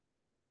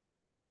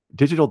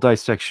Digital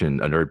Dissection,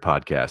 a nerd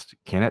podcast,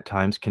 can at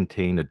times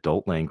contain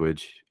adult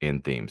language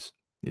and themes.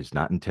 It is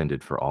not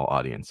intended for all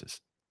audiences.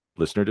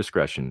 Listener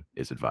discretion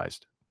is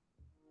advised.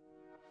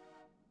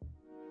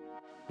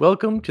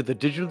 Welcome to the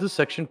Digital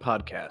Dissection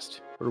Podcast,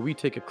 where we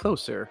take a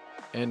closer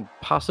and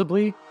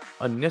possibly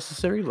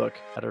unnecessary look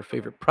at our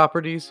favorite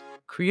properties,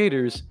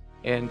 creators,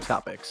 and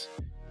topics.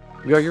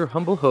 We are your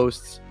humble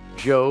hosts,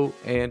 Joe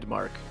and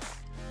Mark,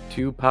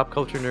 two pop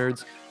culture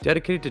nerds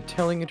dedicated to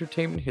telling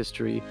entertainment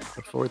history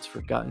before it's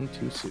forgotten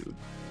too soon.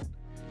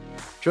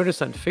 Join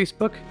us on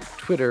Facebook,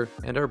 Twitter,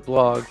 and our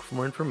blog for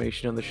more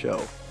information on the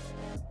show.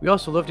 We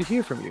also love to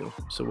hear from you,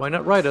 so why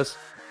not write us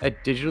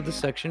at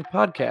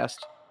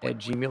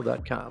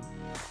digitaldissectionpodcast@gmail.com.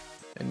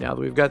 And now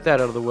that we've got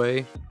that out of the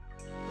way,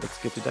 let's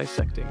get to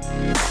dissecting.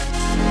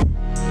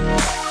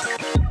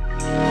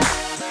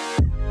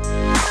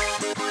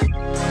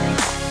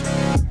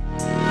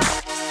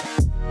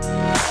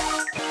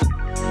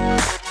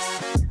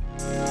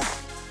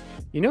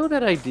 You know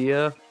that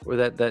idea or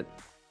that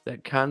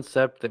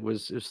concept that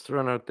was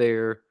thrown out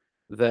there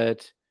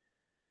that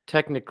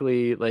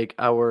technically like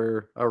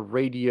our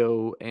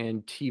radio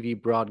and TV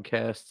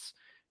broadcasts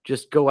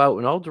just go out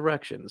in all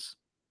directions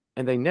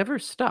and they never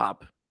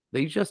stop.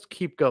 They just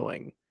keep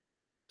going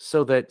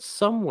so that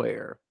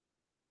somewhere,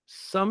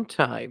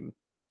 sometime,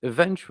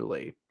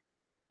 eventually,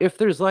 if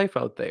there's life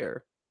out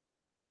there,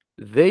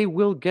 they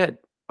will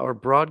get our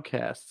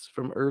broadcasts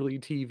from early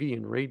TV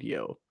and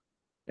radio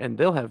and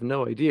they'll have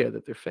no idea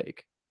that they're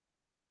fake.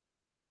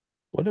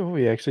 What have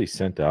we actually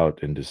sent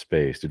out into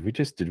space? Did we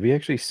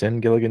actually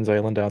send Gilligan's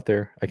Island out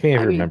there? I can't I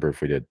even mean, remember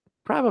if we did.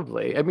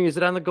 probably. I mean, is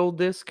it on the gold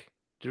disc?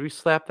 Did we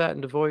slap that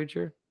into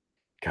Voyager?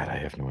 God, I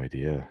have no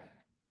idea.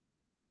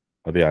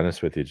 I'll be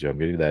honest with you, Joe. I'm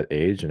getting to that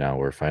age now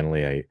where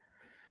finally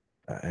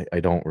I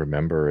don't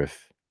remember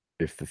if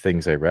the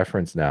things I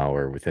reference now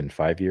are within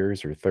 5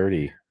 years or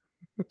 30.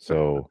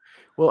 So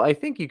Well, I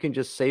think you can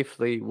just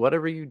safely,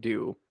 whatever you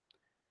do,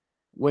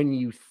 when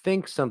you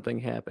think something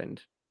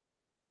happened,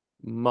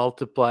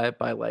 multiply it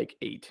by like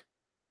 8.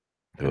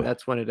 And ugh.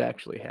 that's when it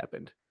actually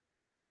happened.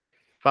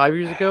 5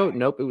 years ago,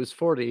 nope, it was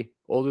 40.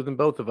 Older than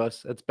both of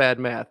us. That's bad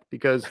math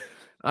because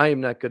I am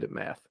not good at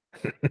math.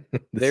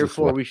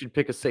 Therefore, we should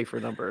pick a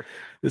safer number.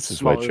 This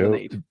is why Smaller than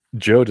 8.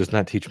 Joe does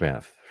not teach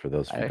math, for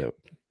those who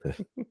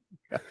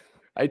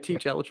I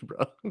teach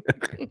algebra.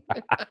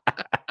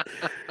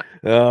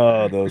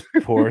 Oh, those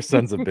poor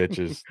sons of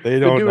bitches. They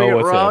Been don't doing know it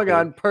what's wrong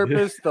happening. on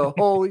purpose the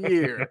whole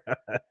year.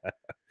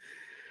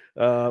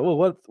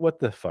 Well, what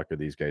the fuck are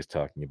these guys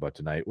talking about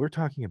tonight? We're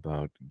talking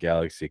about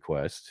Galaxy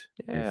Quest.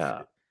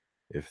 Yeah.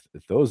 If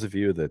those of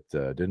you that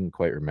didn't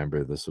quite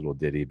remember this little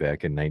ditty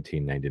back in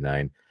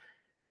 1999,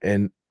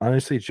 and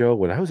honestly, Joe,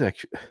 what I was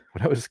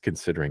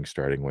considering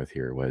starting with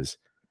here was,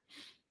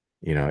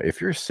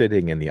 if you're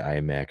sitting in the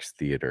IMAX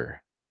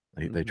theater,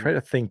 they try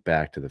to think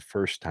back to the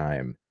first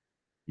time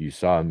you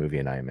saw a movie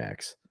in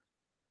IMAX.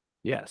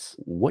 Yes.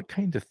 What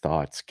kind of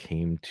thoughts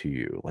came to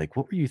you? Like,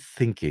 what were you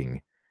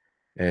thinking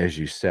as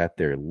you sat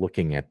there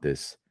looking at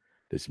this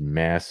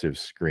massive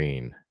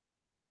screen?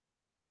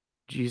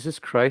 Jesus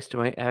Christ, am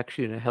I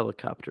actually in a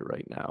helicopter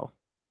right now?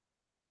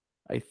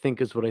 I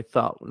think is what I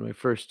thought when my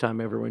first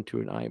time I ever went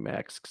to an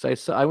IMAX.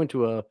 Because I went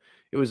to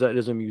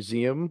there's a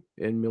museum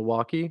in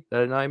Milwaukee that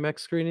had an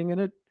IMAX screening in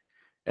it,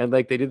 and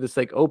like they did this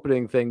like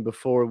opening thing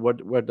before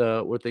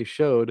what they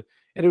showed,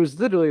 and it was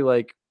literally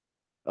like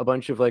a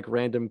bunch of like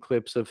random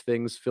clips of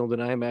things filmed in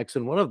IMAX,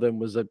 and one of them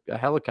was a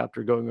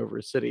helicopter going over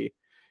a city,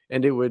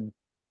 and it would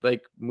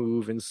like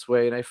move and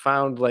sway. And I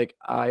found like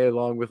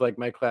along with like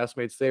my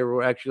classmates, they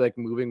were actually like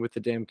moving with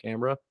the damn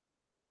camera.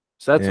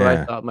 So that's what I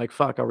Yeah. thought. I'm like,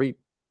 fuck, are we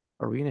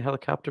in a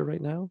helicopter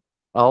right now?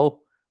 All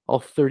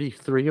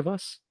 33 of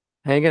us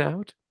hanging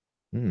out?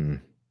 Hmm.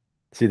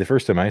 See, the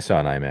first time I saw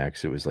an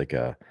IMAX, it was like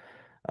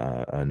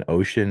an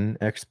ocean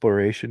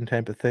exploration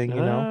type of thing,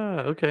 Ah,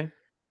 okay.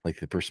 like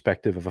the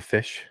perspective of a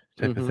fish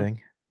type of Mhm.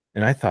 thing.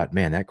 And I thought,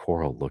 man, that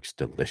coral looks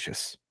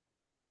delicious.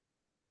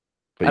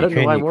 But I you don't know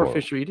can't why eat more coral.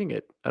 fish are eating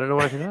it. I don't know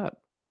why they're not.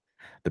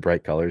 The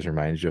bright colors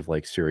reminds you of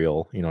like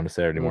cereal, on a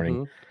Saturday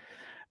morning. Mhm.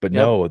 But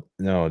Yep.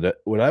 no,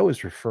 what I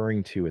was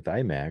referring to with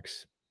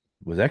IMAX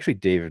was actually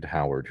David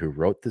Howard, who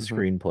wrote the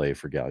Mhm. screenplay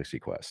for Galaxy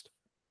Quest.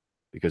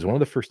 Because one of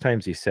the first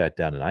times he sat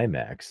down in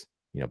IMAX,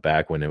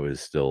 back when it was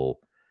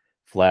still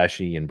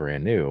flashy and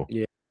brand new,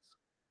 Yeah.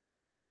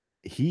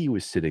 he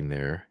was sitting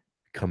there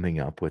coming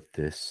up with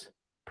this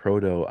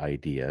proto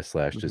idea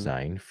slash Mhm.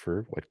 design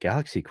for what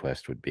Galaxy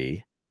Quest would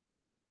be.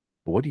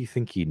 But what do you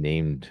think he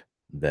named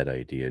that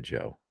idea,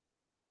 Joe?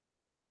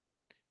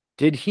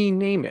 Did he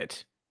name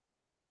it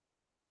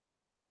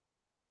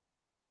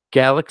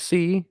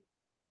Galaxy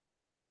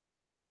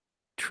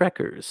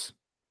Trekkers?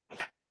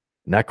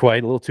 Not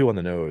quite, a little too on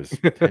the nose,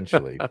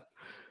 potentially.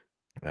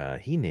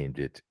 He named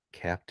it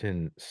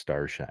Captain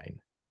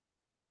Starshine.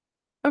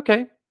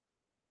 Okay.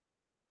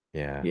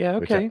 Yeah, Yeah,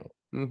 which okay.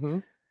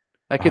 Mhm.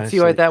 I could see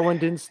why honestly, that one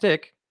didn't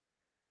stick.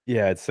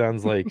 yeah, it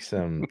sounds like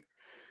some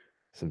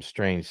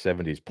strange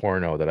 70s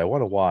porno that I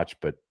want to watch,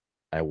 but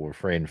I will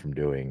refrain from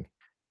doing.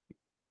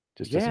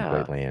 Just doesn't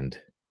quite Yeah.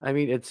 land. I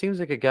mean, it seems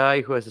like a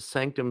guy who has a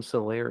sanctum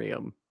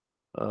solarium,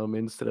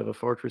 instead of a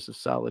fortress of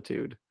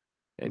solitude,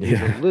 and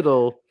he's a Yeah.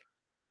 little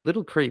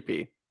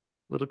creepy,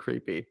 little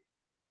creepy.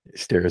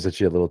 Stares at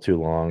you a little too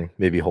long,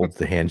 maybe holds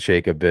the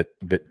handshake a bit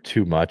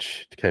too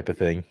much type of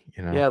thing,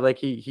 you know? Yeah, like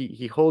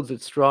he holds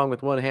it strong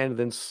with one hand, and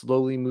then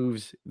slowly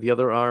moves the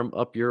other arm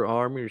up your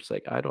arm. You're just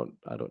like, I don't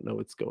know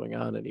what's going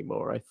on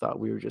anymore. I thought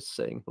we were just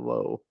saying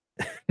hello.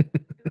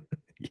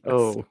 Yes.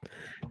 Oh,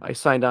 I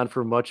signed on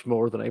for much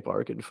more than I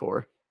bargained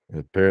for.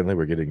 Apparently,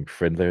 we're getting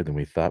friendlier than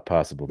we thought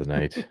possible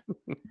tonight.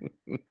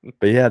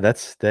 But yeah,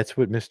 that's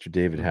what Mr.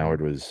 David Mhm.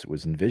 Howard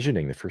was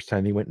envisioning the first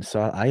time he went and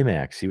saw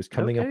IMAX. He was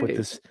coming up with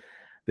Okay.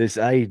 this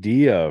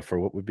idea for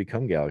what would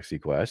become Galaxy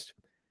Quest,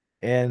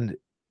 and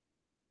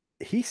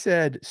he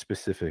said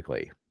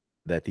specifically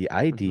that the Mhm.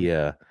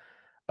 idea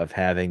of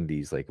having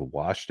these, like,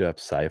 washed up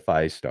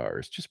sci-fi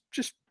stars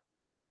just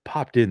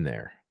popped in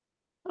there,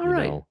 All you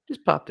right, know?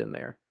 just popped in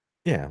there.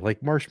 Yeah,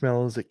 like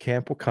marshmallows at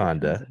Camp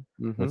Wakanda,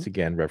 Wakanda. once Mhm.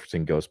 again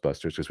referencing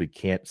Ghostbusters because we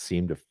can't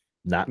seem to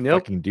not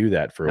Nope, fucking do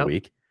that for a nope.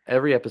 week.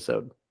 Every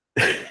episode.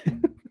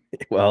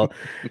 Well,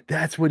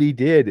 that's what he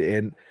did,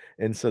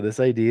 and so this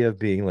idea of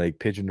being, like,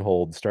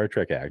 pigeonholed Star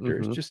Trek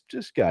actors Mhm.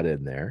 just got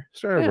in there,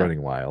 started Yeah.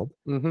 running wild,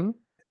 Mhm.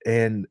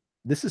 and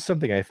this is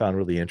something I found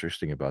really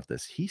interesting about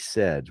this. He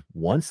said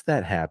once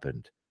that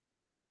happened,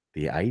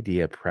 the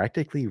idea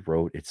practically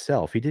wrote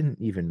itself. He didn't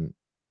even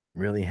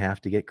really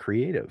have to get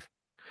creative.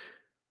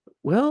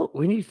 Well,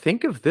 when you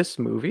think of this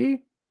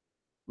movie,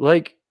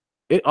 like,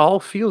 it all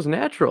feels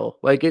natural.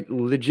 Like, it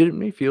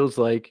legitimately feels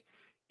like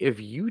if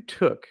you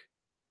took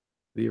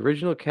the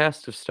original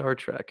cast of Star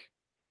Trek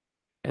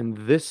and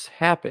this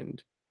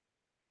happened,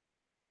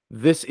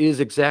 this is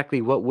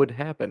exactly what would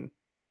happen.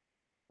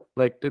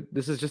 Like,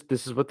 this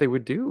is what they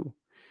would do.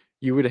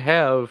 You would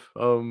have,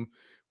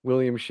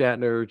 William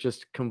Shatner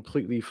just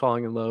completely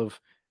falling in love,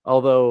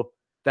 although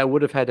that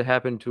would have had to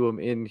happen to him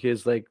in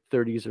his, like,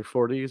 30s or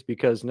 40s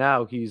because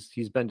now he's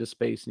been to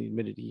space and he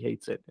admitted he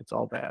hates it. It's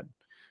all bad.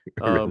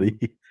 Really?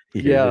 Um, He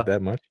hated it yeah.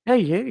 that much? Yeah,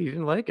 he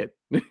didn't like it.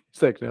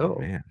 He's like, Oh, "No,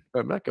 man.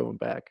 I'm not going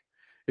back."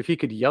 If he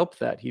could Yelp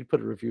that, he'd put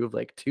a review of,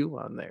 like, 2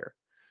 on there.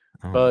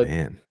 Oh, But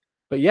man.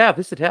 yeah, if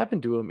this had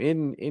happened to him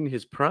in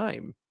his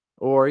prime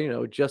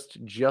or, just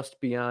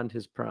beyond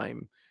his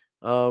prime,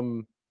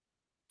 um,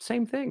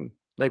 same thing.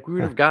 Like, we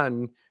would Huh. have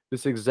gotten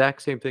this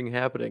exact same thing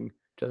happening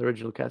to the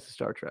original cast of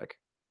Star Trek.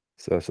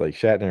 So it's like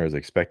Shatner was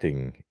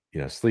expecting,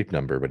 Sleep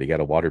Number, but he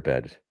got a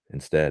waterbed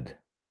instead.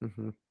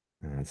 Mhm.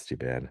 Oh, that's too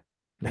bad.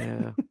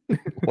 Yeah.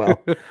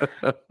 Well,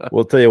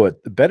 we'll tell you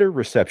what, the better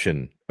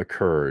reception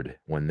occurred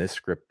when this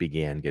script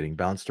began getting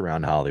bounced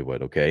around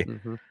Hollywood, okay?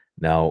 Mhm.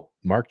 Now,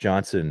 Mark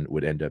Johnson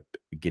would end up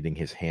getting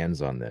his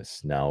hands on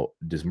this. Now,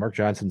 does Mark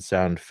Johnson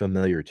sound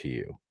familiar to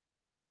you?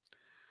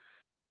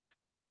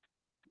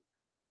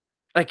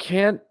 I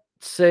can't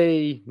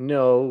say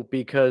no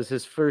because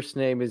his first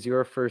name is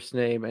your first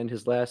name and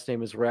his last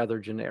name is rather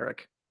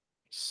generic.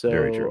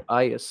 Very true. So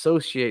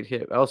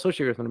I'll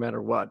associate with him no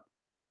matter what.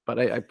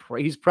 But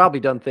he's probably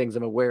done things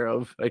I'm aware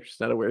of. I'm just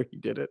not aware he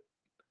did it.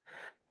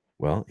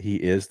 Well, he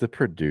is the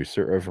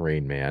producer of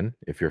Rain Man,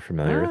 if you're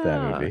familiar with that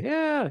Ah, movie.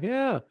 yeah,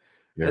 yeah.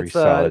 Very That's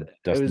solid it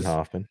Dustin was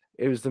Hoffman.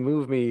 it was the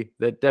movie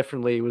that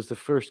definitely was the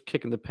first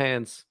kick in the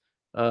pants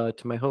to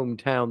my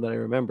hometown that I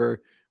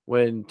remember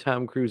when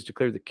Tom Cruise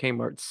declared that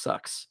Kmart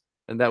sucks.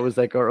 And that was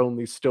like our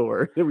only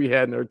store that we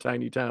had in our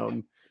tiny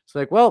town. It's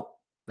like, well,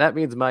 that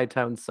means my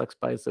town sucks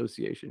by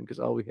association because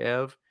all we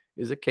have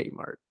is a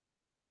Kmart.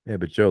 Yeah,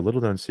 but Joe,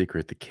 little known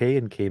secret, the K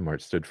in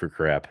Kmart stood for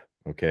crap,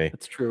 okay?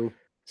 That's true.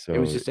 It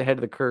was So just ahead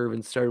of the curve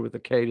and started with a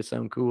K to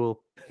sound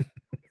cool.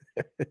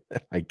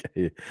 I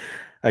g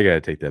I gotta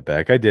take that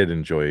back. I did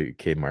enjoy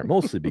Kmart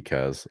mostly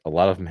because a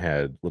lot of them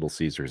had Little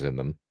Caesars in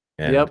them,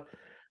 and Yep,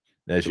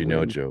 as the you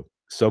know, win. Joe,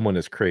 someone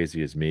as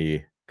crazy as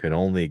me could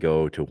only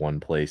go to one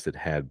place that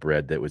had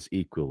bread that was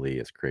equally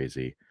as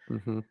crazy,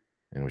 Mhm.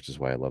 and which is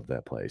why I love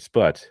that place.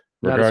 But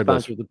Not a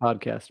regardless, sponsor of the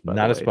podcast, by the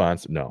not a way.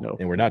 sponsor, no, No,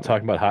 and we're not no.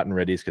 talking about Hot and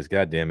Ready's because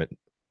God damn it,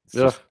 it's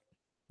Ugh. just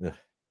ugh.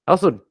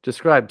 Also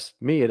describes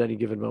me at any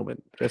given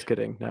moment. Just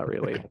kidding, not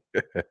really.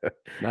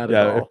 Not at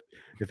Yeah, all.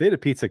 if they had a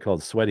pizza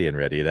called Sweaty and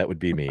Ready, that would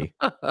be me.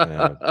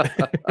 Uh,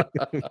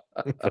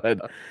 but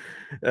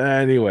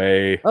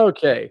anyway,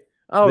 Okay,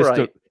 Mr.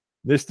 alright.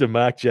 Mr.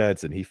 Mark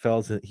Johnson, he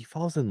falls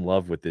in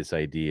love with this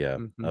idea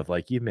Mhm. of,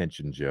 like you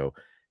mentioned, Joe,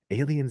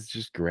 aliens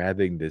just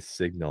grabbing this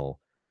signal,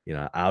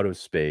 out of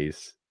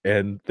space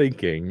and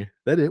thinking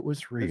that it was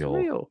It's real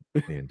real.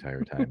 the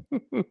entire time.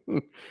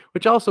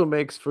 Which also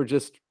makes for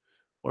just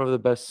one of the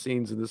best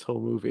scenes in this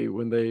whole movie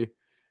when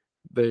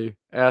they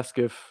ask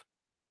if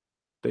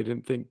they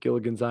didn't think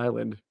Gilligan's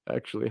Island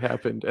actually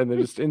happened, and then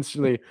just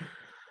instantly,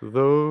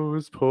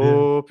 "Those Yeah,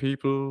 poor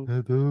people."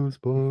 those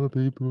poor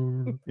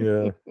people.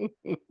 Yeah.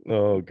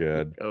 Oh,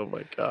 god. Oh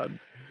my god.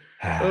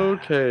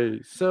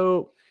 Okay,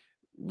 so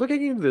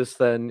looking into this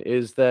then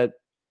is that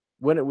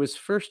when it was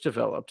first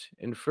developed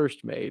and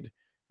first made,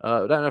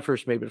 not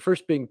first made, but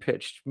first being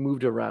pitched,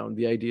 moved around,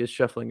 the ideas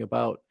shuffling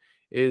about,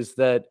 is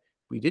that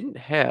we didn't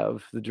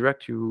have the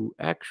director who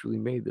actually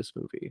made this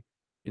movie.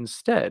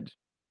 Instead,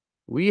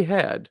 we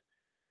had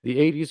the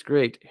 '80s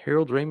great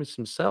Harold Ramis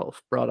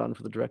himself brought on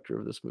for the director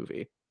of this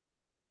movie.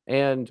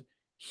 And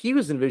he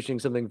was envisioning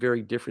something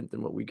very different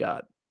than what we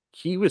got.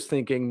 He was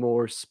thinking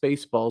more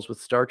Spaceballs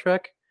with Star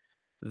Trek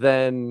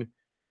than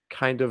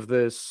kind of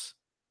this.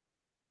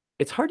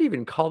 It's hard to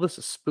even call this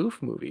a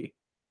spoof movie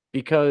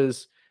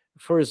because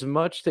for as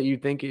much that you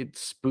think it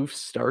spoofs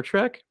Star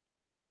Trek,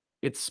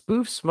 it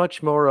spoofs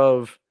much more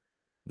of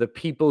the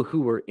people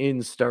who were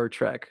in Star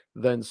Trek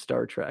than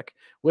Star Trek,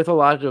 with a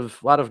lot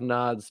of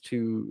nods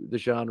to the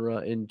genre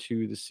and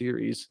to the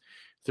series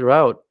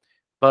throughout.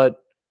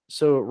 But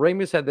so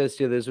Ramis had this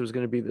idea this was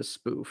going to be the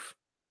spoof,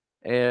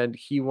 and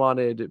he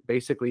wanted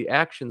basically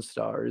action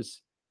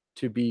stars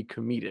to be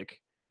comedic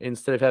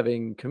instead of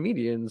having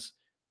comedians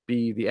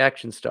be the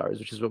action stars,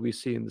 which is what we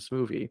see in this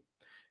movie.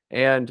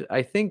 And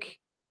I think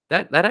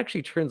that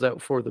actually turns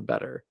out for the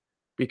better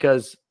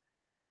because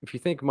if you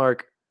think,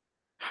 Mark,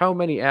 how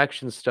many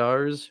action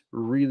stars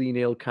really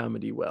nail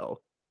comedy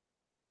well?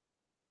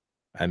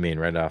 I mean,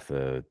 right off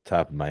the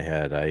top of my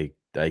head,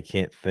 I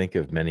can't think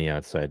of many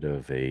outside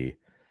of a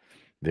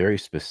very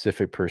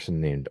specific person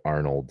named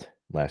Arnold,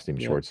 last name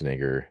Yep.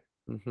 Schwarzenegger.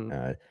 Mhm.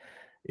 Uh,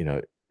 you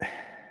know,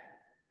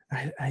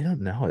 I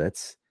don't know.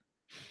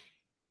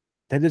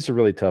 That is a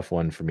really tough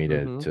one for me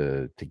to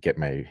Mhm. get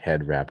my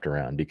head wrapped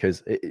around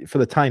because for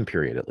the time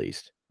period at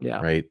least,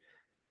 Yeah, right?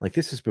 Like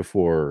this is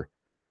before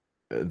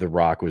The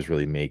Rock was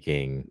really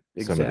making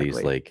some of these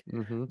exactly. like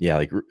Mhm. yeah,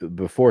 like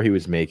before he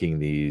was making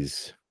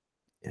these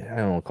I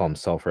don't wanna call them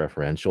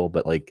self-referential,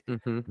 but like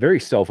Mhm. very They're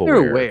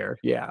self-aware. aware,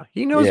 yeah.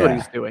 He knows what Yeah.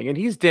 he's doing, and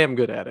he's damn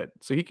good at it,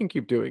 so he can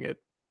keep doing it.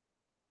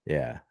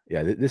 Yeah.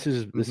 Yeah, this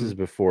is Mhm.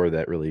 before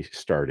that really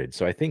started.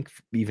 So I think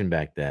even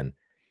back then,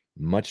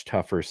 much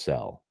tougher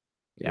sell,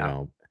 you Yeah.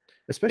 know,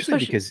 especially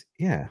Especially because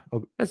yeah,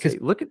 I'd say,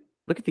 because look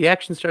at the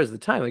action stars of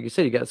the time, like you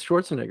said, you got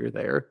Schwarzenegger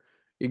there.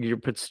 You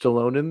put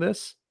Stallone in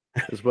this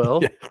as yeah,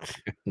 well,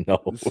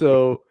 no.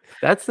 so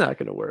that's not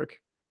gonna work.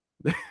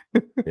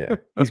 Yeah.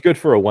 He's good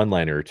for a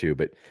one-liner or two,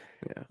 but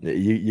Yeah.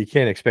 you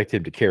can't expect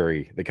him to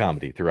carry the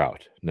comedy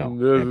throughout. No,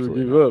 Never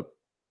absolutely give not. up,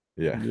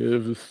 Yeah.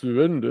 never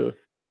surrender.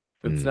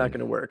 It's not Mm,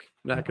 gonna work,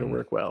 not gonna mm-mm.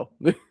 work well.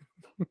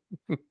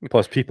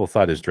 Plus, people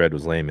thought his dread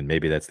was lame, and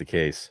maybe that's the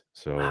case.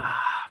 So,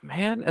 Ah,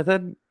 man, and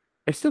then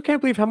I still can't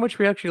believe how much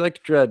we actually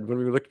liked Dread when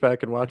we looked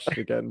back and watched it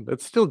again.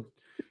 That's still,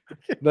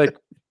 like,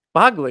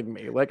 boggling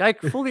me. Like, I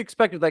fully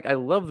expected I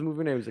love the movie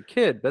when I was a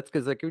kid. That's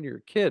because like, when you're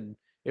a kid,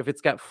 if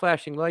it's got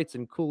flashing lights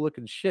and cool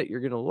looking shit,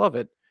 you're gonna love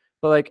it.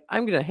 But, like,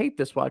 I'm gonna hate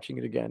this watching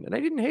it again, and I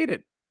didn't hate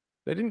it.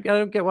 I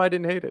don't get why I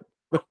didn't hate it.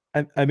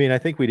 I mean, I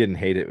think we didn't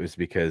hate it was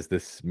because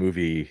this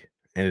movie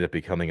ended up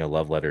becoming a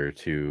love letter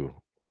to,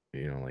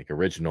 like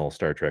original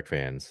Star Trek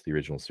fans, the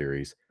original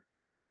series,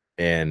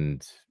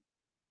 and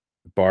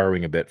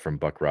borrowing a bit from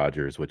Buck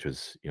Rogers, which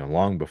was,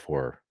 long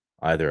before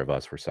either of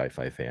us were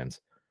sci-fi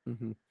fans.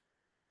 Mhm.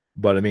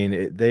 But I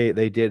mean,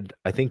 they did.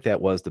 I think that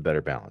was the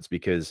better balance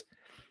because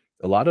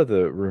a lot of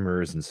the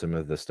rumors and some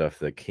of the stuff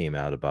that came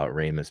out about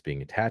Ramis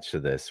being attached to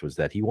this was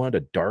that he wanted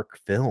a dark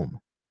film.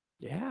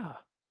 Yeah.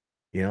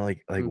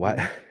 Like Mhm.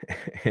 why?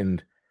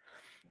 And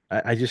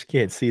I just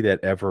can't see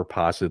that ever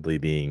possibly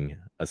being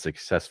a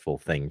successful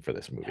thing for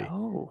this movie.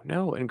 No,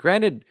 no, and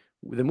granted,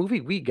 the movie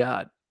we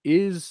got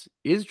is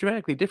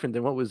dramatically different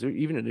than what was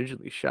even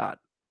originally shot,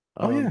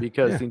 Oh yeah,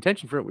 because yeah. the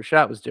intention for it was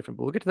shot was different,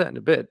 but we'll get to that in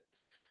a bit.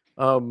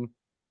 Um,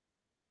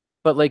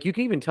 but, like, you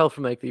can even tell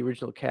from, like, the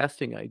original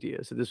casting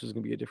ideas that this was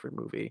gonna be a different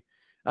movie.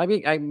 I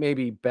mean, I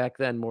maybe back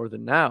then more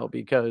than now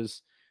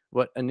because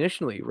what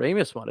initially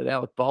Ramis wanted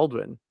Alec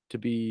Baldwin to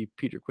be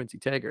Peter Quincy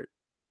Taggart.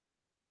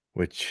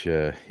 Which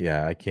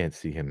yeah, I can't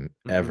see him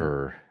Mhm.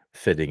 ever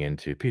fitting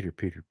into Peter,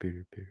 Quincy,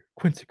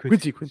 Quincy, Quincy,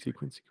 Quincy, Quincy,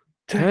 Quincy,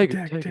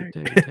 Taggart, Taggart, Taggart,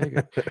 Taggart, Taggart,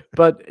 Taggart. Taggart.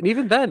 But and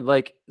even then,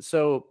 like,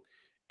 so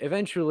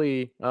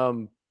eventually,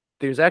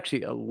 there's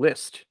actually a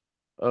list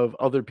of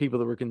other people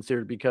that were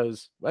considered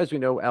because, as we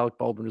know, Alec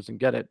Baldwin doesn't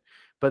get it.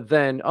 But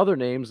then other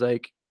names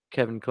like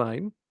Kevin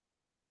Kline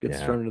gets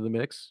Yeah, thrown into the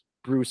mix.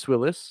 Bruce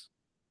Willis,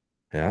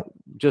 yeah.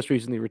 just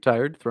recently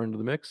retired, thrown into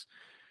the mix.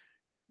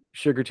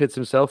 Sugar Tits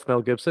himself,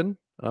 Mel Gibson,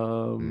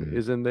 Mm.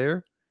 is in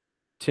there.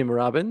 Tim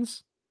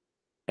Robbins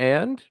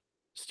and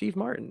Steve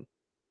Martin.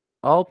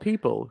 All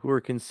people who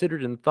were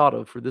considered and thought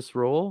of for this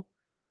role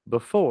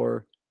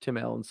before Tim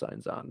Allen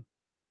signs on.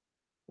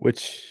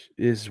 Which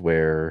is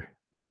where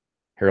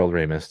Harold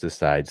Ramis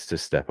decides to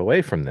step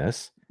away from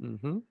this.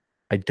 Mhm.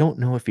 I don't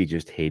know if he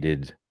just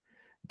hated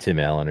Tim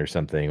Allen or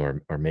something,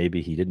 or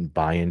maybe he didn't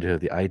buy into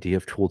the idea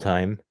of tool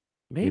time,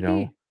 you know?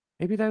 Maybe,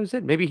 maybe that was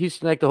it. Maybe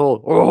he's like the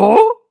whole,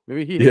 "Oh!"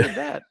 Maybe he Yeah. hated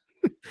that.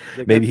 He's like,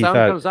 "That Maybe he sound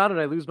thought comes on and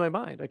I lose my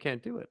mind. I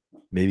can't do it."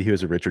 maybe he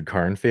was a Richard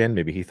Karn fan,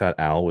 maybe he thought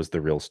Al was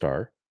the real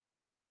star,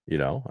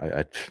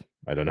 I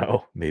don't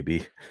know,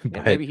 maybe, And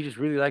but maybe he just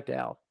really liked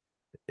Al.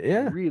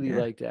 yeah, Really yeah.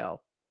 liked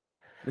Al.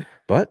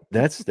 But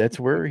that's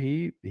where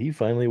he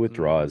finally Mhm.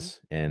 withdraws,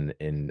 and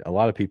a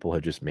lot of people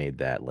have just made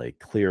that, like,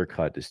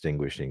 clear-cut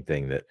distinguishing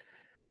thing that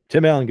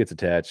Tim Allen gets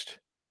attached,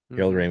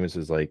 Harold Mhm. Ramis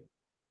is like,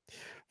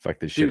 "Fuck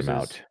this shit, I'm Deuces.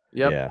 out."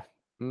 Yep. Yeah.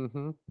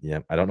 Mhm. Yeah,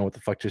 I don't know what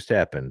the fuck just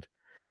happened,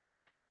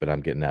 but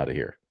I'm getting out of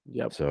here.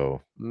 Yep.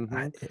 So,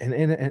 Mhm.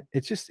 and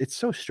it's just it's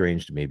so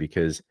strange to me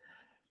because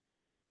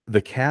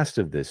the cast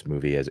of this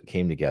movie as it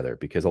came together,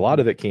 because a lot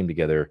Mhm. of it came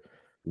together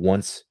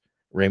once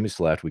Ramis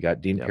left. We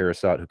got Dean Yep.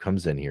 Parasot who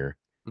comes in here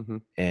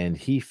Mhm. and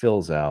he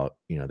fills out,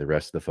 the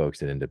rest of the folks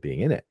that end up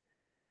being in it.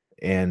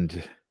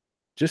 And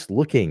just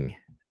looking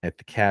at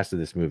the cast of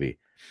this movie,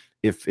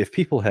 if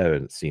people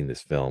haven't seen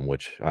this film,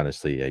 which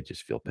honestly I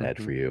just feel bad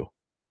Mhm. for you,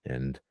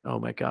 and Oh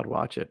my god,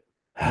 watch it.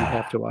 You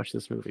have to watch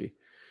this movie.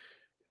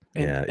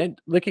 yeah, And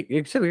look at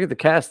you said look at the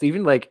cast,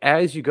 even, like,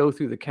 as you go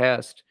through the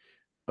cast,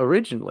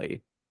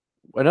 originally,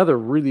 another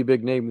really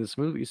big name in this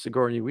movie,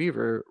 Sigourney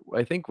Weaver,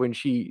 I think when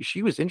she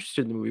was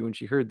interested in the movie when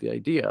she heard the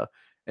idea,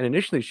 and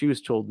initially she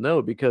was told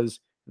no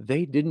because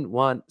they didn't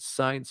want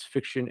science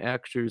fiction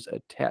actors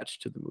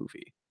attached to the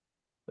movie.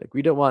 Like,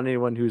 "We don't want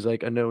anyone who's,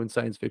 like, a known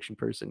science fiction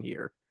person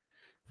here."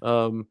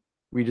 Um,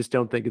 we just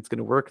don't think it's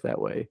gonna work that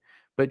way.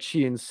 But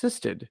she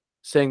insisted,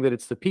 saying that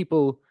it's the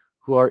people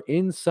who are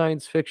in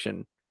science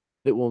fiction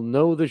that will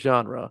know the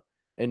genre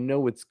and know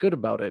what's good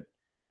about it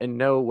and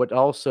know what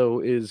also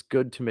is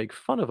good to make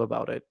fun of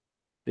about it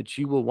that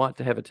you will want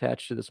to have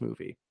attached to this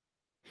movie.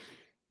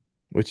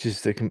 which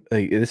is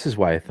this is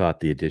why I thought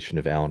the addition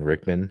of Alan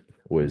Rickman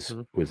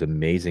Mhm. was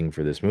amazing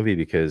for this movie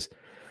because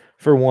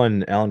for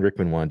one, Alan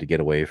Rickman wanted to get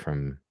away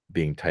from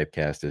being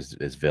typecast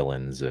as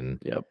villains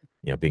and Yep.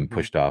 being Mhm.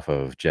 pushed off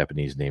of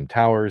Japanese named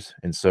towers.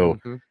 And so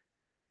Mhm.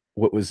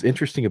 what was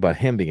interesting about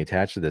him being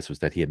attached to this was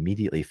that he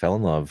immediately fell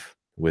in love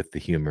with the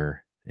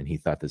humor and he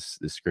thought this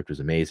script was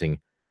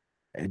amazing,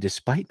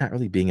 despite not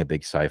really being a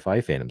big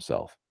sci-fi fan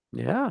himself.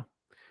 Yeah.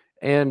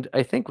 And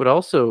I think what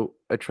also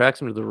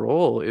attracts him to the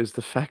role is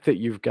the fact that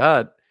you've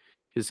got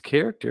his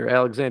character,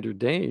 Alexander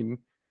Dane,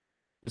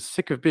 is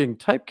sick of being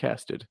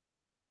typecasted.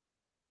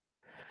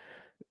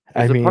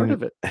 I Is a part mean,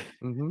 of it.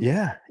 Mhm,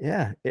 yeah,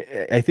 yeah.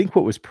 I think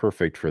what was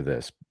perfect for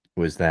this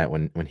was that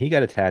when he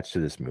got attached to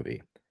this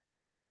movie,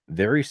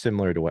 very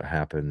similar to what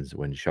happens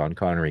when Sean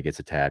Connery gets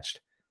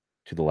attached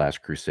to The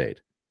Last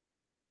Crusade.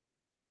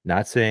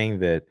 Not saying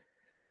that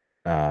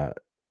uh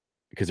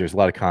because there's a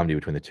lot of comedy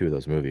between the two of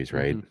those movies,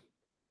 right? mhm,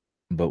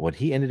 But what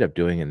he ended up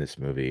doing in this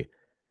movie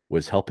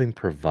was helping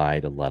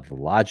provide a lot of the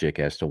logic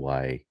as to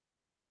why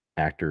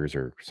actors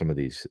or some of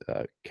these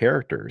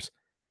characters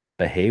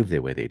behave the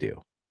way they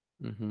do.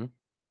 mhm.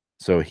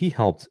 So he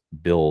helped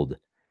build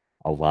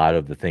a lot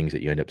of the things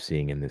that you end up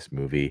seeing in this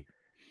movie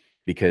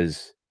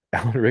because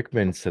Alan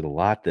Rickman said a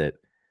lot that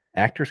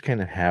actors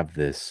kind of have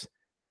this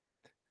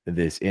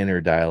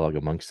inner dialogue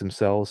amongst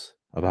themselves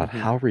about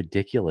Mhm. how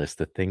ridiculous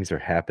the things are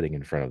happening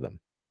in front of them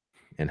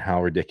and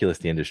how ridiculous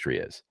the industry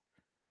is.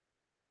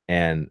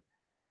 And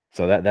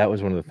so that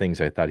was one of the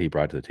things I thought he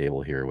brought to the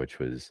table here, which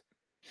was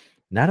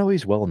not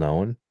always well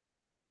known,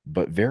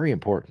 but very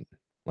important.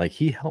 Like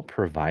he helped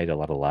provide a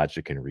lot of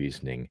logic and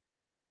reasoning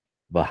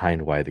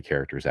behind why the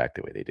characters act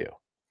the way they do.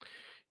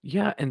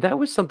 Yeah, and that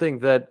was something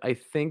that I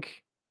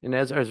think and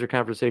as our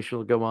conversation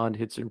will go on,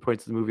 hit certain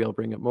points of the movie, I'll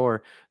bring up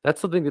more. That's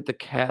something that the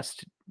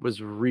cast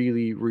was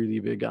really, really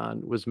big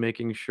on, was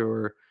making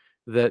sure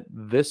that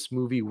this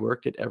movie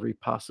worked at every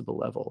possible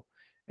level.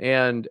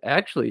 And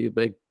actually,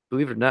 like,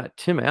 believe it or not,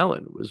 Tim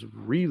Allen was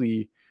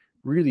really,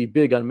 really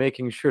big on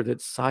making sure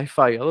that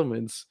sci-fi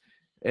elements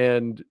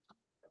and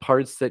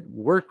parts that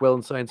work well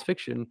in science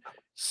fiction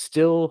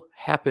still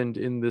happened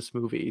in this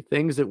movie.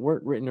 Things that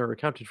weren't written or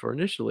accounted for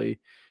initially.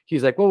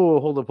 He's like, "Whoa, whoa, whoa,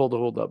 hold up, hold up,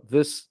 hold up.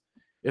 This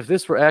if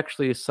this were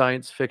actually a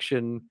science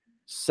fiction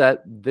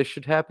set, this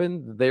should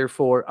happen.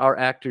 Therefore, our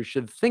actors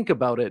should think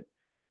about it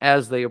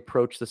as they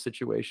approach the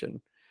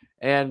situation."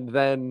 And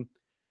then,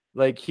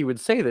 like, he would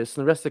say this,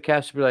 and the rest of the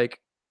cast would be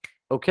like,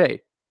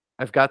 "Okay,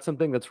 I've got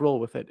something, let's roll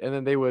with it." And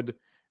then they would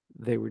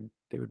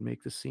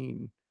make the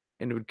scene,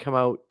 and it would come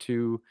out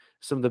to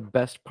some of the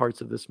best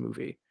parts of this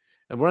movie.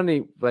 And one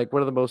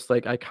of the most,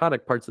 like,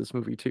 iconic parts of this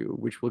movie too,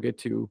 which we'll get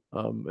to,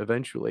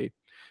 eventually.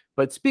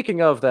 But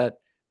speaking of that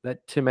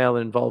Tim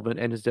Allen involvement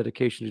and his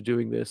dedication to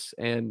doing this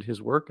and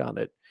his work on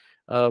it,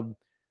 um,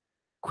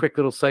 quick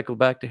little cycle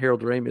back to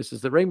Harold Ramis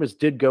is that Ramis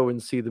did go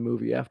and see the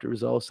movie after it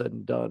was all said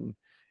and done,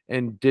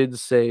 and did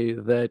say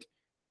that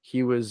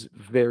he was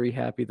very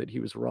happy that he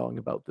was wrong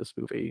about this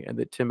movie and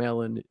that Tim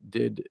Allen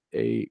did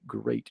a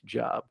great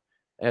job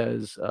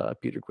as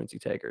Peter Quincy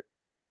Taggart.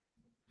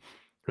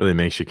 Really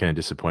makes you kind of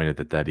disappointed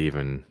that that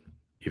even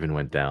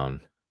went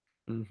down.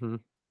 Hmm.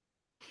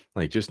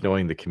 Like just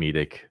knowing the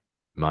comedic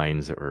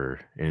minds that were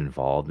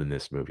involved in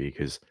this movie,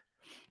 because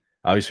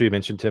obviously we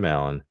mentioned Tim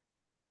Allen,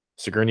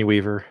 Sigourney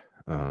Weaver.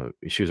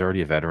 She was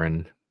already a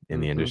veteran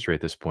in the Hmm. industry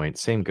at this point.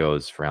 Same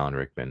goes for Alan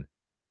Rickman.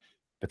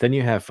 But then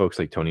you have folks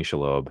like Tony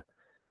Shalhoub,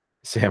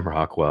 Sam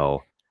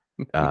Rockwell,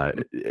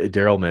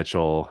 Daryl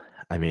Mitchell.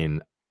 I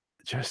mean,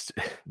 just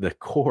the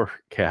core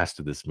cast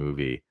of this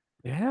movie.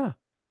 Yeah.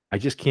 I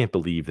just can't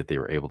believe that they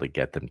were able to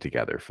get them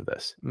together for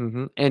this.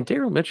 And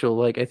Daryl Mitchell,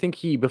 like, I think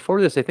he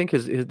before this, I think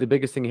his the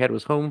biggest thing he had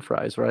was Home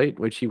Fries, right?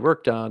 Which he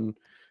worked on,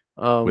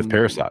 With um,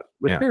 Parasite,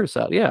 with yeah.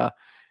 Parasite, yeah.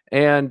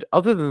 And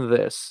other than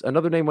this,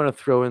 another name I wanna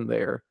throw in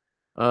there,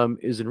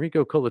 is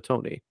Enrico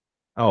Colantoni,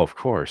 Oh, of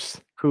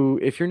course. who,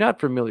 if you're not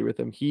familiar with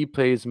him, he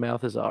plays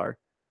Malthazar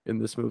in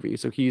this movie.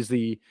 So he's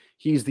the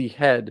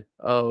head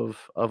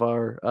of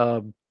our.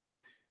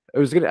 I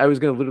was gonna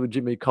literally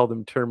legitimately call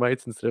them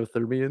termites instead of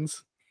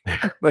Thermians.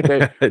 Like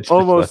I Just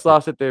almost left it.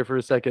 lost it there for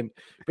a second,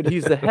 but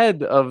he's the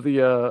head of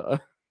the of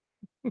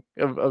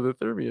the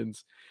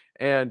Thermians.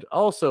 And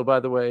also, by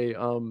the way,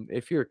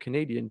 if you're a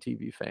Canadian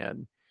TV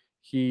fan,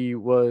 he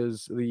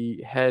was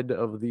the head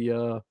of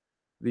the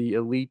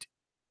elite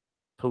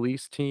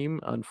police team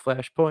on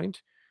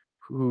Flashpoint,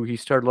 who he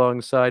starred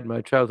alongside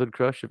my childhood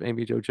crush of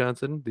Amy Jo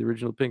Johnson, the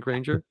original Pink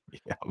Ranger,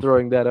 Yeah.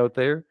 throwing that out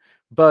there.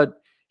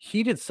 But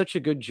he did such a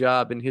good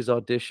job in his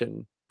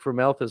audition for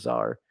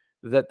Malthazar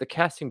that the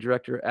casting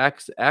director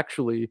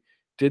actually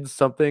did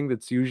something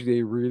that's usually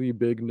a really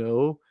big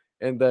no,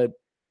 and that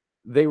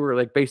they were,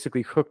 like,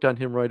 basically hooked on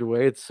him right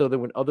away. It's so that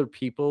when other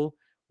people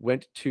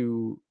went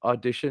to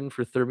audition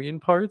for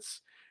Thermian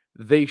parts,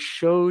 they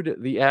showed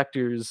the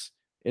actors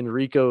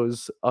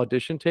Enrico's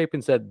audition tape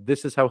and said,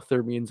 "This is how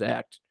Thermians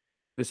act.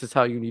 This is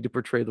how you need to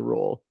portray the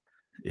role."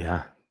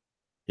 Yeah.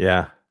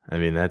 Yeah. I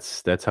mean,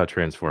 that's how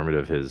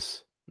transformative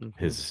his Mhm.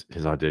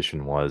 his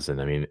audition was,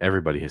 and I mean,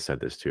 everybody has said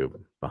this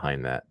too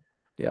behind that.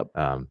 Yep.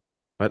 Um,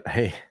 but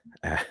hey,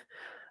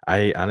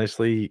 I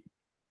honestly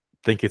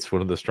think it's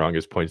one of the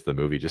strongest points of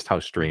the movie, just how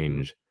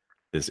Mhm. strange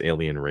this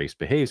alien race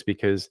behaves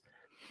because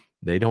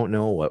they don't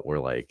know what we're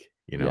like.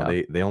 Yeah.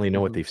 They only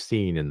know what Mhm. they've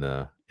seen in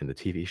the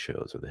TV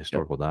shows or the Yep.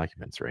 historical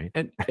documents, right?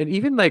 And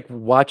even, like,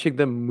 watching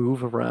them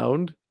move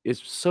around is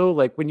so,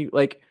 like, when you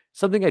like,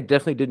 something I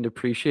definitely didn't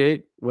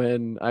appreciate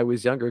when I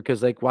was younger,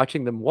 because like,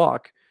 watching them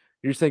walk,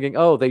 you're just thinking,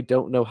 "Oh, they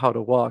don't know how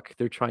to walk.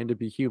 They're trying to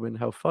be human.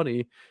 How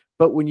funny."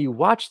 But when you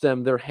watch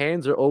them, their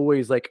hands are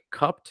always, like,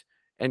 cupped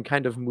and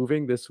kind of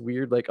moving this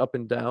weird, like, up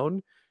and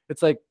down.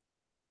 It's like,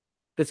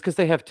 that's because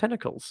they have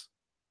tentacles.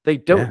 They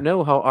don't Yeah,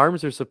 know how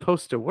arms are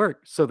supposed to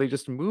work, so they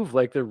just move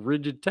like they're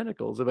rigid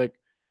tentacles. I'm like,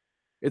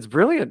 it's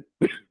brilliant.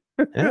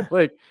 yeah,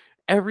 Like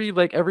every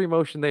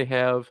motion they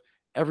have,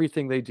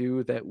 everything they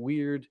do, that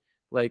weird,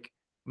 like,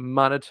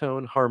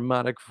 monotone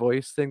harmonic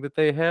voice thing that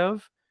they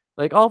have,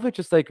 like, all of it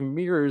just, like,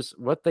 mirrors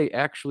what they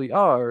actually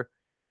are,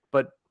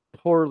 but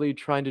poorly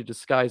trying to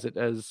disguise it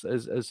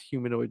as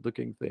humanoid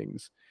looking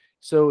things.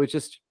 So it's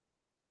just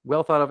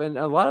well thought of, and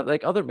a lot of,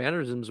 like, other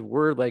mannerisms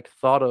were, like,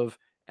 thought of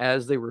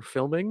as they were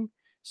filming.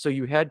 So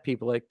you had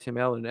people like Tim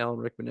Allen and Alan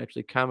Rickman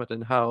actually comment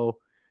on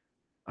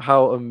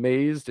how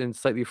amazed and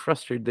slightly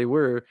frustrated they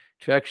were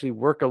to actually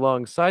work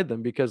alongside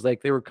them, because,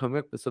 like, they were coming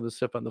up with some of the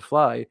stuff on the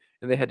fly,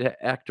 and they had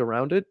to act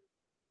around it.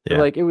 But, yeah,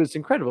 like, it was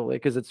incredible,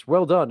 like, because it's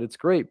well done, it's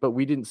great, but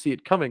we didn't see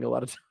it coming a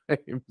lot of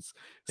times.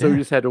 So we yeah.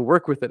 just had to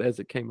work with it as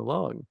it came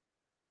along.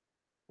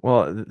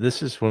 Well,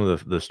 this is one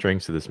of the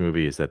strengths of this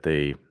movie is that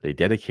they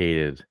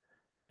dedicated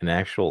an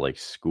actual like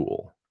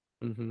school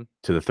Mhm,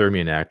 to the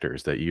Thermian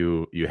actors that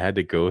you had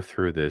to go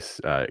through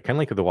this kind of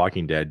like what The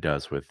Walking Dead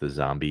does with the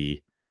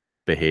zombie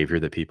behavior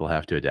that people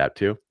have to adapt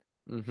to.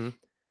 mhm.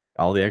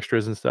 All the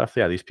extras and stuff.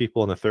 Yeah, these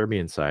people on the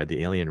Thermian side,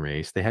 the alien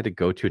race, they had to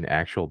go to an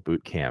actual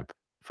boot camp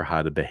for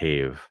how to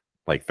behave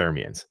like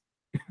Thermians.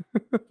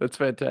 That's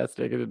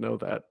fantastic, I didn't know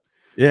that.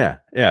 Yeah,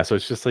 yeah. So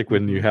it's just like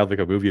when you Mhm, have like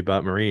a movie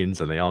about Marines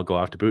and they all go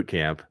off to boot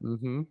camp,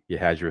 mhm. you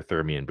had your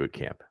Thermian boot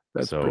camp.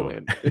 That's So,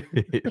 brilliant.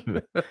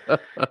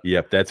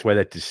 yep, that's why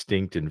that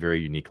distinct and very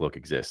unique look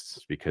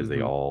exists because Mhm,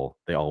 they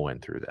all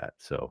went through that.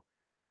 So,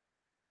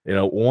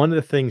 one of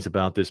the things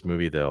about this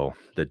movie though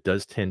that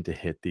does tend to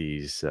hit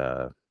these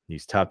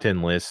top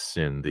 10 lists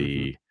in mhm.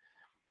 the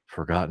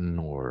forgotten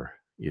or,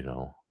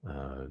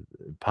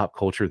 pop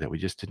culture that we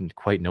just didn't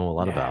quite know a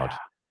lot Yeah. about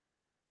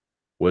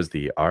was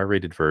the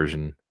R-rated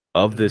version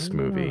of this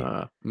movie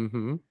Ah,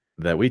 mhm,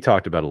 that we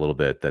talked about a little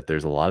bit, that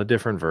there's a lot of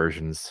different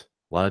versions,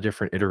 a lot of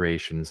different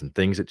iterations and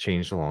things that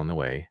changed along the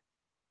way.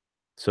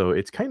 So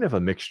it's kind of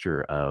a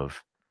mixture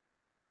of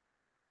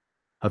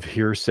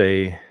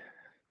hearsay,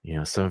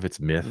 some of it's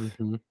myth,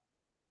 mhm,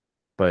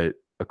 but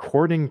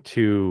according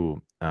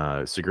to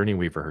Sigourney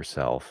Weaver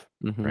herself,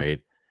 mhm.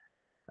 right?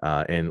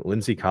 And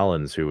Lindsay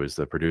Collins, who was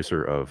the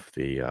producer of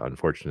the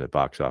unfortunate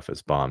box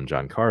office bomb,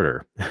 John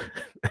Carter.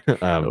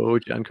 um, Oh,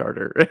 John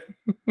Carter.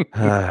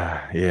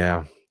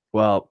 yeah.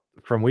 Well,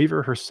 from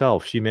Weaver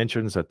herself, she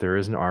mentions that there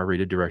is an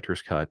R-rated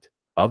director's cut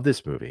of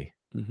this movie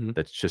Mhm.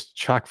 that's just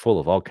chock full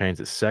of all kinds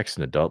of sex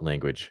and adult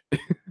language.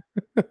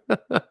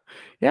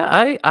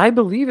 Yeah, I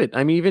believe it.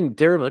 I mean, even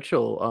Darren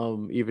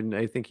Mitchell, even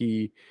I think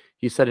he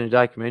said in a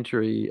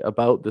documentary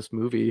about this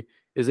movie,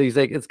 is that he's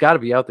like, "It's gotta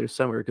be out there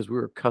somewhere because we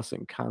were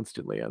cussing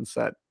constantly on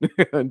set,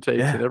 on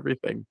takes and Yeah,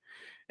 everything."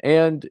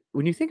 And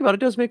when you think about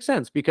it, it does make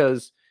sense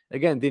because,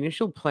 again, the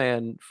initial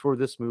plan for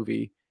this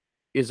movie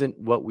isn't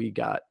what we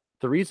got.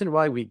 The reason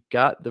why we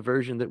got the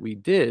version that we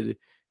did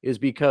is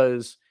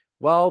because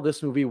while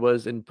this movie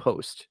was in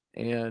post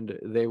and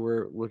they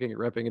were looking at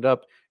wrapping it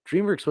up,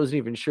 DreamWorks wasn't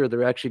even sure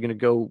they're actually going to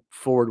go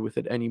forward with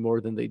it any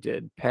more than they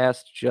did.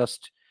 Past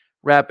just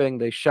wrapping,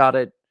 they shot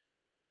it.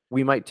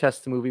 We might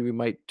test the movie, we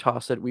might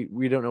toss it.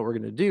 We don't know what we're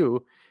going to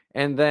do.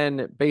 And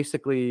then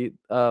basically,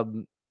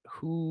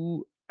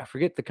 who I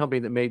forget the company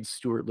that made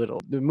Stuart Little,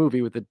 the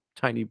movie with the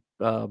tiny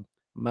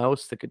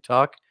mouse that could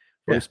talk,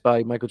 Yeah. voiced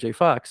by Michael J.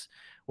 Fox.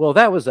 Well,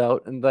 that was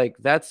out, and like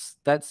that's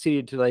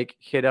seeded to like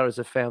hit out as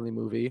a family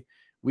movie.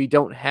 We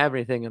don't have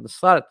anything in the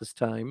slot at this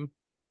time.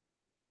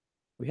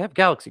 We have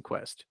Galaxy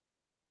Quest.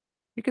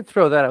 You could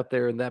throw that out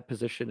there in that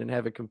position and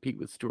have it compete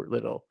with Stuart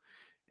Little.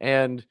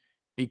 And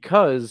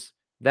because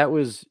that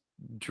was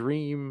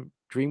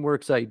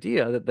DreamWorks'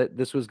 idea that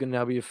this was going to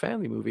now be a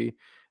family movie,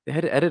 they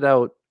had to edit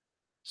out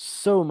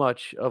so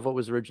much of what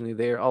was originally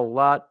there. A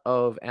lot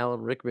of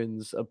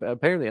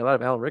apparently a lot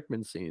of Alan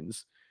Rickman's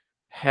scenes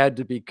had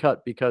to be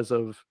cut because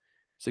of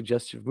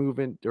suggestive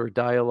movement or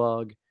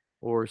dialogue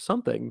or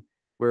something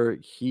where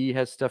he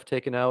has stuff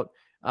taken out.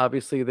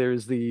 Obviously,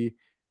 there's the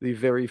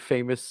very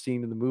famous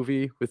scene in the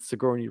movie with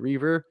Sigourney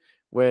Weaver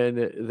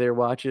when they're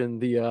watching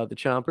the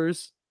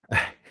Chompers,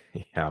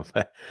 Yeah,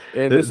 but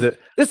and the this is the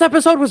this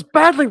episode was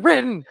badly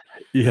written.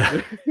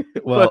 yeah.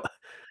 But Well,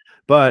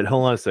 but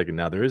hold on a second.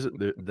 Now that is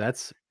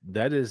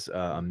a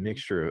Mhm,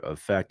 mixture of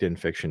fact and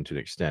fiction to an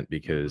extent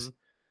because mhm,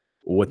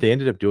 what they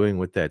ended up doing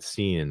with that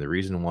scene and the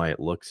reason why it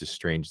looks as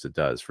strange as it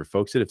does for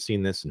folks that have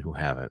seen this and who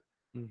haven't,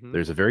 mhm.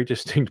 there's a very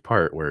distinct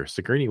part where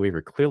Sigourney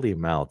Weaver clearly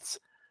mouths,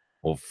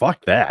 "Well,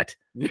 fuck that,"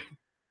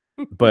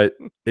 but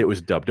it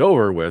was dubbed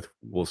over with,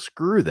 "Well,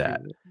 screw that."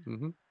 Screw it.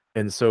 Mhm,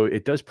 And so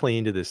it does play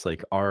into this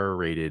like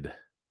R-rated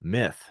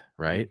myth,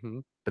 right?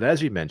 mhm. But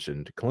as you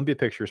mentioned, Columbia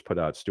Pictures put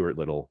out Stuart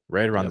Little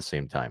right around the Yep.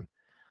 same time,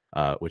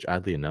 which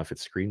oddly enough,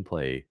 its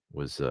screenplay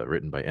was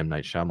written by M.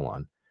 Night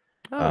Shyamalan.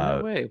 Oh, no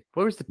Uh, way.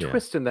 What was the yeah,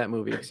 twist in that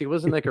movie? Because he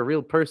wasn't like a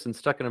real person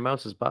stuck in a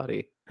mouse's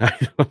body. I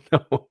don't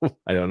know.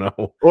 I don't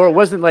know. Or it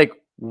wasn't like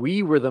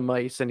we were the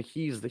mice and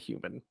he's the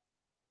human.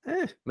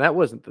 Eh, That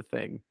wasn't the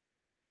thing.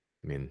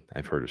 I mean,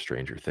 I've heard of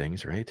Stranger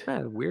Things, right?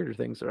 Weirder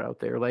things are out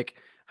there, like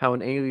how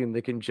an alien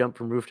that can jump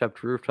from rooftop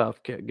to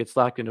rooftop gets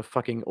locked in a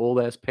fucking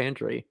old ass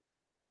pantry.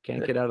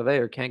 Can't Eh, get out of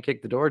there, can't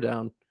kick the door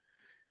down.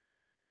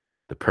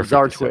 the perfect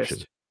Bizarre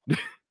deception.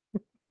 twist.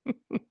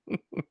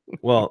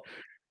 Well,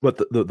 but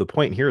the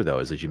point here though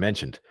is as you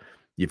mentioned,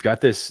 you've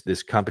got this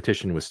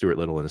competition with Stuart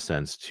Little in a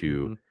sense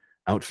to Mhm,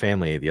 out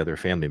family the other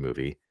family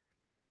movie.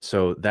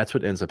 So that's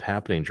what ends up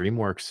happening.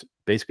 DreamWorks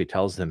basically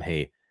tells them,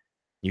 "Hey,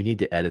 you need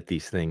to edit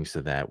these things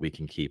so that we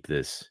can keep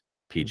this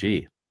mhm.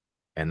 PG."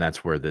 And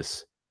that's where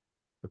this,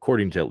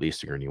 according to at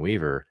least Sigourney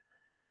Weaver,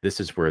 this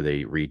is where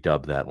they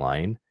redub that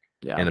line.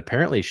 Yeah. And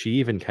apparently she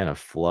even kind of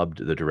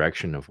flubbed the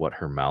direction of what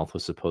her mouth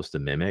was supposed to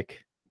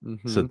mimic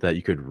so Mhm. that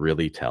you could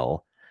really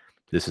tell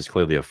this is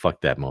clearly a fuck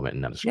that moment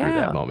and not a screw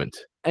that Yeah. moment.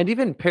 And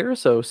even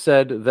Paraso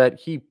said that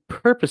he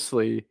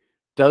purposely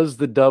does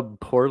the dub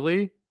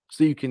poorly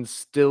so you can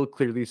still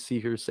clearly see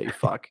her say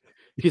fuck.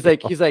 He's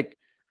like,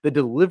 the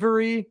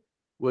delivery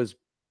was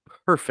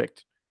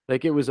perfect.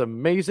 Like it was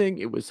amazing.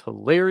 It was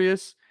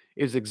hilarious.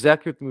 It was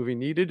exactly what the movie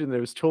needed, and I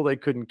was told I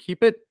couldn't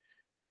keep it.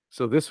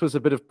 So this was a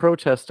bit of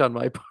protest on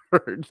my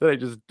part that I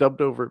just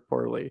dubbed over it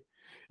poorly.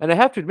 And I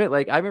have to admit,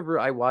 like I remember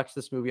I watched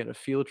this movie on a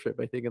field trip,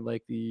 I think in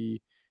like the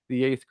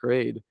eighth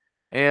grade.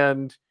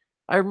 And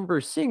I remember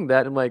seeing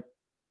that and like,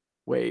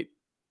 wait,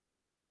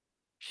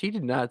 she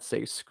did not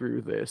say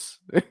screw this.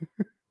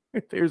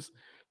 There's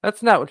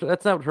that's not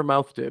what her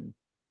mouth did.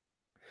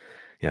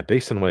 Yeah,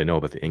 based on what I know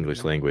about the English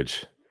Mhm.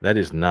 language, that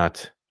is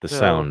not the No.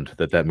 sound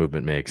that that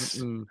movement makes.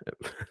 Mm-mm.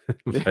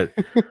 But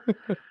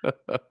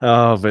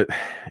oh, but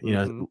you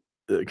Mhm.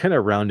 know, kind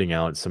of rounding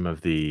out some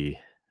of the,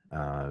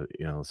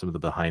 some of the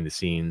behind the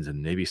scenes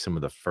and maybe some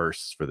of the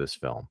firsts for this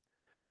film.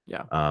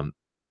 Yeah, Um,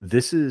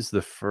 this is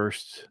the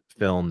first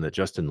film that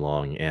Justin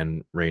Long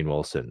and Rainn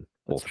Wilson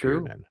that's both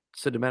appeared true. in.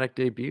 Cinematic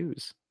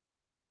debuts.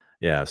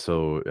 Yeah,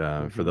 so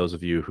for Mhm. those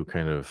of you who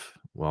kind of,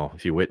 well,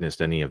 if you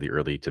witnessed any of the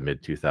early to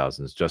mid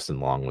 2000s, Justin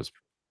Long was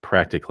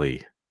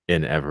practically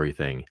in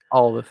everything.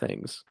 All the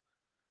things.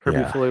 Herbie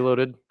Yeah, Fully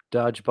Loaded,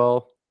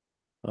 Dodgeball,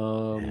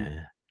 um,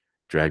 yeah.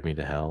 Drag Me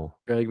to Hell,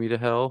 Drag Me to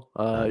Hell,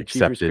 Jeepers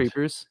Accepted.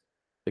 Creepers,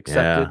 Yeah,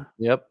 Accepted,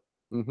 yep,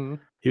 mhm.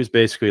 he was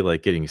basically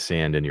like getting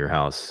sand in your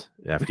house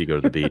after you go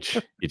to the beach.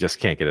 You just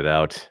can't get it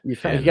out. He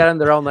And got in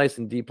there all nice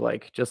and deep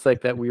like, just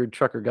like that weird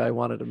trucker guy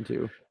wanted him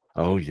to.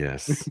 oh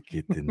yes,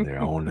 get in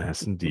there, oh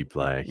nice and deep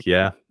like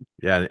yeah,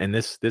 yeah. And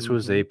this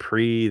was a Mhm.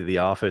 pre The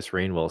Office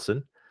Rainn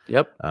Wilson.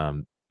 Yep.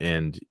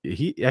 And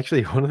he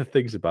actually one of the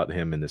things about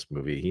him in this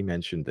movie, he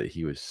mentioned that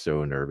he was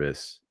so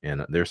nervous,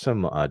 and there's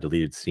some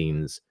deleted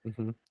scenes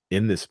Mhm.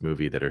 in this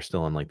movie that are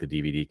still on like the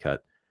DVD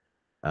cut.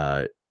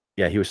 Uh,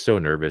 yeah, he was so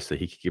nervous that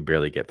he could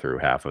barely get through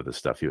half of the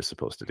stuff he was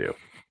supposed to do.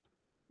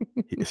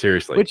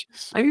 Seriously. Which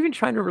I'm even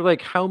trying to remember,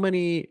 like, how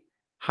many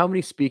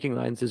speaking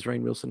lines does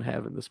Rainn Wilson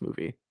have in this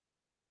movie?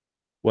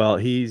 Well,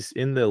 he's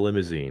in the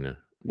limousine Yep.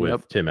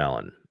 with Tim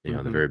Allen, in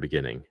the Mhm. very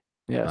beginning.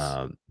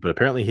 Yes. But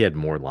apparently he had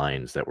more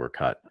lines that were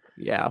cut.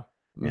 Yeah.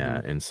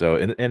 Yeah, Mhm. and so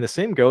and the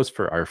same goes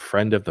for our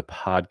friend of the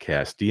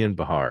podcast, Dean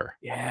Bahar,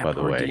 Yeah, by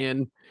the poor way.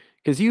 Dean.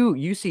 Because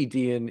you see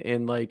Dean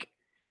in, like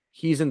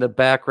he's in the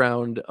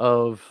background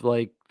of,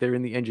 like they're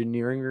in the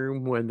engineering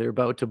room when they're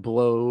about to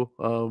blow,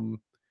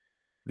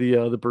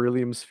 the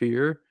beryllium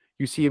sphere.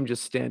 You see him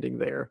just standing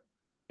there,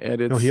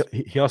 and No, it's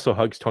he also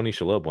hugs Tony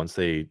Shalhoub once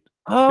they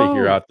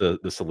figure oh, out the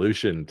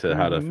solution to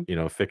how to,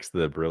 mhm. fix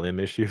the beryllium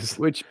issues.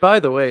 Which, by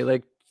the way,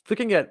 like,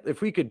 looking at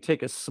if we could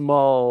take a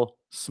small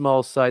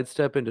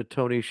sidestep into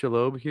Tony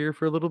Shalhoub here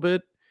for a little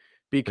bit,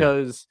 Yeah.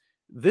 because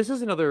this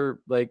is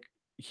another, like,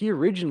 he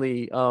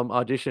originally,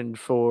 auditioned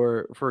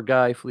for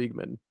Guy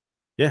Fleegman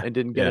Yeah, and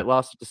didn't get yeah. it,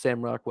 lost it to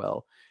Sam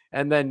Rockwell,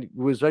 and then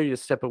was ready to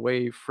step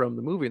away from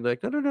the movie, and they're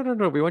like, "No, no, no, no,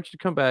 no, we want you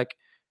to come back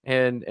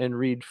and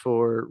read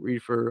for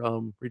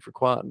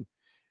Quan."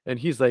 And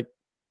he's like,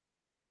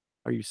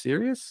 "Are you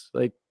serious?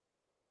 Like,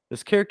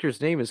 this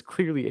character's name is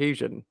clearly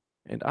Asian,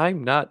 and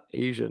I'm not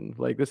Asian.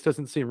 Like, this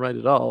doesn't seem right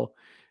at all."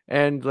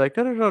 And like,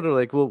 no, no, no, no.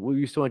 Like, well,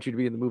 we still want you to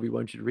be in the movie. We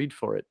want you to read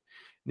for it.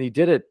 And he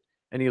did it,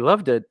 and he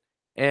loved it.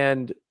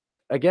 And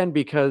again,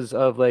 because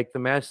of like the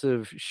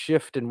massive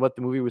shift in what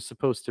the movie was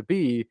supposed to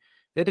be,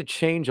 they had to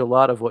change a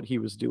lot of what he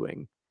was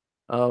doing.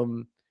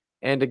 Um,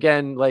 and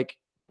again, like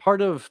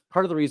part of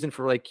the reason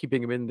for like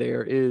keeping him in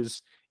there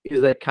is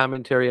that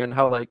commentary on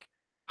how like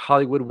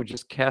Hollywood would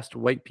just cast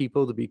white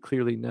people to be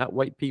clearly not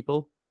white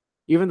people,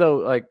 even though,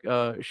 like,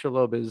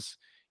 Shalob is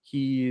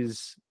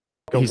he's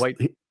like a He's white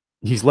he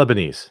he's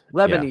Lebanese.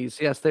 Yeah, Lebanese,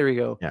 yes, there we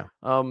go. yeah.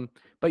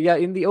 But yeah,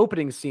 in the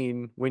opening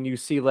scene, when you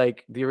see,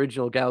 like, the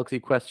original Galaxy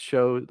Quest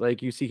show,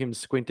 like, you see him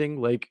squinting,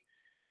 like,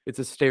 it's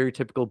a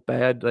stereotypical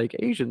bad, like,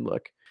 Asian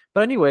look.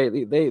 But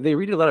anyway, they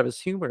read a lot of his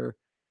humor,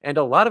 and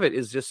a lot of it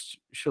is just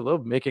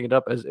Shalob making it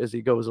up as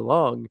he goes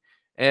along,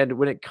 and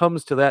when it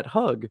comes to that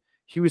hug,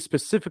 he was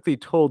specifically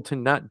told to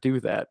not do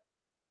that.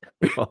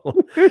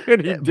 Well,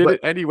 And he did but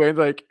it anyway,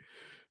 like,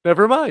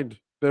 never mind,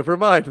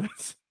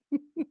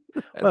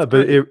 that's but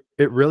great.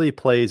 it really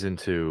plays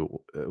into,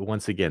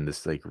 once again,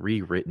 this, like,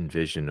 rewritten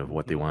vision of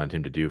what they Mhm, wanted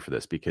him to do for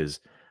this, because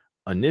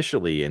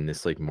initially in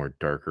this, like, more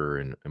darker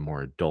and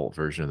more adult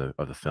version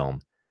of the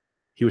film,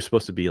 he was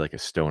supposed to be like a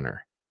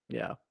stoner,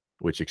 yeah,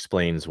 which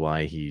explains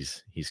why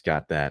he's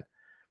got that,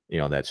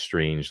 that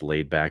strange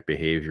laid back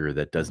behavior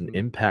that doesn't mhm,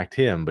 impact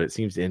him, but it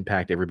seems to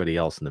impact everybody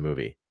else in the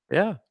movie,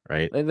 yeah,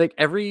 right? and, like,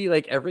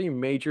 every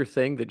major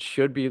thing that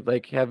should be,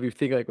 like, have you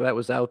think, like, that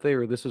was out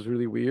there or this was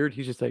really weird,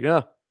 he's just like,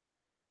 "Oh,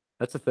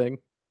 that's a thing."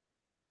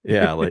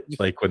 Yeah, like Just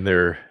like when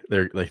they're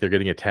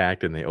getting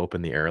attacked and they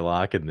open the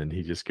airlock and then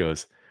he just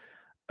goes,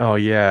 "Oh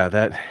yeah,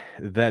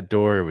 that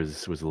door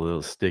was a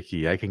little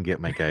sticky. I can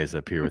get my guys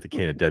up here with a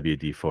can of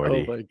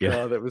oh WD-40." my Yeah.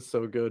 god, that was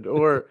so good.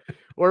 Or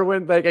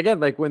when, like, again,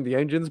 like, when the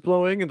engine's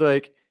blowing and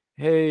like,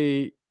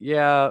 "Hey,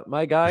 yeah,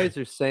 my guys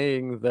are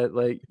saying that,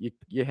 like,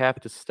 you have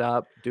to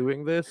stop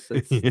doing this.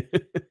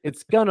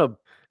 It's gonna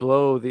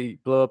blow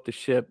up the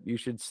ship. You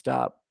should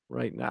stop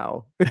right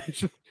now."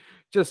 Just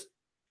just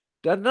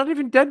not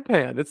even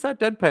deadpan. It's not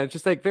deadpan. It's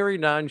just, like, very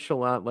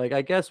nonchalant, like,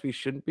 "I guess we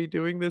shouldn't be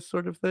doing this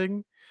sort of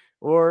thing."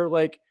 Or,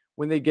 like,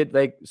 when they get,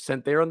 like,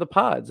 sent there on the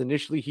pods,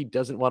 initially, he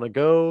doesn't wanna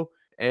go,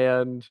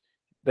 and,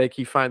 like,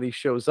 he finally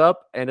shows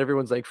up, and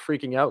everyone's, like,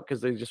 freaking out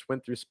because they just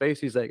went through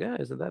space. He's like, "Ah,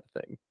 isn't that a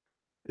thing?"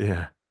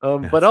 Yeah.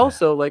 But That's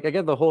also, like,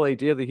 again, the whole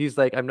idea that he's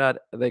like, "I'm not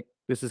like,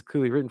 this is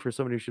clearly written for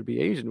someone who should be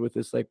Asian with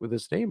this, like, with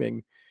this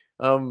naming."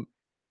 Um,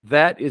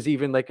 that is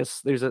even like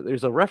there's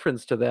a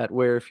reference to that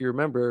where if you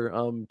remember,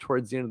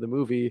 towards the end of the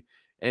movie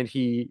and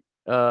he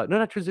no,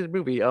 not towards the end of the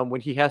movie, when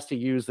he has to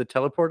use the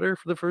teleporter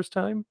for the first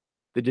time,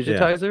 the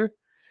yeah. digitizer,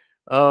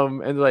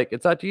 and they're like,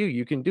 "It's not to you,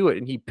 you can do it,"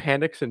 and he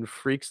panics and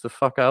freaks the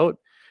fuck out.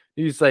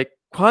 He's like,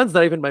 "Kwan's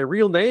not even my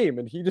real name,"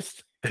 and he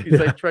just he's, Yeah.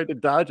 like, trying to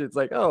dodge it. It's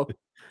like, "Oh,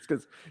 it's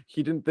because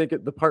he didn't think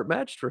the part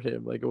matched for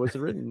him, like, it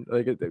wasn't written,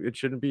 like, it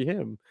shouldn't be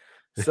him."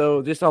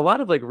 So, just a lot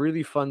of, like,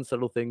 really fun,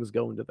 subtle things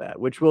go into that,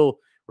 which we're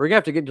gonna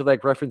have to get into,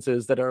 like,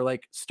 references that are,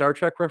 like, Star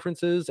Trek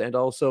references and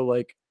also,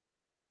 like,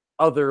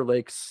 other,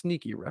 like,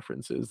 sneaky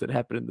references that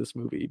happen in this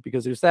movie,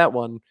 because there's that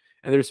one,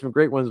 and there's a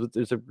great one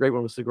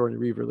with Sigourney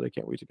Weaver that I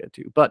can't wait to get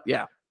to, but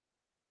yeah,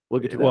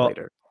 we'll get to that Well,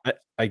 later.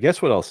 I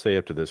guess what I'll say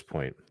up to this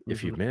point,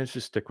 if Mhm. you've managed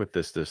to stick with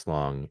this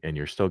long and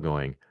you're still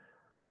going,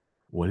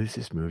 "What is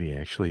this movie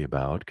actually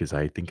about?" Because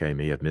I think I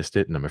may have missed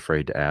it and I'm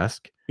afraid to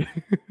ask.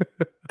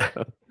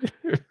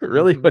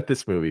 Really Mhm, what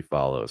this movie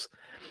follows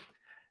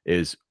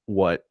is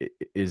what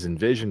is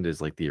envisioned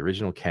as like the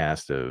original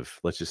cast of,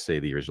 let's just say,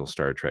 the original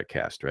Star Trek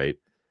cast, right?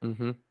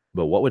 mhm,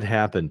 But what would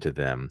happen to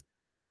them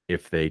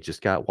if they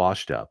just got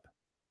washed up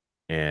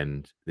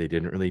and they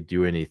didn't really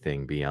do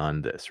anything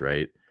beyond this,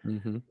 right?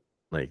 mhm,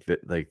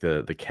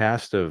 The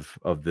cast of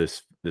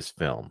this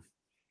film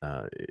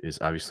is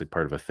obviously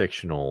part of a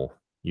fictional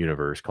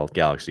universe called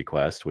Galaxy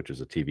Quest, which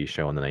was a TV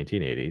show in the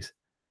 1980s,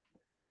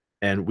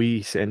 and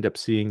end up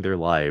seeing their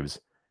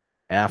lives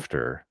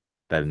after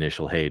that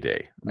initial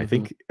heyday.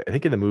 mhm. I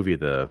think in the movie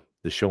the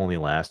show only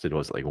lasted,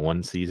 was it like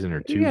 1 season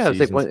or 2 Yeah, it's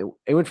like seasons? when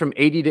it went from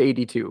 80 to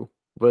 82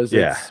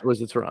 Yeah.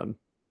 was its run.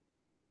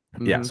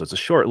 Yeah, Mhm. so it's a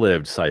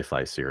short-lived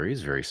sci-fi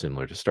series, very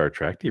similar to Star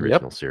Trek, the Yep.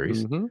 original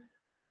series. Mhm.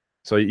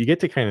 So you get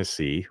to kind of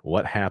see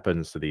what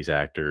happens to these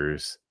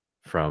actors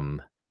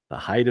from the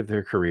height of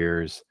their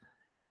careers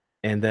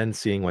and then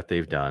seeing what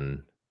they've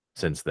done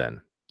since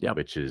then, Yep.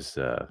 which is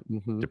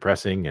Mhm.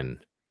 depressing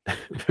and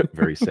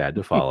very sad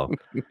to follow.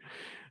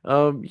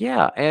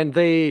 Yeah, and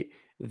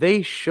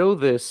they show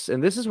this,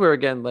 and this is where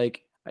again,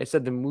 like I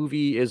said, the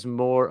movie is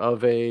more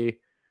of a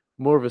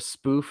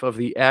spoof of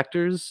the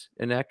actors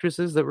and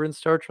actresses that were in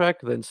Star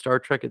Trek than Star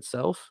Trek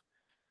itself.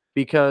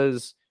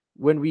 Because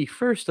when we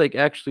first like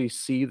actually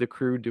see the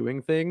crew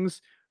doing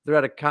things, they're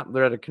at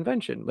a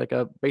convention, like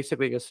a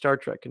basically a Star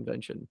Trek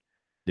convention,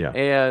 Yeah.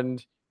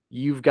 and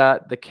you've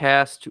got the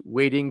cast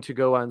waiting to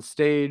go on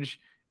stage,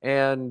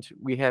 and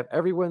we have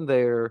everyone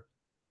there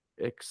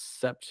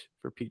except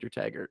for Peter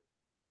Taggart.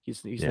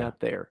 He's Yeah. not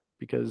there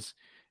because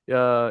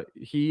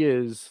he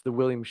is the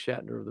William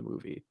Shatner of the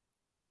movie,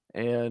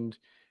 and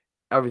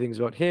everything's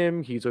about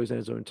him. He's always on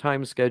his own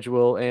time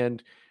schedule,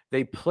 and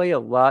they play a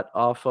lot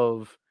off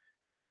of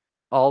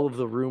all of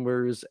the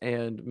rumors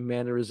and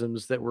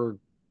mannerisms that were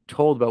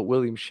told about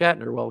William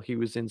Shatner while he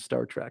was in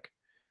Star Trek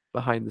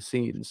behind the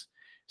scenes.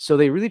 So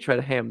they really try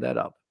to ham that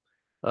up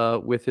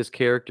with his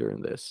character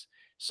in this.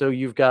 So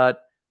you've got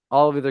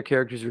all of the other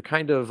characters are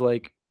kind of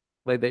like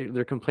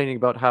they're complaining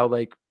about how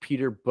like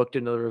Peter booked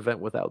another event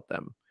without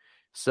them.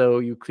 So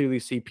you clearly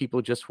see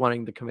people just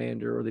wanting the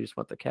commander or they just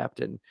want the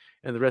captain,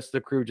 and the rest of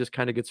the crew just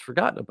kind of gets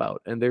forgotten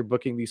about, and they're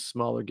booking these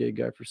smaller gig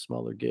after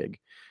smaller gig,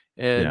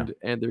 Yeah.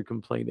 and they're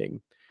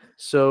complaining.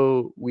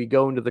 So we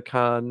go into the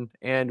con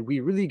and we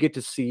really get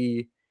to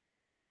see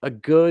a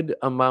good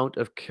amount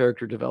of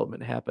character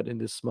development happen in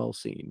this small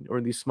scene or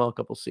in these small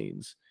couple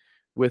scenes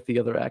with the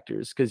other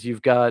actors because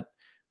you've got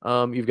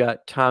Tommy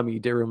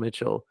Daryl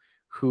Mitchell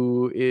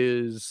who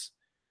is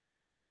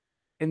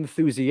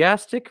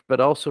enthusiastic but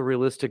also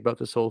realistic about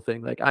this whole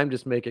thing. Like I'm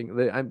just making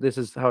this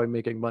is how I'm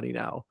making money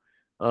now.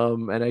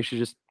 And I should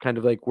just kind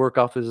of like work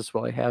off of this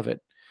while I have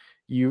it.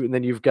 You and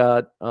then you've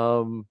got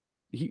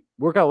he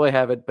work out while I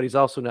have it, but he's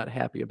also not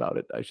happy about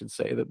it. I should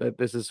say that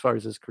this is as far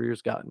as his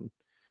career's gotten.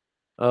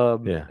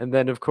 Yeah. And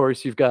then of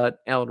course you've got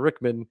Alan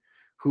Rickman,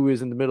 who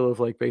is in the middle of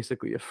like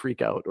basically a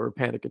freak out or a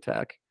panic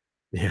attack.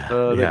 Yeah.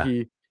 That Yeah.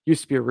 he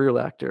used to be a real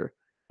actor,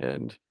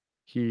 and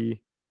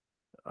he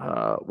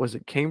was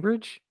it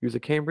Cambridge? He was a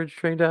Cambridge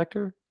trained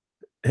actor.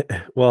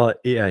 Well,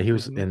 yeah, he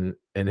was Mhm, in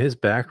and his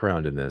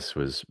background in this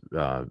was,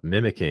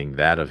 mimicking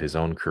that of his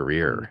own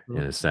career mhm,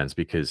 in a sense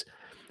because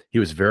he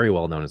was very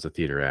well known as a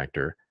theater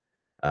actor,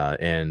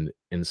 and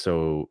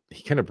so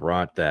he kinda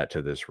brought that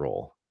to this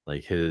role.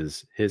 Like,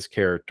 his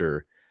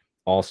character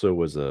also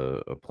was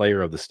a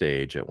player of the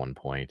stage at one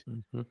point.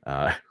 mhm.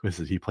 Was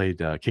it he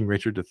played, King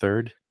Richard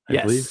III, I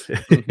believe?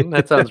 Yes, mhm,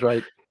 that sounds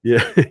right.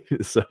 Yeah,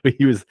 so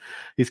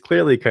he's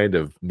clearly kind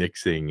of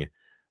mixing,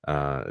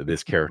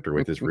 this character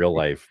with his real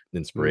life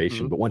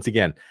inspiration, Mhm, but once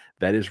again,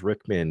 that is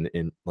Rickman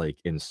in like,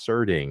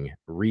 inserting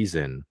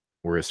reason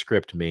where a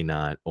script may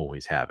not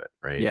always have it,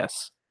 right?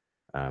 yes,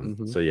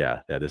 mhm. So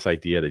yeah, this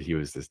idea that he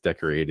was this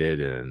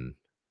decorated and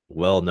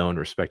well-known,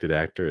 respected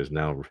actor is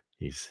now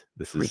he's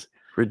this Re is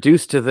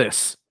reduced to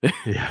this.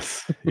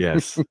 yes,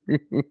 yes.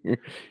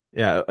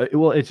 Yeah,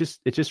 well, it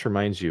just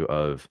reminds you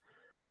of,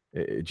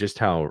 just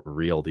how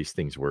real these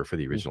things were for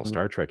the original Mhm,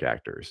 Star Trek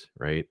actors,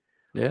 right?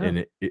 yeah,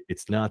 And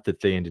it's not that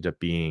they ended up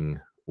being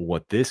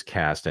what this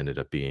cast ended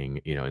up being,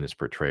 in this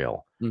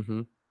portrayal,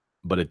 mhm,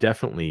 but it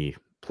definitely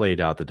played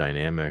out the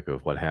dynamic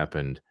of what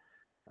happened,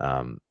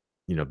 um,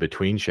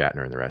 between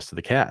Shatner and the rest of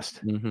the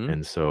cast. mhm,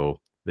 And so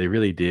they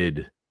really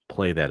did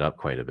play that up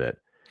quite a bit,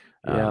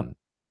 yeah. um,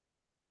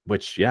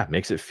 which, yeah,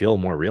 makes it feel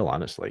more real,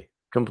 honestly.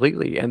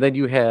 Completely, and then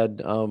you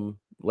had,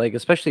 like,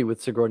 especially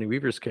with Sigourney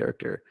Weaver's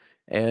character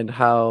and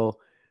how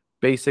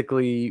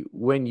basically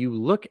when you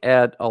look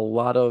at a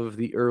lot of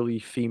the early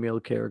female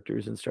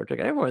characters in Star Trek,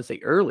 I don't wanna say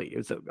early,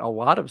 it's a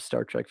lot of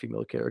Star Trek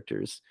female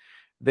characters,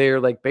 they're,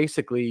 like,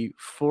 basically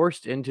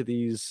forced into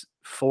these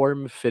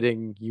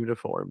form-fitting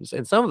uniforms,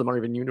 and some of them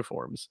aren't even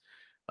uniforms.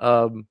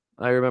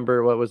 I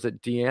remember, what was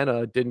it,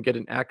 Deanna didn't get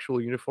an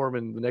actual uniform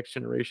in The Next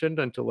Generation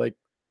until, like,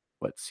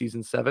 what,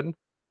 season 7?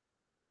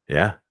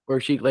 Yeah, Where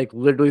she like,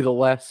 literally the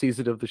last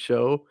season of the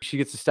show, she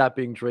gets to stop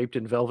being draped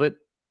in velvet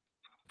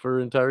for her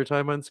entire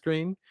time on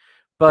screen.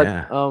 But,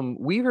 yeah.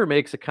 Weaver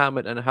makes a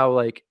comment on how,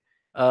 like,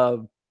 uh,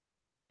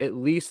 at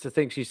least the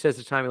thing she says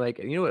to Tommy, like,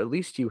 "You know, at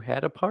least you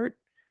had a part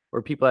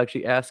where people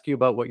actually ask you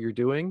about what you're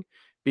doing,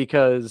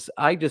 because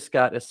I just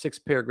got a 6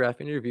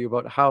 paragraph interview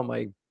about how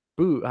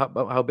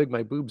big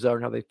my boobs are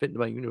and how they fit into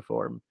my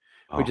uniform,"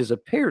 which Oh, is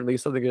apparently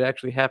something that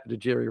actually happened to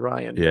Jerry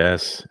Ryan.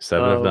 yes,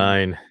 7 of Um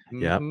 9.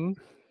 Yep. Mhm,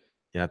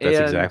 Yep, that's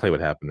and exactly what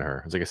happened to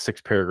her. It's like a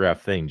 6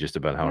 paragraph thing just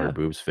about how her yeah,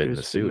 boobs fit in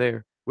the just in suit.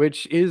 there,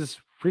 which is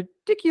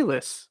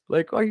ridiculous.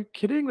 Like, are you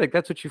kidding? Like,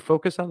 that's what you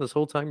focus on this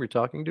whole time you're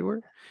talking to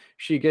her?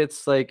 She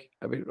gets like,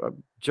 I mean,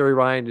 Jerry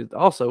Ryan is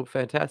also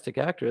fantastic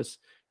actress,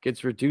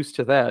 gets reduced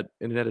to that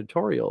in an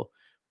editorial.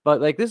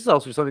 But like, this is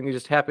also something that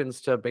just happens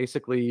to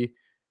basically,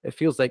 it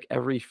feels like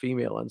every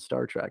female on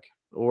Star Trek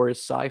or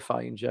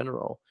sci-fi in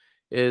general,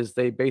 is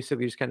they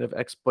basically just kind of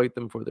exploit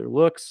them for their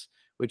looks,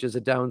 which is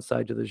a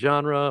downside to the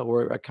genre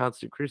or a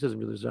constant criticism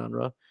to the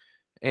genre,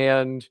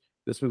 and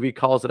this movie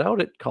calls it out.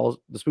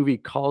 This movie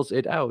calls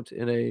it out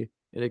in a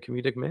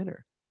comedic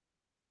manner.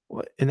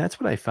 Well, and that's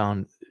what I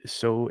found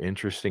so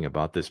interesting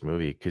about this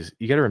movie because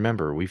you got to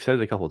remember, we've said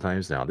it a couple of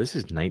times now. This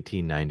is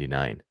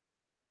 1999.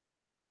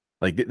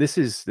 Like this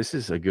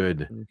is a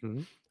good,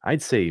 Mhm.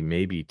 I'd say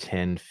maybe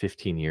 10,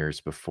 15 years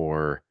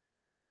before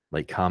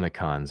like Comic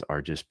Cons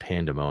are just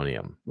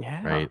pandemonium,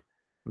 Yeah. right?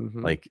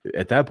 Mhm. Like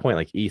at that point,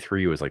 like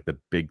E3 was like the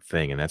big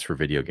thing, and that's for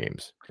video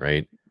games,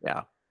 right?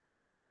 Yeah.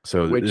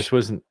 So this Which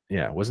wasn't,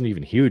 yeah, it wasn't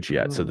even huge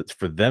yet. So mhm. that's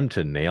for them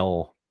to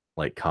nail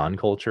like con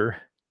culture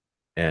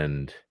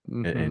and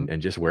Mhm.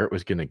 and just where it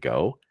was going to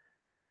go.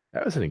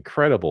 That was an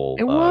incredible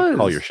It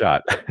call your was.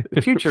 shot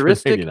for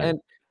Futuristic, 99. and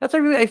that's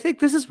why I think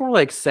this is more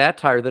like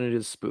satire than it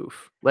is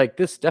spoof. Like,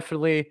 this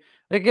definitely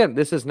again,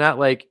 this is not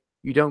like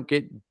you don't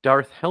get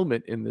Darth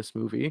Helmet in this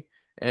movie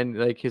and,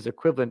 like, his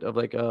equivalent of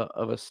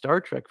a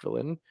Star Trek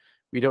villain.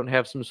 We don't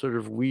have some sort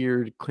of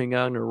weird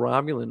Klingon or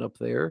Romulan up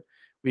there.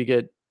 We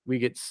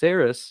get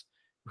Saris,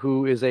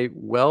 who is a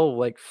well,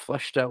 like,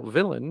 fleshed out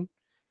villain,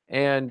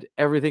 and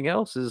everything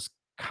else is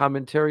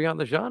commentary on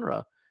the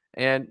genre,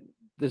 and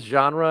this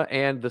genre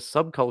and the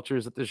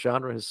subcultures that this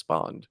genre has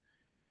spawned.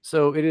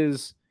 So it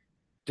is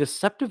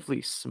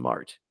deceptively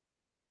smart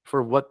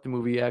for what the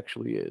movie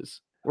actually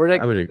is. Or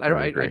like I would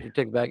I agree. take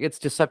it back. It's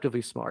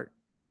deceptively smart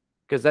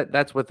because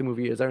that's what the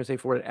movie is. I don't say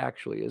for what it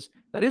actually is.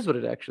 That is what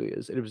it actually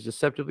is. It was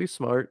deceptively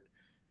smart,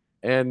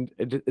 and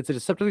it's a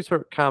deceptively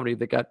smart comedy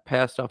that got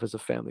passed off as a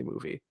family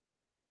movie.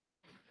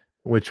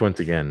 Which once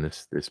again,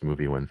 this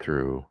movie went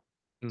through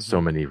so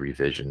Mhm. many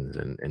revisions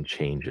and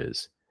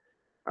changes.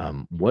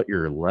 What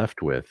you're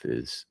left with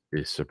is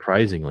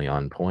surprisingly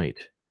on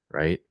point,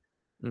 right?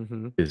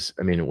 Mhm. Is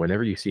I mean,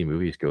 whenever you see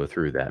movies go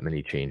through that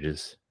many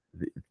changes,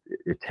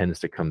 it tends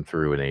to come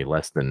through in a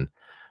less than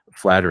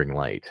flattering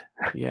light.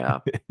 Yeah.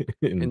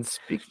 And And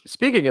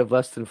speaking of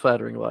less than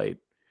flattering light,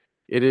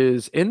 it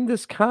is in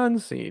this con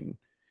scene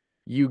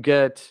you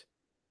get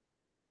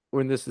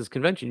when this is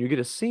convention, you get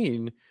a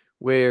scene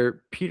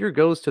where Peter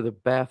goes to the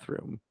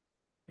bathroom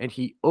and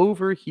he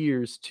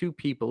overhears two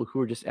people who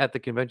are just at the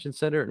convention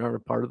center and aren't a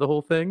part of the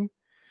whole thing.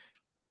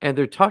 And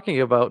they're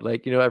talking about,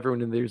 like,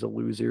 everyone in there's a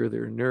loser,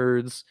 they're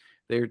nerds,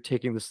 they're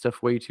taking this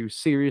stuff way too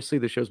seriously.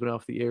 The show's been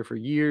off the air for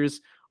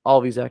years. All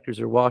these actors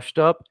are washed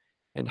up.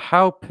 And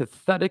how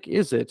pathetic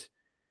is it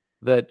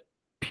that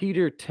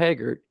Peter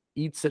Taggart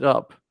eats it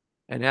up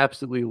and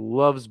absolutely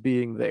loves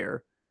being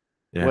there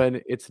yeah,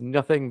 when it's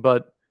nothing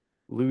but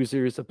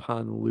losers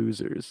upon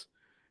losers.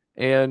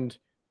 And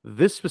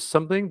this was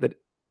something that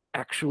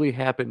actually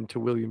happened to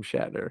William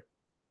Shatner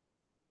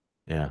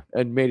yeah.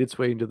 and made its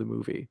way into the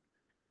movie,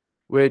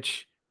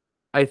 which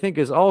I think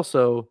is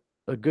also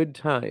a good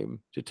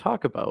time to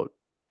talk about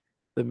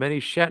the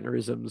many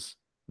Shatnerisms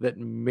that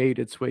made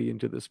its way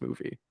into this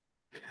movie.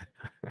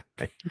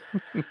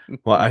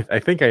 Well, I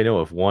think I know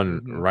of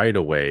one Mhm. right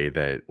away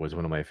that was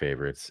one of my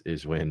favorites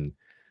is when,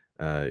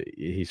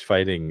 he's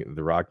fighting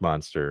the rock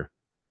monster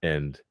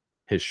and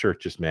his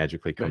shirt just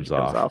magically comes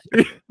Magic comes off.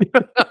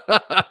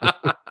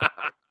 off.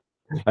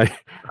 I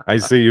I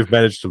see you've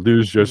managed to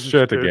lose your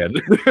shirt Shit. again.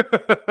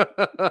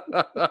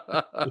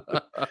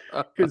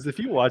 Because if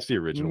you watch the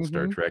original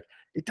Star Mhm. Trek,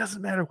 it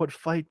doesn't matter what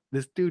fight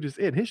this dude is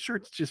in, his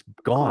shirt's just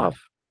gone,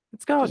 Off.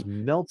 It's gone. just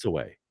melts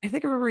away. I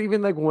think I remember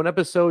even, like, one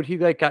episode, he,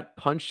 like, got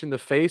punched in the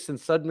face, and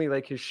suddenly,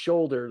 like, his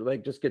shoulder,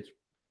 like, just gets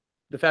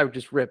the fabric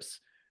just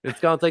rips. And it's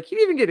gone. It's like, "He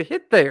didn't even get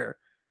hit there.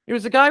 He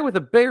was a guy with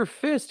a bare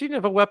fist. He didn't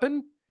have a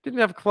weapon, didn't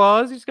have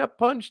claws, he just got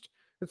punched,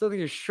 and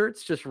suddenly his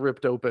shirt's just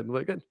ripped open."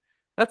 Like,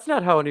 that's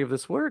not how any of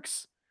this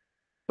works,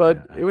 Yeah,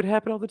 but it would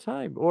happen all the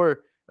time.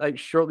 Or, like,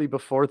 shortly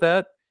before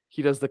that,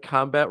 he does the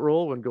combat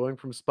roll when going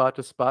from spot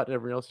to spot, and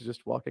everyone else is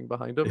just walking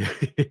behind him.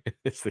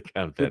 it's the Did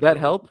combat that roll.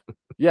 help?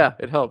 Yeah,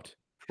 it helped.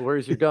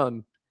 "Where's your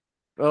gun?"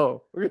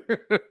 "Oh."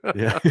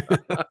 Yeah.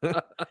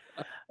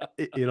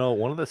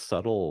 One of the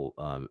subtle,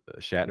 Mhm.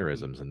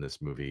 Shatnerisms in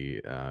this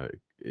movie,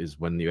 is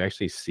when you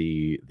actually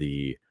see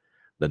the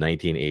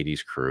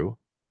 1980s crew,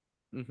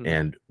 Mhm.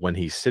 and when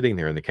he's sitting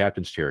there in the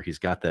captain's chair, he's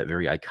got that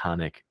very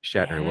iconic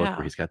Shatner look where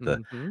Yeah. he's got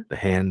Mhm. the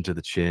hand to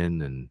the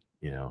chin and,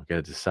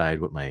 gotta decide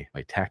what my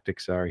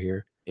tactics are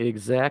here.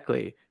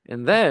 Exactly.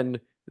 And then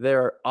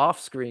there are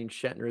off-screen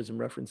Shatnerism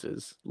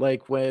references,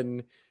 like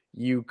when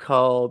he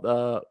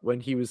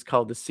was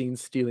called the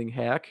scene-stealing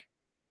hack.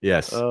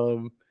 Yes.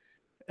 Um,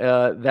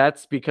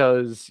 that's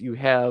because you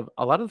have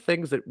a lot of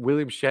things that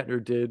William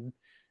Shatner did,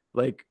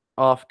 like,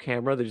 off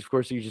camera that, of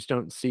course, you just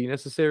don't see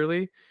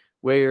necessarily,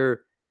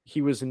 where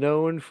he was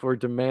known for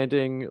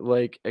demanding,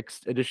 like,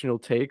 additional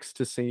takes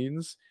to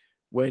scenes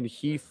when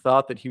he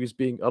thought that he was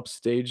being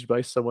upstaged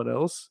by someone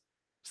else,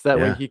 so that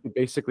way Yeah. he could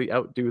basically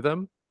outdo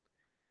them.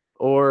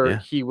 Or Yeah.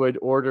 he would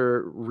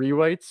order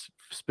rewrites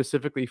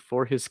specifically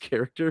for his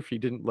character if he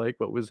didn't like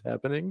what was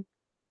happening.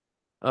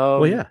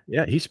 Well, Um yeah,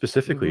 yeah, he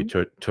specifically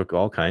Mhm. took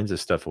all kinds of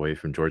stuff away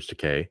from George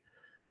Takei,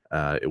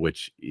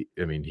 which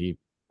I mean,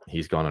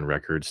 he's gone on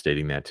record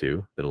stating that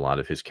too, that a lot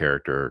of his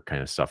character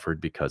kind of suffered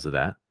because of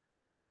that.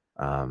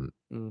 Um,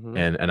 Mhm.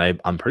 and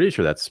I'm pretty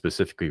sure that's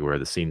specifically where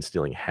the scene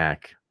stealing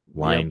hack Yep.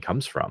 line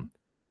comes from.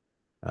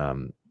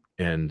 Um,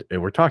 and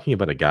we're talking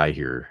about a guy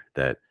here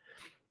that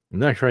I'm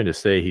not trying to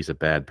say he's a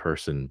bad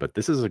person, but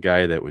this is a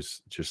guy that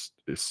was just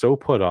so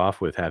put off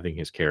with having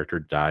his character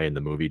die in the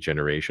movie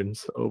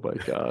Generations Oh my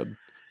god.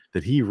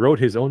 that he wrote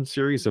his own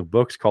series of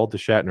books called the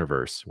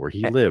Shatnerverse, where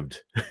he A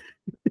lived.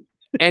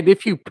 and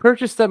if you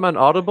purchase them on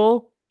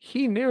Audible,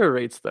 he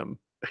narrates them.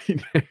 He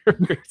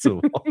narrates them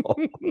all.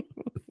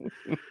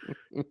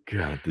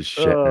 God, the Uh,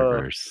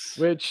 Shatnerverse.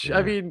 which, I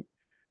Yeah. mean,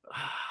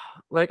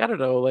 like, I don't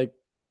know, like,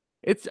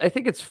 I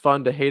think it's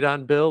fun to hate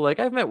on Bill. Like,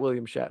 I've met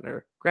William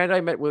Shatner. Granted,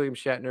 I met William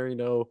Shatner,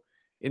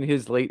 in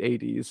his late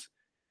 80s,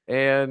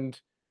 and,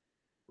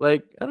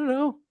 like, I don't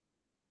know,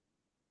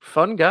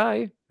 fun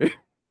guy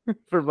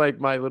from, like,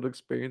 my little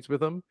experience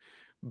with him.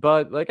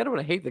 But, like, I don't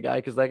wanna hate the guy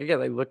because, like,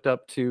 again, I looked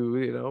up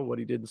to, what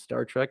he did in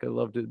Star Trek. I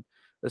loved it,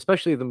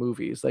 especially the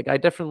movies. Like, I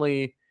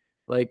definitely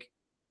like,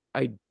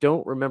 I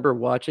don't remember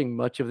watching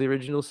much of the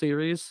original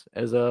series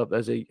as a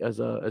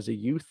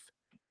youth.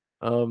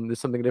 It's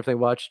something I definitely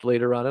watched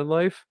later on in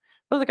life.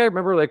 But, like, I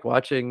remember, like,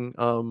 watching,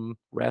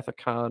 Wrath of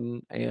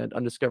Khan and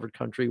Undiscovered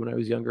Country when I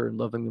was younger and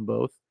loving them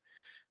both.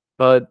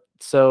 But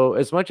so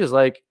as much as,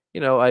 like,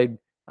 I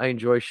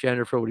enjoy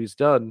Shatner for what he's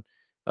done,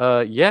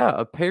 yeah,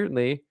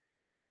 apparently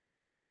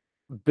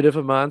bit of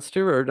a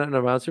monster, or not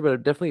a monster,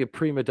 but definitely a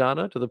prima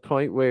donna to the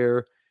point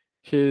where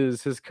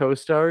his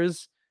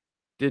co-stars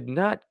did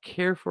not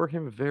care for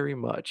him very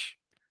much.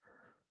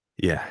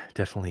 Yeah,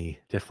 definitely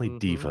Mhm,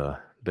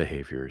 diva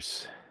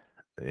behaviors,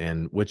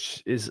 and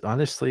which is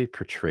honestly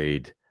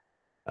portrayed,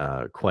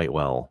 quite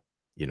well,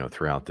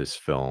 throughout this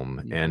film,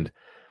 mhm. and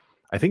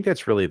I think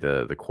that's really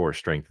the core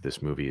strength of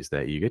this movie is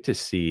that you get to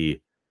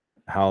see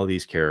how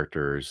these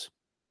characters,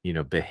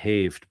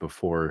 behaved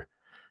before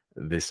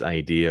this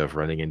idea of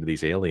running into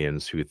these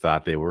aliens who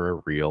thought they were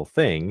a real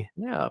thing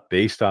Yeah.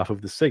 based off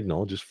of the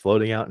signal just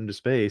floating out into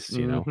space.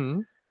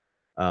 Mhm.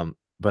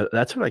 But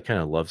that's what I kind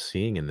of love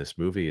seeing in this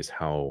movie is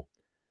how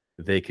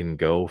they can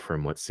go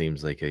from what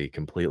seems like a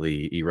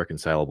completely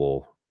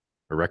irreconcilable.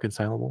 I'm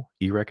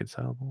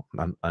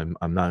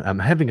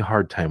having a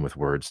hard time with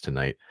words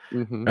tonight,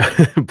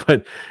 Mhm.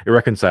 but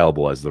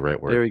irreconcilable is the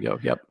right There word. we go,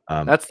 yep.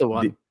 Um, That's the the,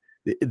 one.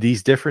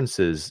 these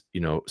differences,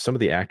 some of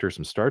the actors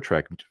from Star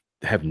Trek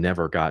have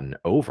never gotten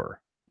over,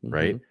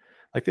 right? Mhm.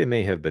 Like they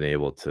may have been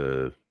able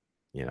to,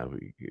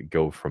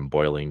 go from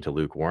boiling to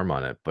lukewarm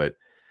on it, but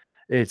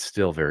it's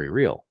still very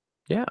real,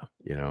 Yeah.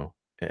 you know.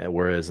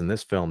 Whereas in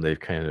this film, they've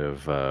kind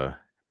of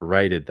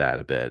righted that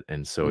a bit,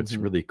 and so it's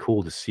Mhm. really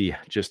cool to see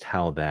just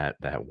how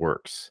that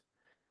works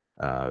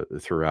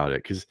throughout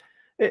it because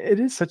it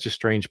is such a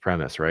strange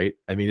premise, right?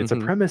 I mean, it's a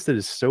Mhm. premise that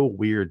is so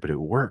weird, but it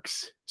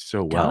works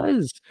so well.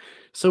 Does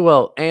so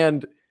well,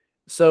 and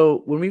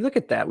so when we look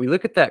at that, we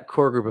look at that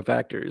core group of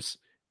actors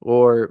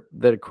or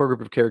that core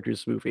group of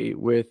characters movie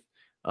with,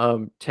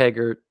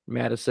 Taggart,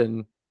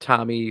 Madison,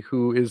 Tommy,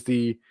 who is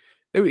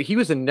he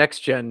was a next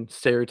gen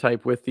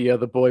stereotype with the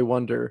boy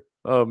wonder,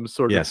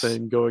 sort of Yes,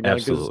 thing going on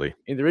because absolutely.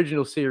 in the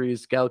original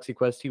series, Galaxy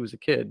Quest, he was a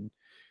kid.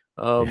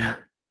 Yeah. Um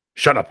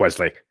Shut up,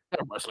 Wesley.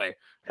 Wesley.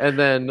 And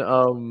then,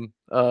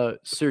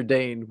 Sir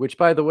Dane, which,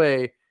 by the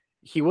way,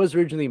 he was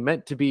originally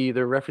meant to be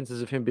the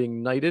references of him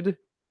being knighted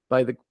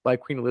by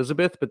Queen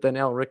Elizabeth, but then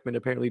Alan Rickman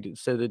apparently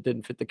said it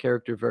didn't fit the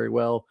character very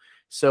well.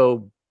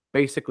 So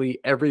basically,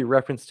 every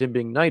reference to him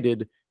being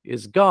knighted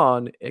is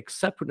gone,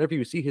 except whenever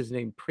you see his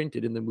name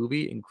printed in the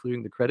movie,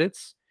 including the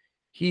credits,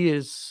 he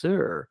is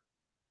Sir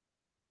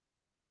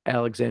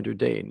Alexander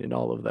Dane in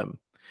all of them.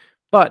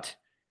 But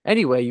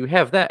anyway, you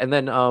have that, and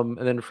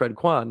then Fred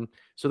Kwan.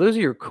 So those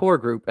are your core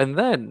group, and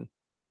then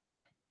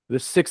the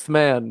sixth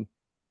man,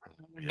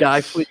 Guy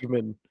Yes.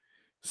 Fleegman,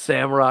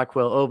 Sam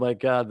Rockwell. Oh my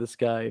god, this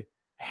guy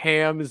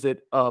hams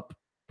it up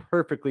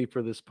perfectly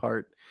for this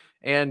part.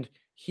 And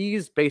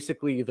he's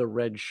basically the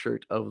red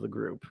shirt of the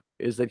group.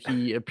 Is that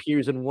he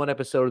appears in one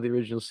episode of the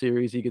original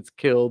series, he gets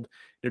killed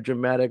in a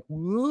dramatic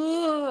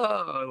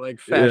 "Whoa," like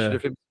fashion Yeah.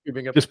 of him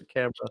screaming up at Just the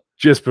camera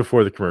just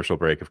before the commercial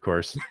break, of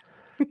course.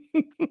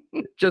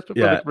 just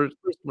before the Yeah. first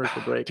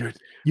commercial break. Dude,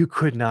 you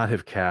could not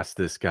have cast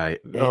this guy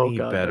Oh any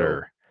god, no.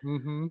 better.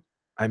 Mhm.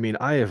 I mean,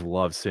 I have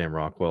loved Sam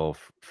Rockwell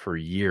for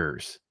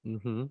years,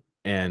 Mhm.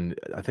 and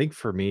I think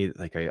for me,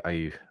 like,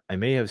 I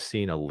may have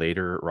seen a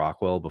later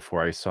Rockwell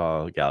before I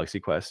saw Galaxy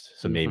Quest,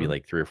 so maybe, Mhm.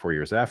 like, 3 or 4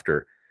 years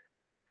after,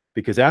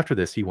 because after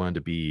this, he wanted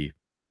to be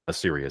a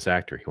serious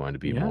actor. He wanted to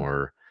be Yeah.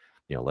 more,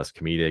 less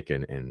comedic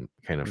and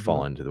kind of Mhm.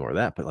 fall into the more of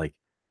that, but, like,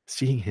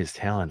 seeing his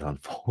talent on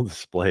full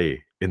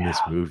display in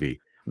this Yeah.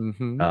 movie,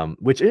 Mhm.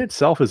 which in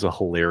itself is a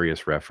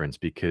hilarious reference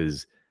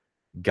because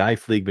Guy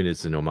Fleegman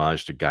is an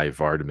homage to Guy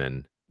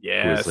Vardaman,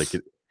 who is, like,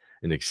 Yes.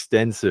 an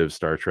extensive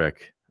Star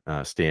Trek,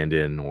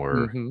 stand-in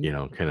or,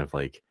 Mhm. kind of,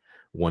 like,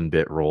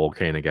 one-bit role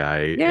kinda guy,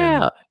 and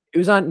Yeah. It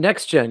was on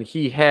Next Gen.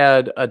 He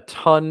had a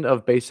ton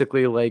of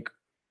basically, like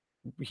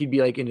he'd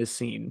be, like, in a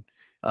scene,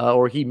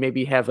 or he'd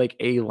maybe have, like,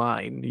 a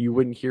line. You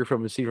wouldn't hear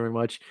from him, see very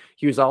much.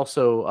 He was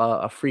also,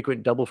 a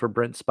frequent double for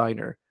Brent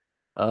Spiner,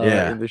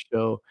 yeah. in the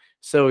show.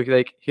 So,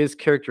 like, his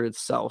character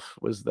itself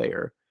was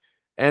there.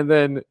 And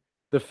then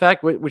the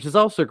fact which is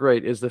also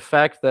great is the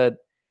fact that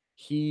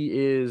he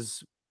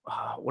is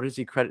what does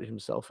he credit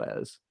himself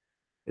as?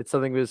 It's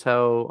something as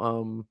how,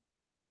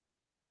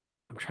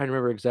 I'm trying to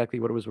remember exactly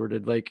what it was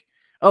worded, like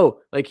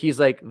oh, like, he's,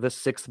 like, the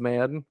 6th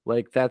man,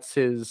 like, that's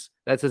his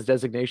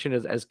designation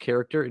as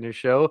character in his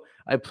show.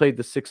 I played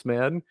the 6th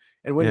man,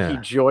 and when he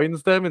Yeah.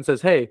 joins them and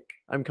says, "Hey,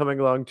 I'm coming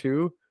along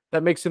too,"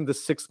 that makes him the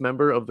 6th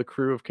member of the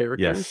crew of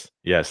characters. Yes,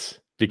 yes,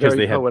 because Very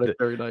they had poetic,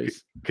 very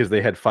nice. because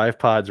they had 5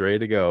 pods ready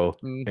to go,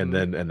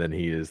 Mhm. and then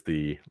he is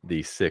the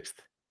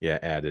 6th, yeah,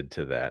 added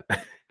to that,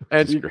 which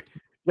And is great.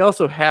 you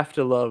also have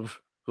to love,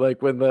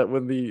 like, when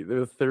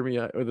the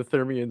Thermia or the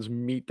Thermians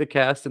meet the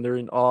cast and they're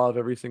in awe of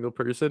every single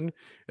person,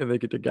 and they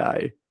get to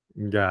Guy.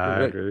 They're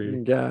like,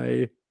 Guy.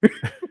 "Guy."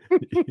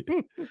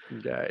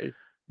 Guy.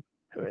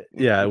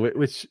 Yeah,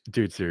 which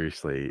dude,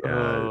 seriously,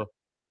 Oh.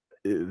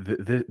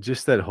 the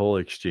just that whole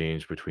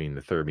exchange between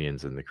the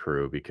Thermians and the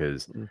crew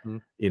because,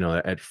 Mhm.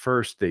 at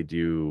first they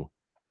do,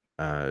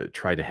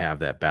 try to have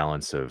that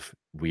balance of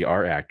we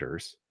are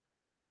actors,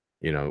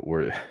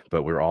 we're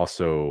but we're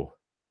also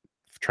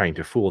trying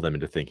to fool them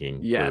into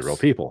thinking we're the real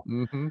Yes. people.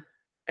 Mhm.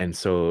 And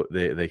so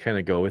they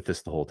kinda go with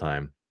this the whole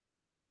time.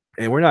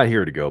 And we're not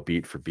here to go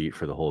beat for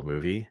the whole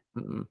movie,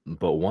 Mm-mm.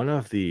 but one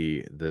of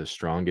the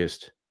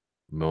strongest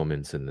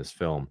moments in this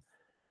film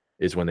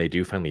is when they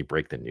do finally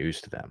break the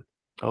news to them.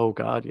 Oh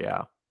god,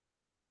 yeah.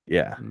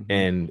 Yeah, Mhm.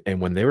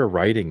 and when they were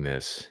writing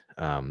this,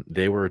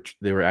 they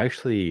were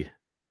actually,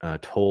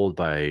 told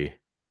by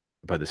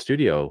the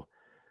studio,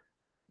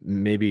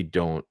 "Maybe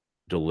don't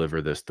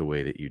deliver this the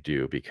way that you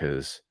do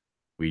because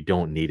we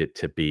don't need it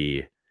to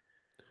be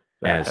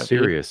That as heavy.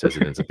 serious as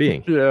it ends up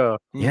being." Yeah.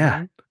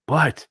 Yeah, Mhm.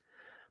 but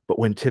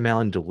when Tim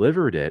Allen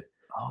delivered it,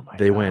 Oh my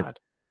they went god.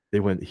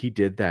 he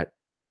did that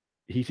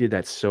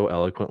so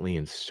eloquently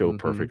and so Mhm.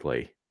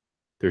 perfectly.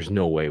 There's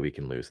no way we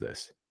can lose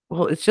this.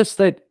 Well, it's just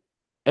that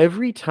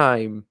every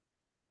time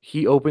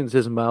he opens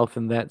his mouth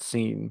in that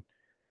scene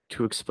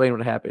to explain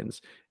what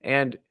happens,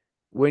 and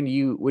when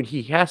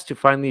he has to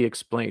finally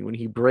explain, when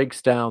he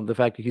breaks down the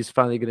fact that he's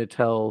finally gonna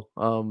tell,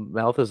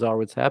 Malthazar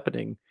what's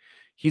happening,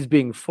 he's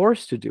being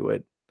forced to do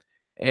it,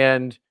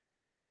 and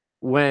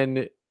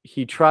when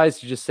he tries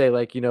to just say,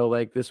 like,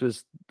 like, "This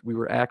was we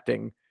were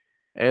acting,"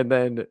 and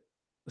then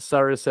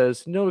Sarah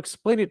says, "No,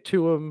 explain it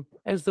to him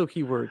as though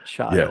he were a Yeah,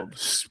 child."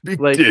 speak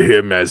to Like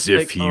him as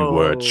if like, he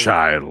were a "Oh,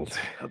 child.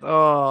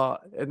 oh,"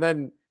 and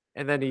then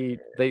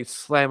they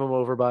slam him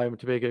over by him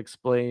to make it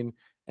explain,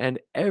 and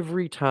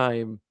every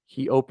time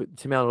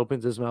Tim Allen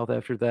opens his mouth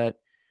after that,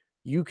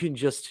 you can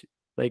just,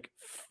 like,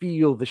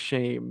 feel the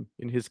shame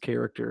in his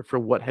character for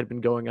what had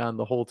been going on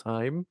the whole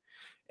time,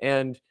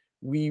 and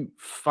we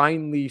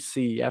finally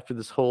see after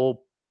the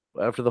whole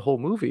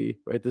movie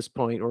at this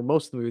point, or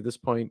most of the movie at this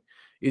point,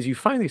 is you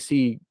finally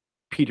see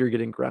Peter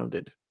getting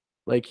grounded.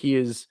 Like, he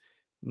is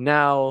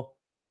now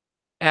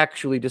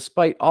actually,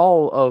 despite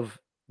all of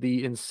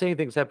the insane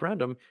things that happen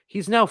around him,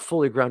 he's now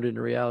fully grounded in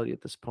reality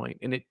at this point,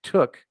 and it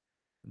took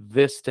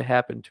this to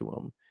happen to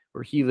him,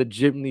 where he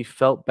legitimately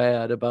felt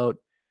bad about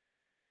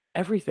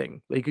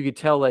everything. Like, you could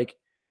tell, like,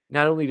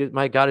 not only did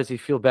my god, does he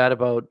feel bad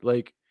about,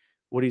 like,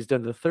 what he's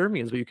done to the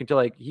Thermians, but you can tell,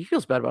 like, he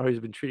feels bad about how he's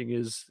been treating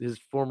his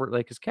former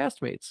like, his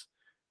castmates.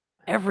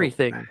 Oh,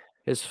 Everything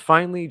has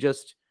finally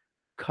just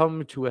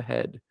come to a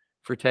head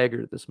for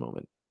Taggart at this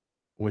moment.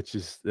 which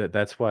is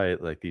that's why,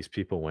 like, these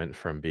people went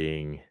from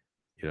being,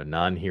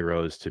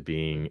 non-heroes to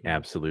being Mhm.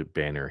 absolute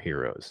banner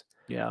heroes.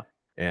 Yeah.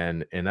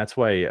 And that's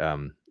why,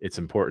 it's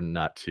important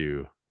not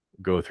to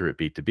go through it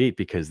beat to beat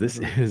because this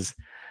Mhm. is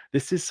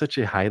this is such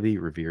a highly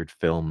revered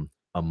film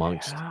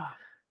amongst Yeah.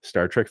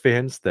 Star Trek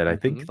fans that I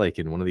think, Mhm. like,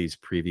 in one of these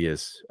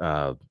previous,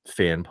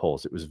 fan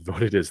polls, it was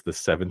voted as the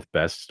 7th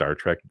best Star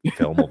Trek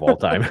film of all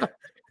time.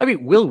 I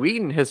mean, Will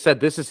Wheaton has said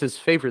this is his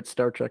favorite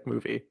Star Trek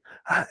movie.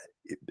 Uh,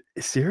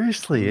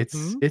 Seriously,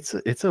 it's Mhm. it's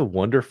a it's a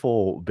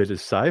wonderful bit of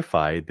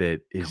sci-fi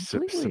that is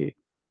Completely.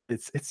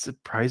 it's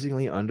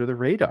surprisingly under the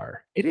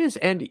radar. It is,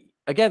 and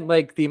again,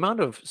 like, the amount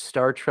of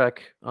Star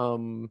Trek,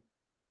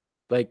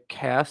 like,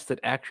 cast that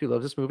actually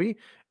loves this movie.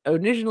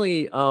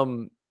 Originally,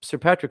 Sir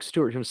Patrick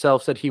Stewart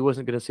himself said he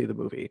wasn't gonna see the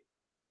movie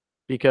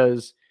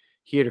because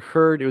he had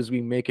heard it was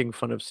me making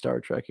fun of Star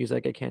Trek. He's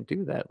like, "I can't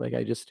do that. Like,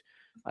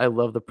 I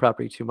love the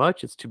property too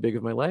much. It's too big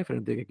of my life. I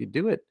don't think I could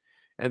do it."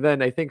 And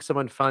then I think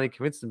someone finally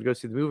convinced him to go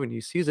see the movie, and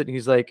he sees it, and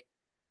he's like,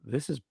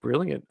 "This is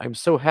brilliant. I'm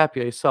so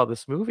happy I saw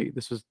this movie.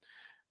 This was."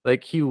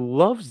 Like, he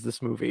loves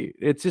this movie.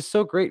 It's just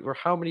so great for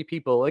how many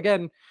people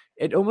again,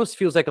 it almost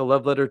feels like a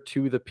love letter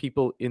to the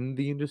people in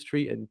the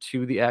industry and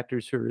to the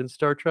actors who are in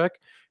Star Trek,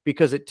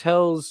 because it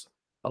tells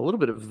a little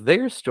bit of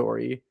their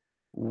story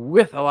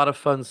with a lot of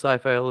fun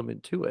sci-fi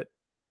element to it.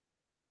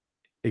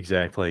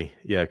 Exactly.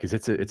 Yeah, because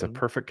it's a Mhm,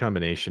 perfect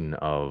combination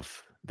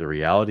of the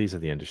realities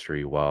of the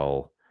industry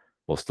while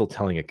still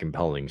telling a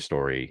compelling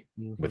story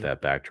with mhm.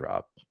 that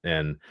backdrop.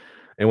 And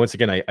once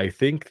again, I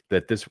think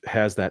that this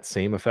has that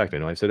same effect. I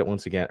know I've said it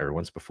once again or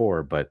once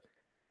before, but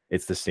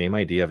it's the same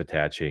idea of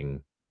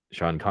attaching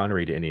Sean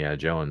Connery to Indiana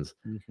Jones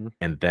Mhm.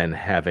 and then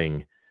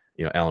having,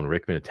 Alan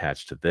Rickman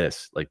attached to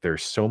this. Like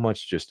there's so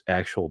much just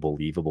actual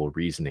believable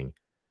reasoning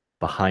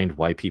behind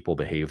why people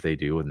behave they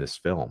do in this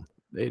film.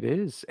 It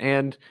is,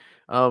 and,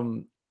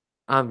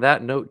 on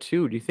that note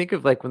too, do you think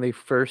of like when they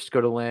first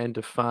go to land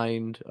to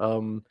find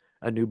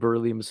a new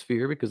beryllium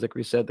sphere, because like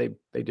we said,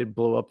 they did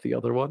blow up the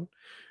other one.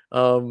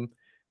 Um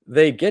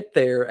they get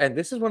there, and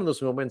this is one of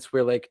those moments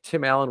where like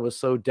Tim Allen was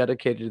so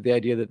dedicated to the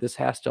idea that this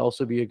has to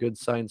also be a good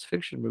science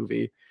fiction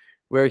movie,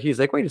 where he's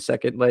like, wait a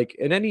second, like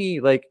in any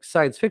like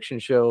science fiction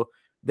show,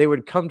 they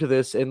would come to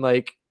this in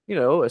like,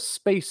 a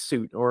space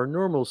suit or a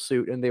normal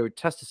suit, and they would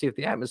test to see if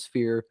the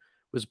atmosphere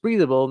was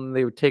breathable, and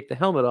they would take the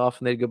helmet off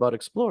and they'd go about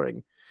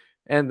exploring.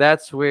 And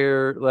that's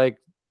where, like,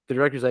 the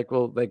director's like,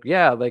 "Well, like,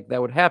 yeah, like,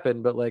 that would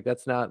happen, but, like,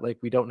 that's not like,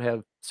 we don't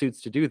have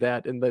suits to do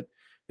that." And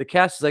the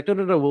cast is like, "No,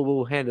 no, no,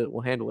 we'll handle it,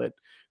 we'll handle it."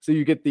 So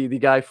you get the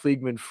guy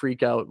Fleegman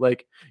freak out,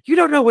 like, "You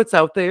don't know what's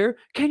out there.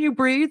 Can you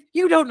breathe?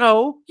 You don't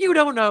know. You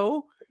don't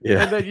know."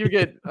 Yeah. And then you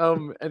get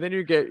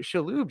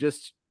Shalhoub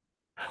just,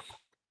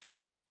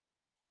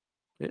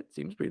 "It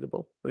seems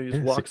breathable." And he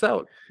just Yeah. walks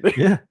out.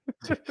 Yeah.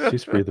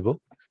 She's breathable.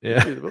 It's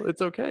Yeah. breathable,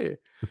 it's okay.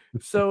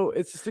 So,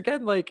 it's just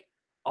again, like,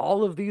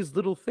 all of these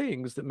little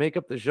things that make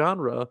up the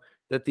genre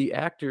that the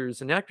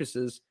actors and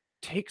actresses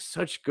take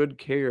such good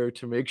care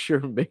to make sure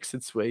makes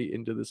its way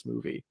into this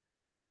movie.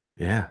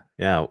 Yeah.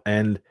 Yeah.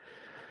 And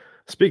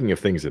speaking of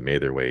things that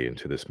made their way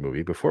into this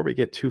movie, before we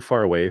get too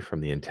far away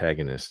from the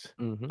antagonist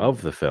Mhm.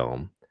 of the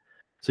film,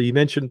 so you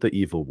mentioned the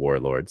evil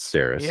warlord,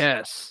 Saris,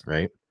 Yes.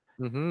 right?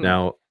 Mhm.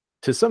 Now,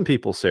 to some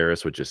people,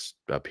 Saris would just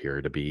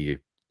appear to be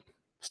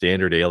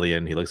standard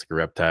alien. He looks like a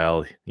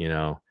reptile,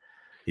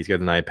 he's got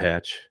an eye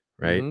patch,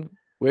 right? Mhm.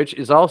 Which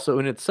is also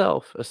in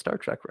itself a Star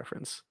Trek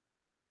reference.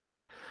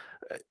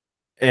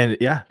 And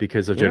yeah,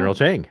 because of Yeah, General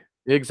Chang.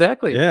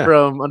 exactly, Yeah.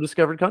 from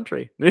Undiscovered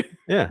Country.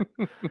 Yeah.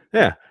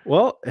 Yeah.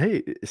 Well,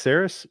 hey,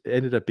 Saris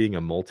ended up being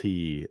a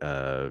multi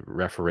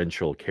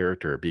referential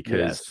character because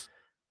Yes.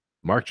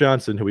 Mark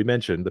Johnson, who we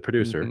mentioned, the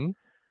producer, Mhm.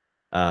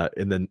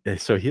 and then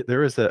so there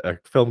was a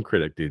film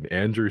critic dude,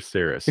 Andrew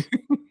Saris,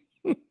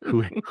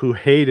 who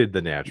hated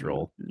The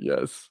Natural,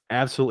 Yes.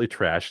 absolutely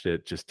trashed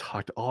it, just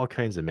talked all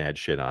kinds of mad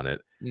shit on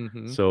it.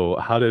 Mhm. So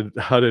how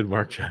did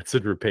Mark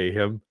Johnson repay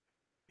him?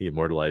 He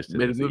immortalized him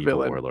Made as him the the evil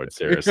villain. warlord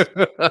Saris.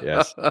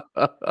 Yes.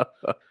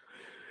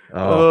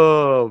 Oh,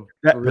 Oh,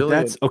 but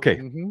that's brilliant. okay.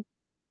 Mhm,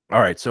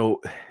 All right.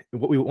 So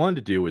what we wanted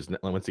to do was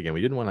once again,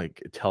 we didn't want to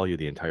like, tell you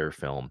the entire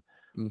film,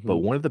 but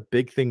mhm, one of the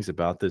big things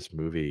about this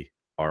movie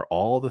are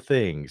all the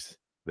things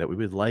that we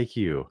would like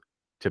you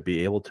to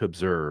be able to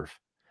observe.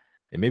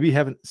 And maybe you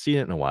haven't seen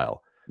it in a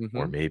while,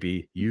 or mhm.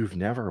 maybe you've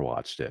never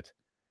watched it.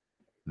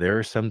 There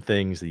are some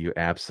things that you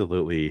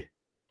absolutely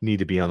need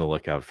to be on the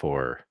lookout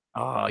for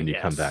Ah, when you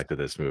come yes. back to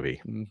this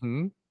movie.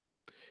 Mhm.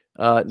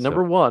 So,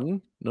 Number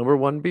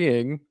one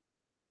being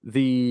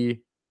the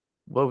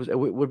what was it?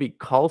 Would be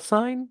call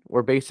sign,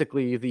 or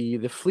basically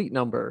the fleet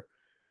number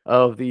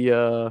of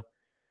the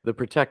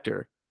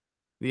Protector,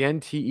 the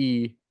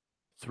NTE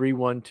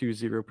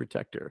 3120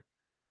 Protector,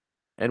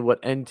 and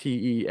what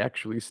NTE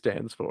actually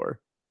stands for.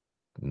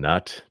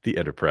 not the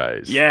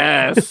Enterprise.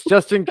 Yes,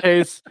 just in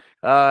case,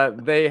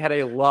 they had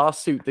a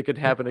lawsuit that could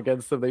happen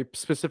against them, they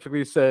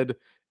specifically said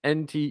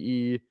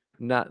NTE,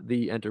 not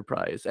the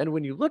Enterprise, and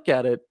when you look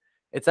at it,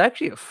 it's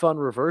actually a fun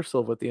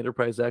reversal of what the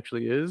Enterprise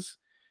actually is,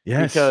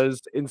 Yes.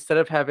 because instead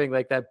of having,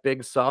 like, that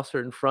big saucer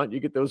in front, you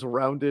get those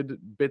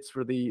rounded bits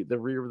for the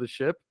rear of the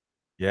ship,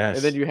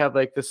 and then Yes. you have,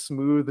 like, the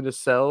smooth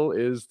nacelle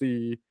is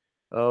the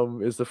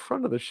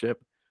front of the ship,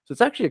 so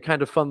it's actually a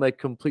kind of fun, like,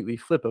 completely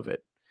flip of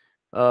it,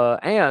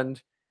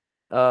 and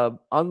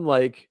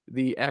unlike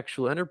the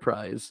actual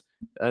Enterprise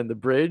and the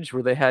bridge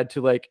where they had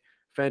to like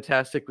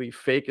fantastically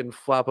fake and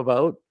flop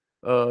about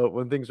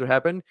when things would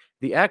happen,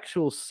 the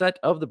actual set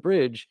of the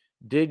bridge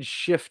did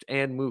shift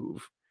and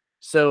move.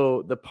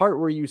 So the part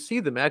where you see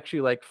them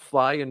actually like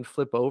fly and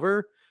flip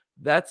over,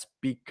 that's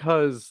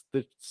because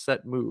the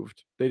set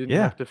moved. They didn't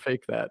Yeah. have to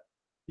fake that.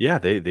 Yeah.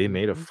 They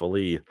made a Mhm,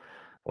 fully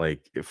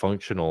like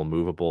functional,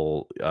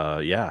 movable,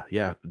 yeah,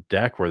 yeah,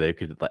 deck where they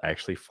could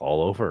actually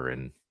fall over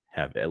and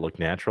have it look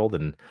natural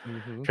than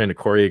mhm. trying to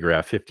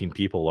choreograph 15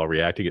 people while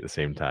reacting at the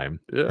same time.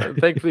 Yeah, and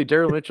thankfully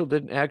Daryl Mitchell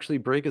didn't actually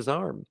break his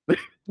arm when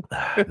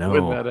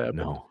No, that happened.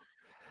 no.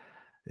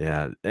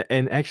 Yeah,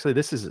 and actually,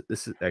 this is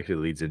actually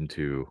leads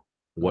into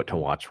what to Mhm,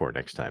 watch for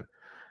next time,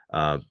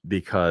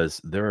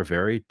 because there are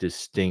very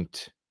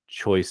distinct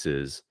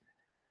choices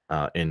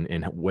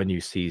in when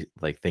you see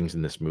like things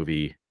in this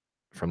movie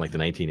from like the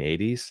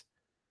 1980s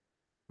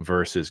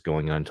versus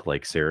going on to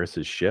like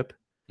Saris's ship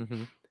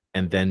mhm,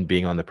 and then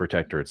being on the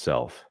Protector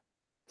itself.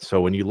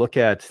 So when you look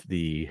at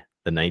the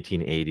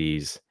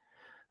 1980s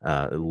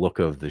look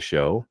of the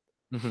show,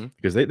 mhm,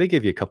 because they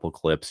give you a couple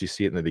clips, you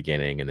see it in the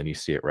beginning and then you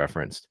see it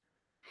referenced.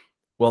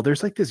 Well,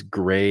 there's like this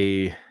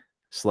gray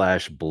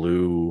slash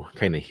blue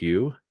kind of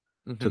hue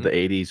to mhm. the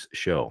 80s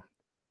show.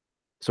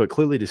 So it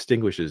clearly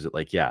distinguishes it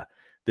like, yeah,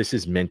 this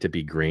is meant to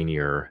be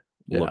grainier,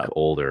 look Yeah.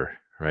 older,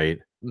 right?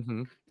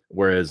 Mhm,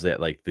 Whereas that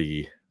like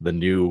the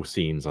new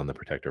scenes on the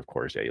Protector, of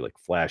course, yeah, you like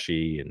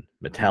flashy and mhm.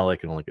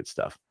 metallic and all that good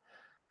stuff.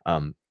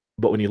 Um,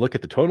 but when you look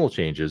at the tonal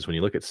changes, when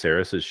you look at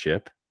Saris's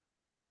ship,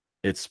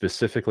 it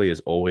specifically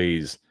is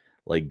always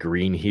like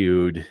green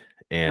hued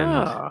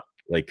and Ah.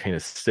 like kind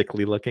of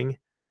sickly looking.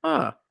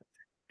 Huh.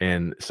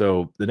 And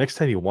so the next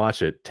time you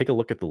watch it, take a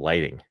look at the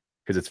lighting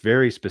because it's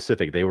very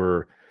specific. They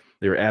were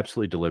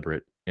absolutely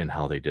deliberate in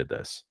how they did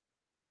this.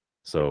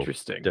 So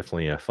Interesting.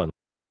 definitely a fun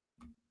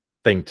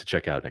thing to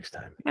check out next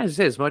time. Yeah,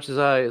 as much as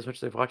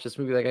I've watched this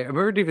movie, like I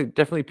remember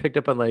definitely picked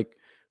up on like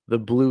the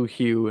blue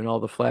hue and all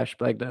the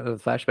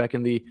flashback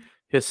and the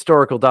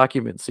historical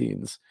document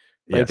scenes.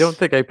 But I don't Yes.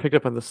 think I picked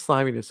up on the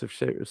sliminess of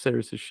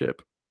Sarah's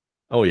ship.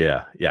 Oh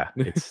yeah, yeah.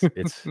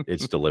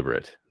 It's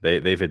deliberate.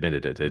 They've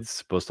admitted it. It's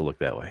supposed to look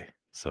that way.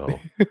 So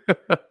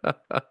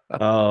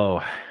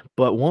oh,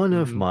 but one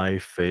of Mhm, my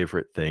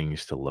favorite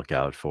things to look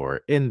out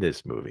for in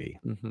this movie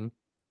mhm.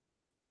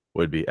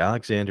 would be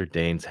Alexander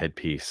Dane's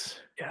headpiece.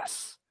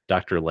 Yes.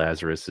 Dr.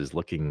 Lazarus's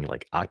looking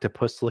like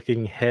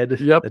octopus-looking head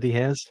Yep, that he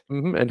has.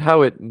 and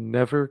how it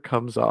never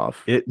comes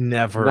off. It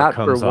never Not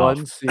for comes off.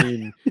 one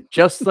scene.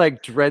 Just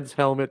like Dredd's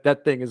helmet,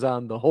 that thing is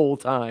on the whole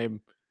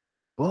time.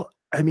 Well,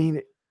 I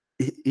mean,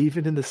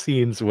 even in the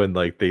scenes when,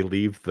 like, they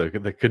leave the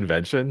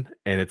convention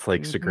and it's,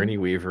 like, Mhm. Sigourney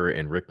Weaver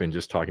and Rickman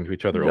just talking to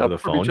each other over Yep, the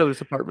from each phone,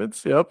 other's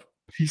apartments, yep.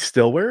 he's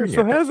still He wearing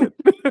still it. has it.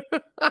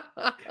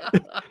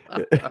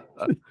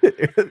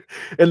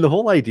 And the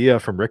whole idea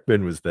from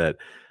Rickman was that,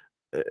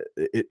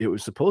 it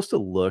was supposed to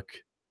look,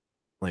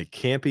 like,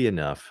 campy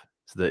enough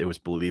so that it was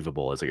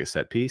believable as, like, a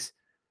set piece,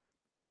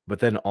 but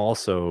then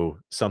also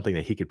something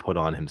that he could put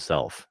on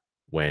himself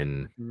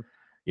when,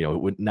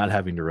 Mhm. not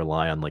having to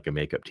rely on, like, a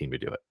makeup team to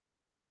do it.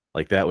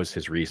 Like, that was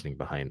his reasoning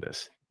behind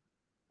this.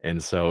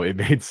 And so it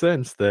made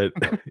sense that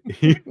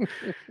he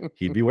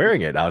he'd be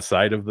wearing it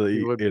outside of He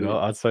the would be.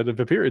 outside of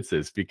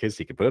appearances because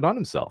he could put it on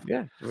himself.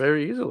 Yeah,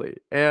 very easily,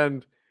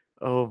 and,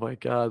 oh my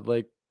god,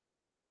 like,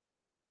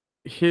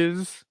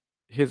 his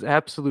his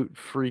absolute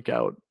freak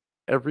out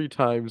every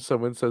time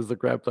someone says the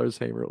Grabthar's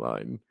Hammer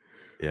line.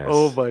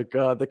 Oh Yes. my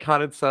god, the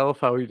con itself,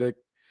 how he, like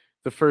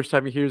the first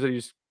time he hears it, he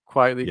just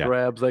quietly Yeah.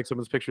 grabs, like,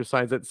 someone's picture,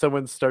 signs it,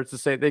 someone starts to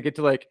say they get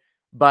to, like,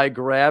 buy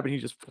grab, and he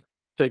just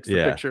takes the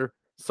Yeah. picture,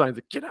 signs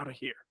it, "Get out of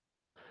here."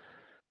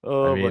 I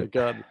Oh my mean,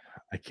 god.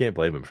 I can't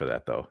blame him for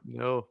that, though.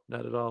 No,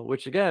 not at all,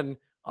 which again,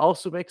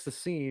 also makes the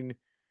scene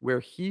where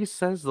he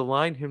says the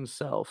line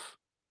himself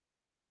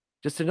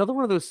just another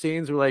one of those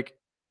scenes where, like,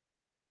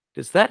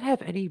 does that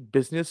have any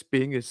business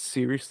being as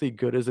seriously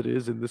good as it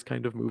is in this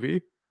kind of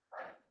movie?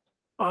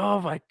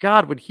 Oh my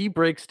god, when he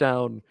breaks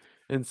down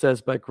and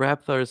says, "By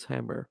Grabthar's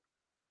hammer,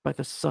 by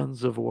the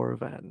sons of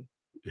Warvan,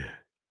 Yeah.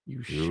 you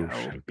 "You shall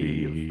shall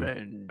be be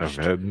avenged."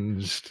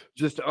 avenged."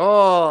 Just,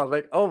 oh,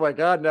 like, oh my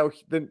god, now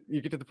then you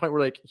get to the point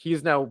where, like,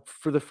 he's now,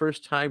 for the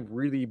first time,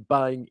 really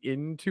buying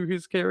into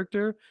his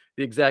character,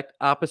 the exact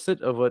opposite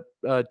of what,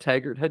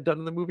 Taggart had done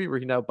in the movie, where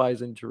he now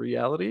buys into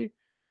reality.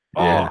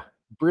 Oh, Yeah.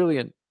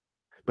 brilliant.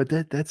 But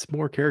that's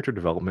more character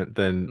development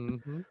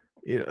than, Mhm.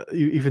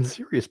 even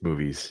serious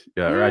movies.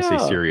 Yeah, or I say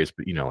Yeah. serious,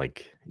 but,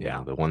 like,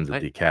 Yeah. the ones that I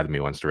the Academy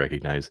wants to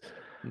recognize.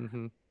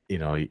 Mhm.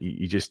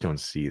 You just don't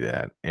see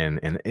that, and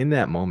in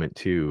that moment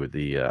too,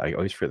 I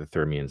always forget the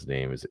Thermian's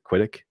name, is it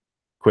Quiddick?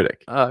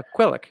 Quiddick.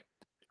 Quillick.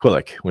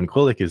 Quillick. When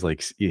Quillick is,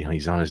 like,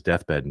 he's on his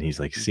deathbed and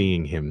he's, like, Mhm.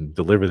 seeing him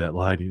deliver that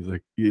line, he's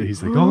like,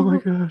 "Oh my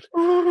god.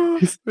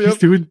 He's Yep.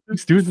 doing He's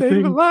he's doing the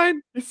saying the thing."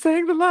 line. He's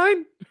saying the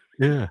line.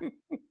 Yeah.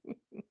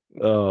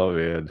 Oh,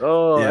 man.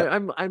 Oh, Yeah.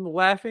 I'm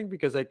laughing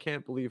because I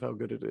can't believe how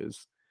good it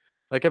is.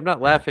 Like, I'm not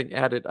Yeah. laughing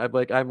at it,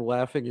 I'm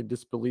laughing in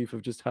disbelief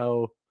of just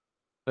how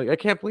like, I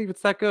can't believe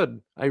it's that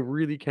good. I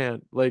really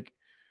can't. Like,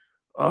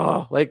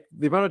 oh, like,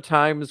 the amount of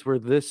times where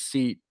this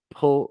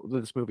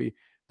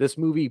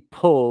movie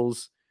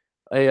pulls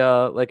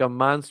like, a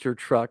monster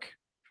truck,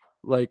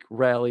 like,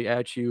 rally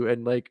at you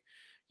and, like,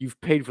 you've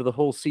paid for the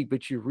whole seat,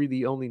 but you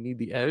really only need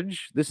the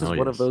edge. This is Oh,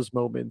 one of yes. those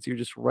moments, you're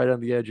just right on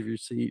the edge of your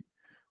seat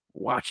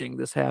watching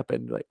this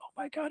happen, like, "Oh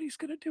my god, he's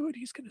gonna do it,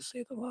 he's gonna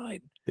say the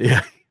line.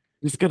 Yeah.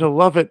 He's gonna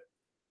love it."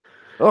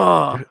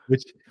 Oh.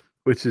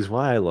 Which is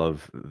why I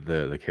love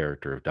the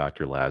character of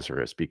Dr.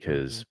 Lazarus Mhm,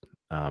 because,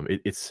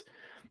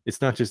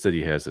 it's not just that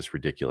he has this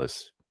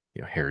ridiculous,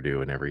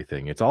 hairdo and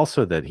everything, it's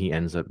also that he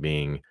ends up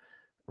being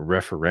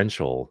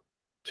referential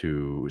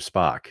to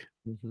Spock,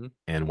 mhm,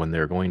 and when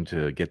they're going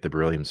to get the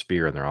beryllium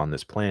sphere and they're on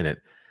this planet,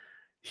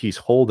 he's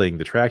holding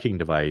the tracking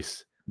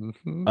device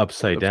mhm.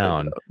 upside Upside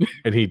down, down.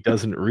 and he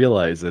doesn't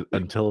realize it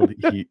until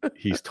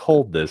he's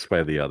told this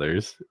by the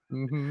others,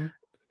 Mhm.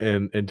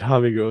 and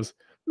Tommy goes,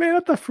 "Man, I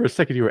thought for a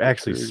second you were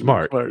actually You're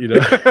smart," smart.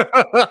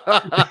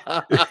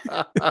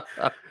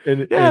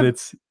 And Yeah.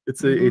 it's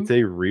Mhm,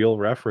 a real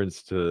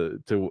reference to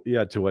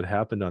what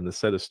happened on the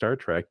set of Star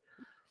Trek,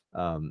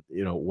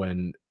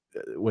 when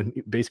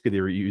basically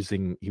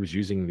he was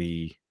using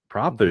the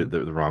prop mhm.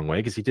 the wrong way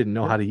because he didn't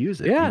know Yep. how to use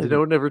it. He Yeah, no didn't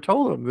one ever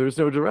told him. There was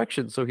no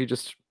direction, so he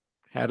just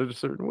had it a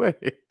certain way.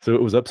 so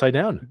it was upside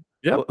down.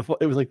 Yep. Well,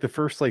 it was like the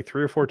first, like,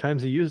 3 or 4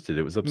 times he used it,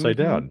 it was upside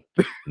Mhm. down.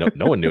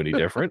 No one knew any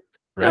different,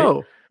 right?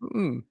 No.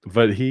 Mm,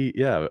 But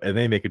yeah, and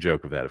they make a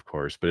joke of that, of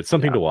course, but it's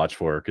something yeah. to watch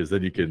for because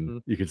then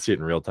Mhm. you can see it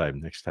in real time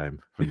next time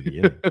from the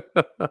beginning.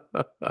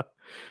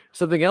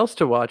 Something else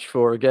to watch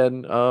for,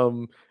 again,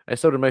 I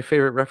said one of my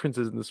favorite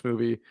references in this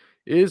movie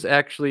is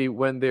actually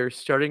when they're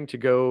starting to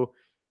go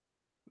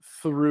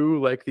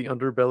through, like, the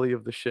underbelly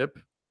of the ship,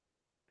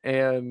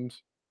 and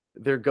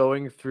they're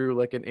going through,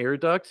 like, an air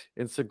duct,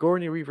 and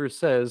Sigourney Weaver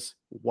says,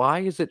 "Why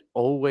is it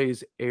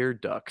always air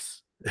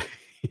ducts?" And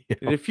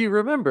Yeah. if you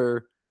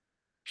remember,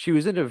 she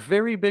was in a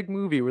very big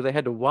movie where they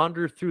had to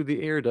wander through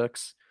the air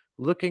ducts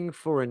looking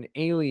for an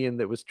alien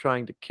that was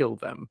trying to kill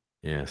them.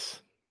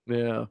 Yes.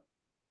 Yeah.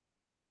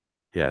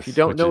 If you Yes,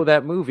 don't which is know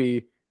that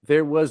movie,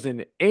 there was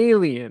an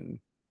alien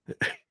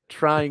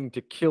trying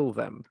to kill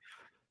them,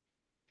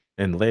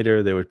 and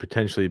later there would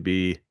potentially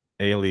be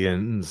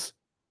aliens,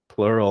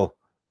 plural,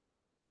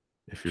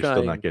 if you're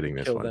still not trying to getting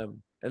this kill one.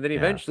 them. And then Yeah.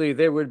 eventually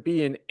there would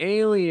be an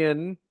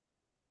Alien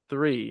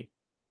 3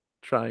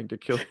 trying to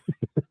kill.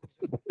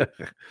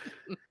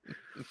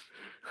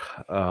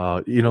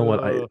 You know what?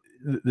 Uh,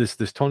 This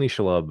Tony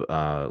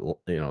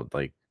Shalhoub,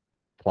 like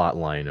plot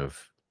line of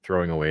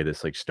throwing away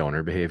this like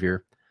stoner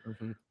behavior.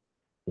 mhm.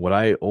 What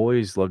I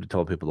always love to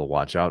tell people to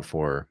watch out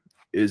for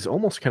is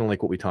almost kind of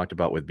like what we talked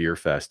about with Beer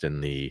Fest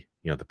and the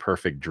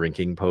perfect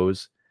drinking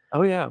pose.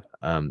 Oh, yeah.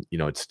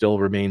 It still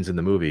remains in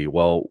the movie.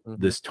 Well, Mhm,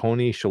 this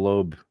Tony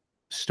Shalhoub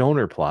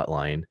stoner plot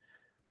line,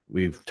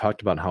 we've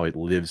talked about how it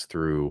lives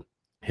through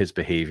his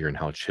behavior and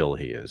how chill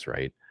he is,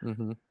 right?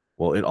 mhm.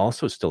 Well, it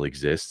also still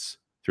exists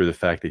through the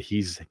fact that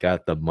he's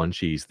got the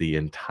munchies the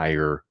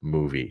entire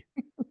movie.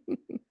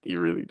 He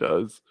really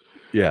does.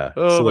 Yeah.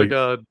 Oh So my like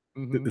god.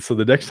 Mhm, so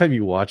the next time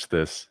you watch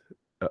this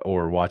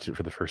or watch it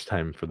for the first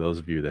time for those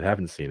of you that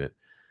haven't seen it,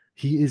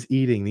 he is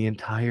eating the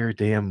entire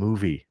damn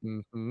movie.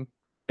 mhm.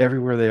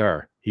 Everywhere they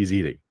are, he's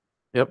eating.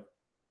 Yep.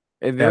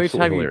 And the only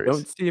Absolutely time you don't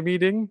hilarious. see him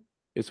eating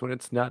is when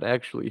it's not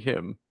actually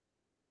him.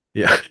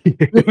 Yeah.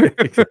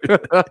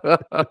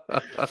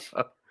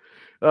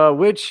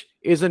 Which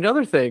is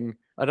another thing,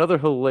 another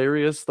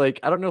hilarious, like,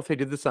 I don't know if they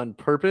did this on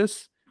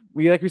purpose.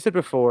 Like we said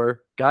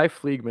before, Guy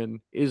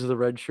Fleegman is the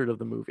red shirt of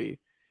the movie.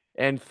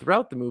 And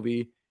throughout the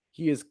movie,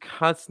 he is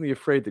constantly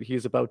afraid that he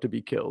is about to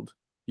be killed.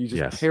 He's just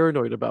Yes.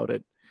 paranoid about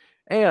it.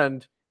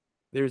 And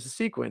there's a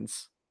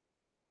sequence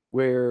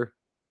where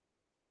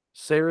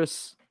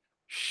Saris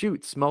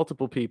shoots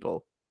multiple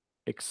people,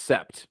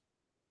 except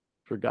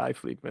for Guy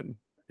Fleegman.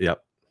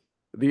 Yep.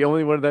 The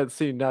only one in that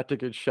scene not to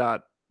get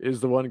shot is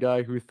the one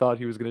guy who thought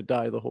he was gonna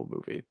die the whole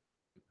movie.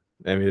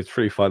 I mean, it's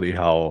pretty funny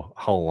how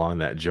long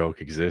that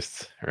joke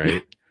exists, Yeah,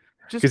 right?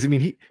 just Because I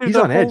mean, through he's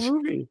the on whole edge.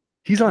 movie.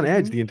 He's on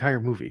edge Mhm. the entire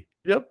movie.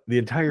 Yep. The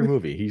entire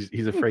movie.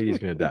 He's afraid he's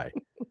gonna die,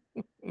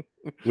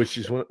 which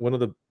is one of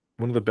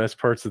the best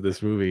parts of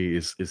this movie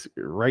is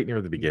right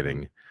near the Mhm.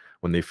 beginning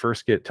when they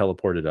first get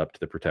teleported up to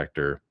the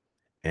protector.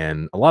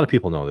 And a lot of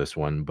people know this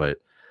one, but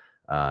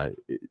uh,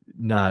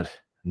 not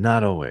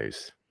not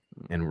always.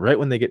 And Mhm. right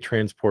when they get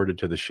transported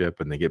to the ship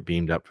and they get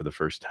beamed up for the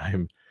first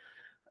time,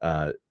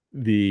 uh,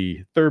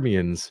 the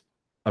Thermians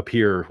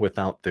appear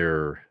without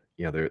their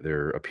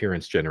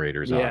appearance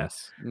generators on,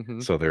 Yes.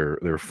 Mhm. so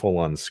they're full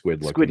on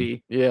squid looking.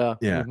 Squiddy. Yeah.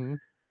 Yeah, Mhm.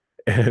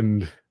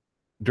 and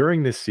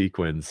during this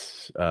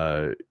sequence,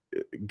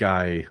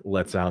 Guy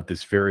lets out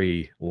this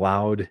very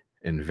loud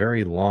and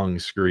very long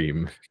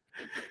scream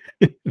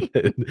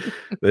that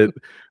that,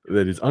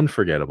 that is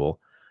unforgettable.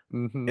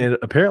 Mhm. And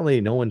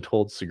apparently, no one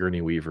told Sigourney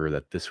Weaver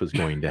that this was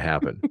going to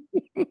happen.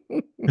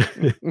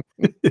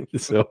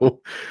 so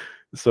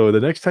so the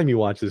next time you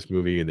watch this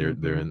movie and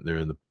Mhm. they're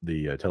in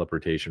the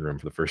teleportation room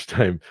for the first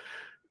time,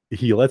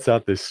 he lets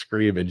out this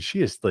scream and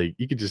she is like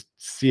you could just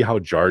see how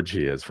jarred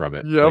she is from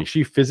it. Yep. Like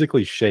she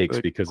physically shakes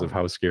Like, because of "Oh."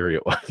 how scary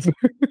it was.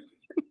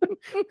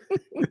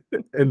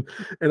 and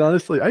and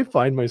honestly, I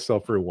find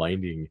myself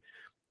rewinding,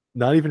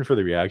 not even for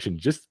the reaction,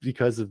 just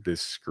because of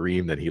this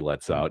scream that he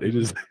lets out. It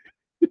is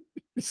Mhm.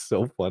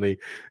 so funny.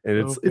 And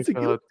Oh my it's a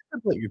good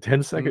god. like a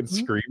 10-second Mhm.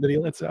 scream that he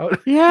lets out.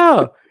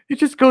 Yeah, it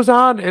just goes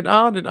on and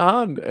on and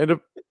on, and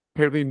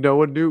apparently no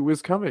one knew it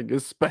was coming,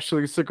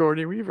 especially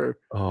Sigourney Weaver.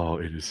 Oh,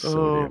 it is so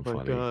Oh damn my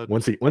funny. god.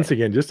 Once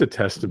again, just a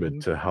testament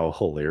Mhm. to how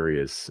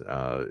hilarious,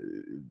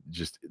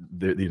 just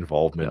the Yep.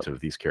 involvement of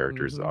these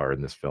characters Mhm. are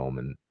in this film,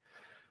 and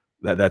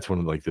that's one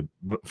of, like,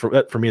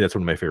 for me, that's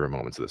one of my favorite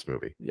moments of this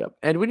movie. Yep,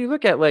 and when you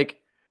look at, like,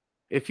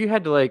 if you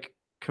had to, like,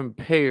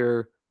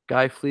 compare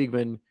Guy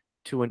Fleegman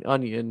to an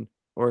onion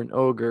or an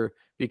ogre,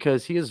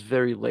 because he is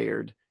very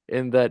layered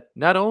in that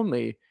not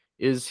only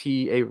is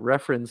he a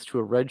reference to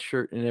a red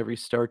shirt in every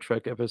Star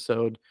Trek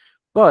episode,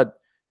 but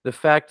the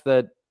fact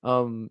that,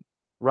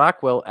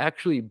 Rockwell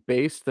actually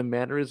based the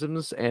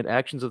mannerisms and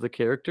actions of the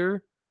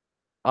character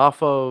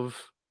off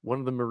of one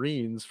of the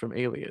Marines from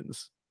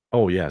Aliens.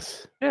 Oh,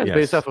 yes. Yeah, it's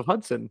based Yes. off of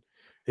Hudson,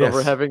 over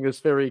Yes. having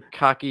this very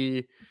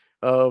cocky,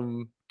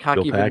 Bill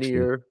cocky Paxton.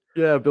 veneer.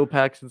 Yeah, Bill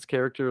Paxton's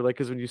character, like,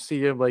 because when you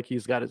see him, like,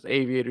 he's got his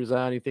aviators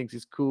on, he thinks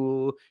he's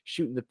cool,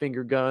 shooting the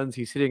finger guns,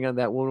 he's hitting on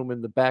that woman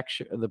in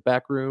the in the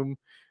back room,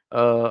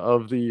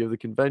 of the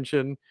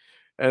convention,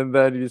 and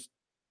then you just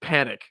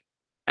panic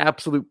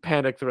absolute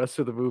panic the rest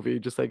of the movie,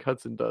 just like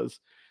Hudson does.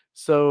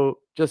 So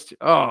just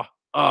oh,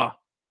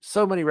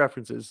 so many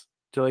references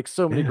to like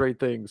so many Yeah. great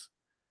things.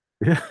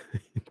 Yeah.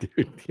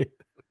 Dude, yeah.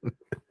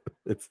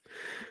 It's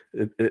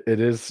it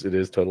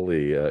is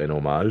totally, an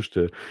homage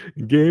to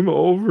Game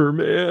Over,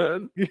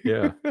 man.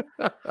 Yeah,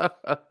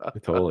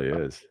 it totally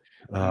is.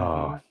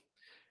 Oh, hmm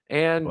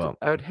And well,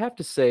 I would have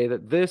to say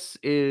that this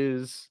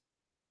is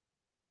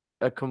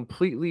a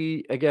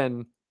completely,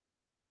 again,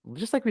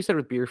 just like we said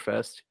with Beer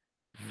Fest,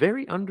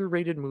 very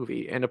underrated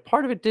movie. And a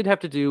part of it did have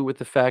to do with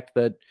the fact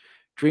that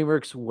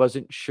DreamWorks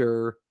wasn't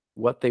sure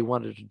what they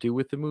wanted to do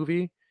with the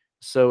movie.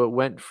 So it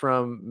went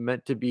from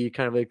meant to be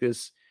kind of like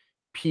this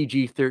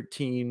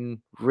PG-13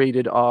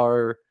 rated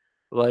R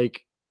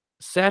like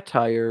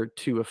satire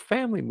to a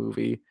family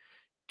movie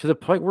to the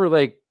point where,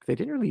 like, they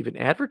didn't really even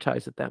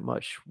advertise it that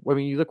much. I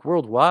mean, you look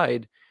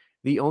worldwide,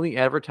 the only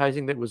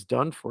advertising that was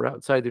done for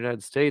outside the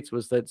United States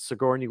was that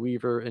Sigourney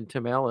Weaver and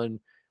Tim Allen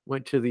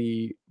went to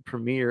the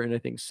premiere in, I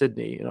think,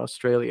 Sydney in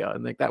Australia,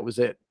 and, like, that was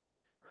it.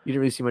 You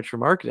didn't really see much for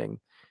marketing,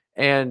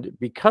 and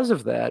because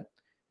of that,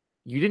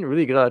 you didn't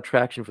really get a lot of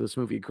traction for this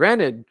movie.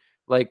 Granted,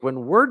 like,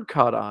 when word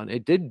caught on,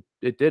 it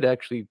did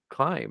actually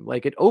climb.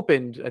 Like, it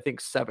opened, I think,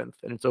 7th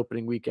in its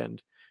opening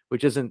weekend,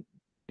 which isn't,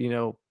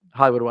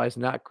 Hollywood-wise,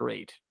 not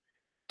great.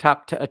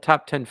 A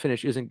top 10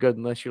 finish isn't good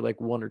unless you're like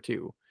 1 or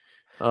 2.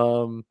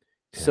 Um,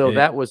 yeah, so and it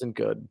that wasn't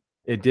good.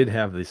 it did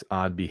have this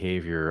odd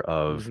behavior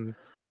Mhm.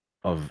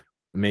 of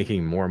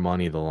making more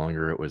money the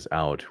longer it was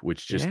out,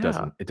 which just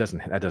Yeah.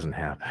 doesn't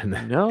happen.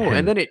 No, and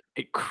And then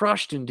it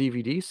crushed in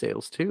DVD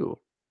sales too.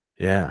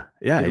 yeah,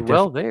 yeah, Did it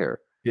well definitely. there.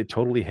 It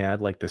totally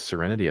had, like, the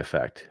Serenity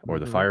effect or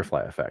the Mhm,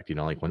 Firefly effect,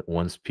 like, when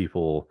once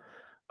people,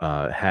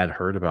 had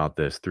heard about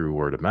this through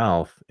word of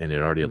mouth and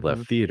it already had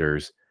left mhm.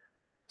 theaters,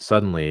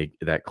 suddenly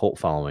that cult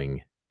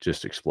following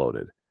just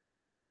exploded.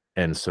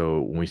 And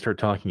so when we start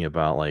talking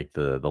about, like,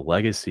 the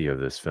legacy of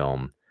this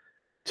film,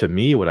 to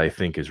me, what I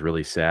think is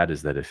really sad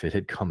is that if it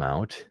had come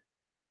out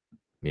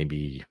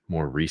maybe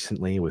more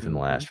recently within the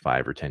Mhm. last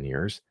 5 or 10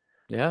 years,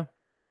 Yeah.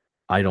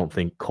 I don't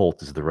think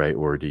cult is the right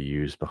word to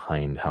use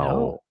behind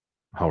No.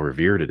 how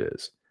revered it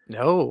is.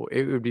 No,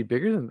 it would be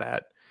bigger than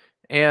that.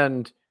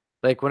 And,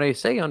 like, when I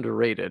say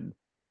underrated,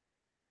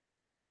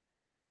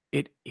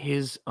 it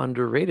is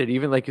underrated.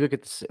 Even, like, you look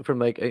at this from,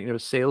 like, a,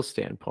 sales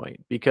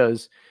standpoint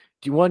because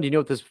do you know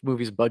what this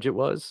movie's budget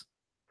was?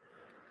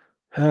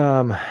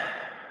 Um,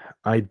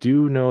 I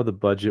do know the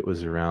budget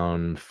was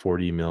around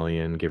 40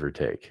 million, give or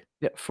take.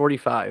 Yeah,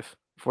 45,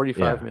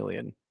 forty-five Yeah.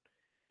 million.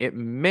 It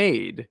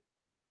made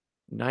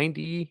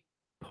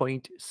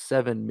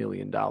 $90.7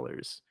 million.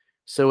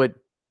 So it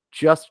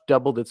just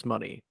doubled its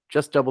money,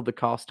 just doubled the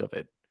cost of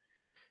it.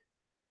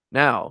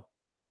 Now,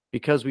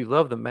 because we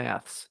love the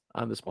maths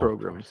on this Oh, of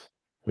program, course.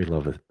 We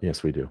love it.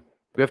 Yes, we do.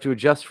 we have to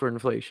adjust for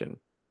inflation.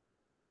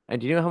 And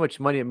do you know how much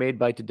money it made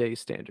by today's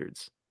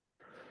standards?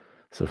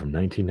 So from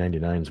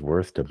 1999's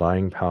worth to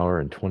buying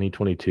power in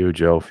 2022,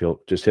 Joe,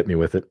 feel just hit me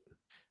with it.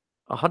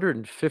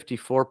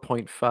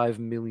 $154.5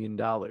 million.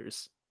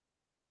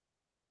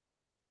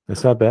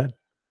 That's not bad.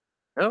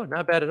 Oh,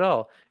 not bad at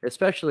all,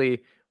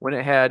 especially when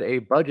it had a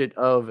budget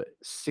of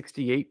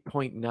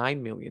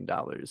 $68.9 million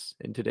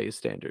in today's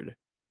standard.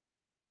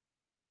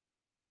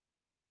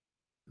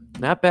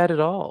 Not bad at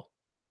all.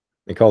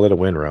 They call it a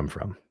win where I'm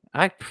from.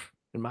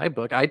 In my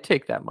book, I'd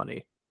take that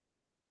money.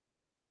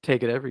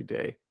 Take it every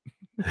day.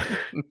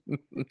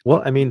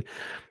 Well, I mean,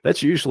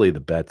 that's usually the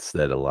bets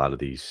that a lot of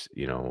these,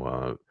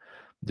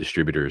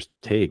 distributors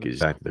take Mhm, is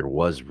that there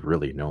was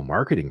really no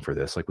marketing for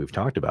this, like we've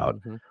talked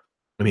about. mhm.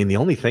 I mean, the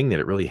only thing that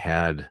it really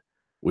had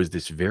was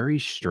this very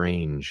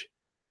strange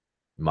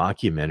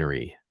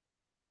mockumentary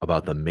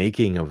about the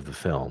making of the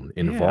film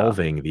Yeah.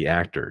 involving the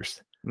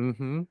actors,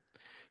 Mhm.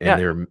 and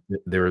Yeah.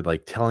 they're,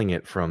 like, telling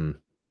it from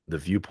the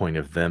viewpoint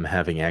of them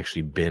having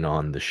actually been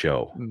on the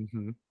show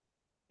Mhm.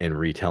 and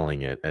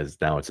retelling it as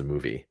now it's a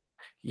movie.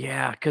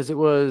 Yeah, 'cause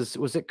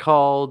was it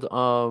called,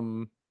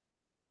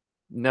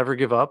 Never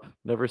Give Up,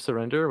 Never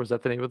Surrender? Was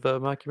that the name of the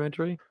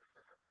mockumentary?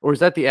 Or is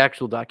that the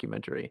actual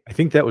documentary? I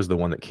think that was the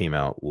one that came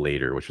out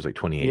later, which was, like, Yeah.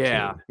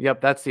 2018.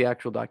 Yep, that's the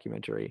actual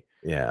documentary.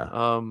 Yeah,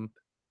 Um,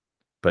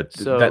 but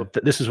so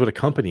this is what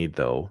accompanied,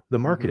 though, the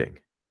Mhm. marketing,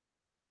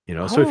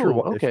 so if you're Oh,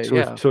 wa if okay, so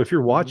if yeah. so if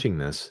you're Mhm, watching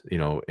this,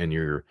 and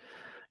you're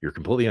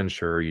completely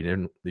unsure, you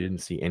didn't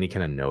see any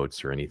kinda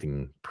notes or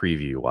anything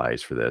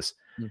preview-wise for this,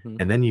 mhm.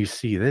 and then you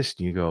see this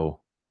and you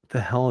go, "What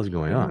the hell is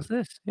going The hell is on?"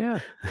 this? Yeah.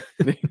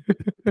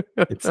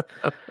 It's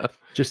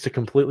just a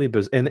completely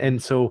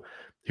and so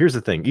here's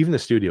the thing, even the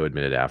studio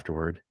admitted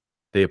afterward,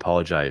 they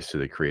apologized to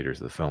the creators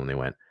of the film, they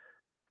went,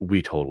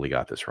 "We totally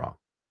got this wrong."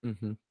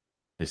 Mhm.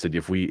 They said,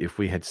 "If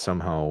we had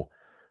somehow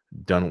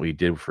done what we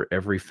did for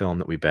every film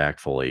that we back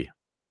fully,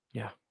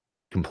 Yeah.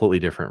 completely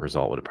different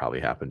result would have probably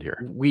happened here."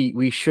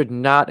 We should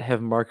not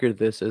have marketed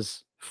this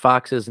as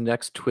Fox's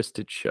next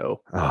Twisted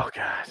show. Oh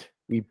god.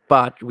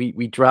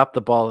 We dropped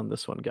the ball in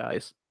this one,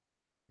 guys.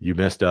 You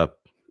messed up,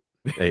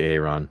 A.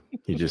 Ron.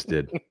 You just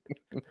did.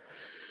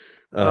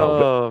 But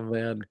Oh,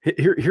 man.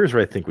 here's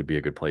where I think would be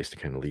a good place to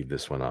kind of leave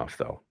this one off,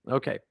 though.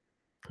 Okay.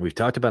 We've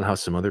talked about how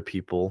some other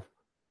people,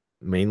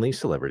 mainly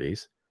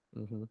celebrities,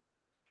 Mhm.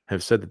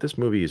 have said that this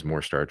movie is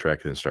more Star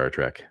Trek than Star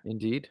Trek.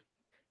 Indeed.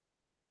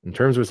 In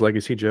terms of its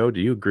legacy, Joe, do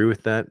you agree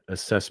with that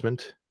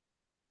assessment?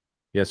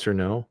 Yes or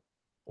no?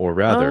 Or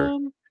rather,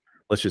 Um,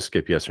 let's just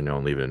skip yes or no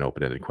and leave it an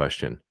open-ended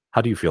question.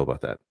 How do you feel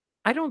about that?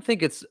 I don't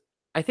think it's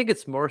I think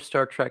it's more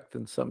Star Trek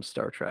than some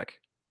Star Trek,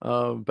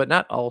 but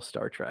not all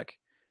Star Trek.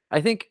 I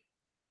think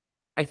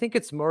I think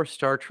it's more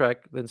Star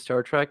Trek than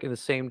Star Trek in the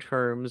same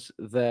terms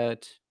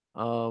that,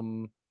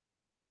 um,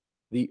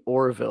 the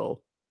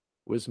Orville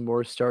was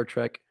more Star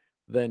Trek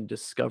than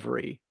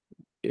Discovery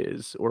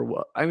is or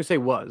what I would say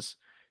was,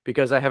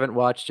 because I haven't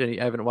watched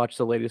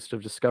the latest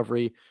of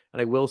Discovery,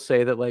 and I will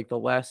say that, like, the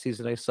last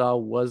season I saw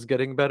was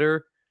getting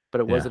better,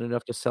 but it Yeah. wasn't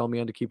enough to sell me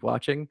on to keep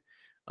watching.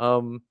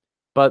 Um,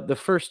 but the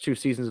first 2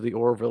 seasons of the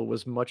Orville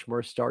was much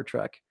more Star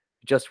Trek,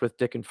 just with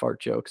dick and fart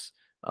jokes,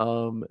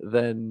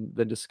 than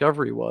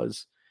Discovery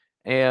was,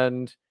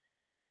 and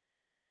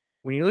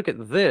when you look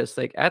at this,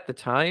 like, at the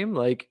time,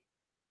 like,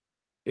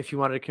 if you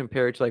wanted to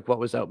compare it to, like, what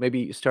was out,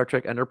 maybe Star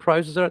Trek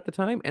Enterprise was out at the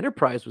time.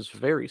 Enterprise was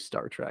very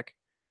Star Trek.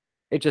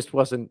 It just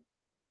wasn't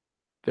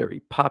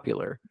very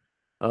popular.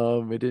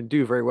 It didn't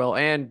do very well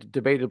and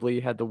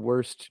debatably had the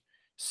worst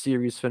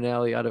series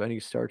finale out of any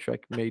Star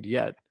Trek made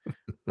yet.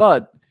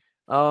 But,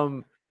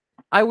 um,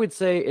 I would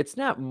say it's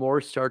not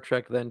more Star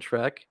Trek than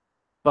Trek,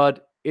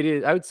 but it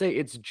is I would say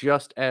it's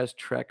just as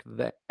Trek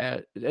that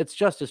it's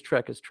just as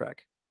Trek as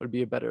Trek would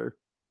be a better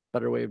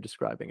way of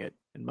describing it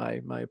in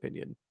my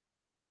opinion.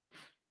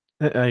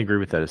 I agree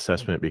with that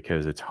assessment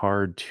because it's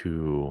hard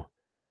to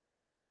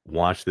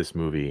watch this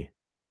movie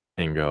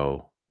and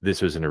go,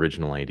 "This was an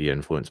original idea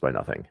influenced by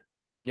nothing,"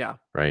 Yeah.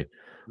 right?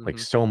 Like, Mhm.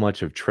 so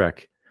much of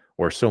Trek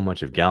or so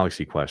much of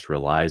Galaxy Quest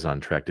relies on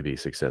Trek to be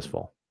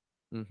successful.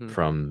 Mhm.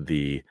 From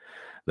the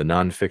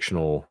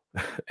non-fictional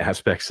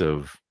aspects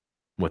of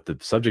what the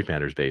subject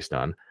matter is based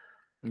on,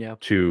 Yeah.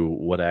 to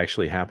what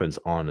actually happens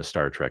on a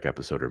Star Trek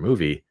episode or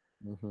movie,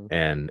 Mhm.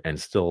 and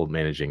still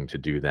managing to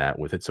do that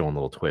with its own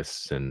little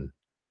twists and,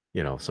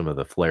 some of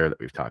the flair that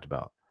we've talked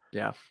about.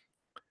 Yeah.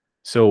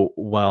 So,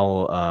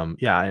 while,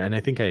 yeah, and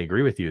I think I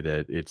agree with you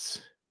that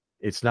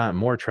it's not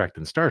more Trek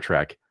than Star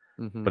Trek,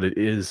 Mhm. but it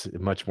is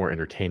much more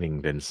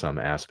entertaining than some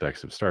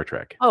aspects of Star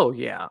Trek. Oh,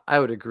 yeah, I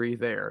would agree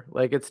there.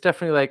 Like, it's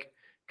definitely like,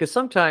 because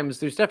sometimes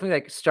there's definitely,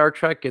 like, Star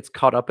Trek gets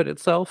caught up in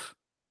itself,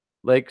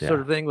 like, sort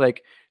Yeah. of thing.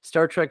 Like,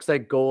 Star Trek's,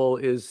 like, goal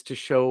is to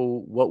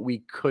show what we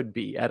could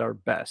be at our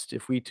best.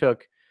 If we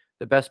took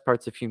the best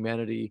parts of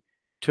humanity,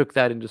 took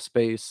that into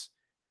space,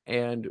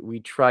 and we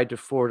tried to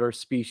forward our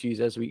species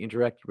as we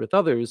interacted with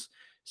others,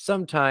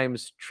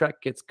 sometimes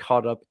Trek gets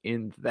caught up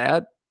in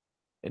that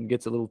and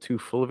gets a little too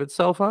full of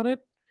itself on it.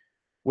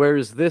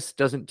 Whereas this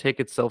doesn't take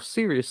itself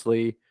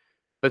seriously,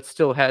 but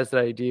still has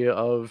that idea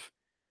of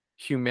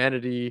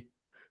humanity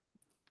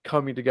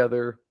coming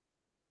together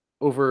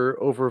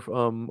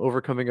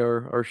overcoming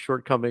our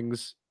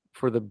shortcomings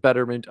for the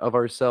betterment of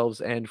ourselves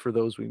and for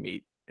those we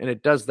meet. And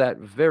it does that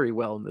very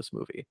well in this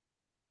movie.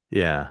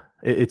 Yeah.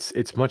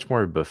 It's much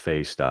more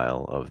buffet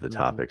style of the Mhm.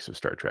 topics of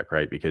Star Trek,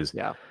 right? Because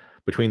Yeah.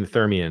 between the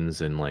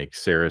Thermians and, like,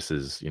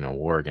 Ceres's,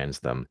 war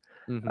against them,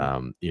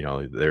 Mhm.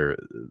 they're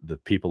the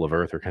people of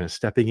Earth are kinda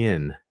stepping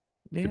in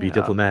to be Yeah.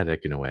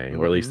 diplomatic in a way,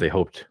 or at least Mhm. they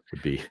hoped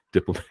would be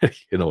diplomatic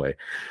in a way,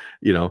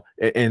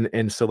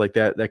 and so, like,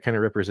 that kinda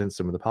represents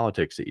some of the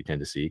politics that you tend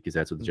to see because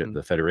that's what Mhm.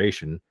 the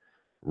Federation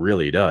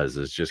really does,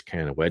 is just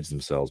kinda wedge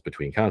themselves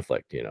between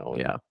conflict, and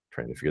Yeah.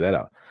 trying to figure that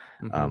out.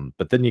 Mhm.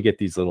 But then you get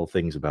these little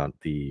things about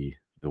the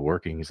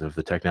workings of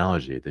the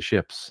technology, the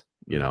ships,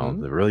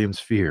 Mhm. the beryllium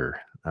sphere,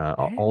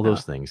 all Yeah.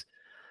 those things,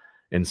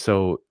 and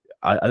so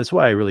that's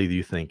why I really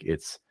do think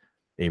it's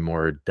a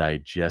more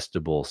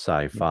digestible Mhm.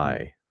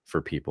 sci-fi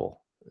for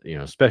people,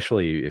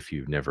 especially if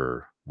you've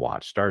never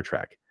watched Star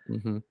Trek.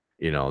 Mhm.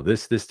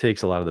 This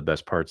takes a lot of the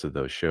best parts of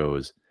those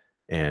shows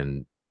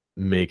and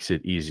makes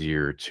it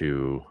easier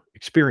to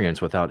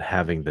experience without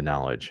having the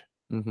knowledge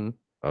Mhm.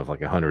 of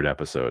like 100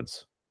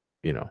 episodes,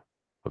 you know,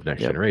 of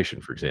Next Yep.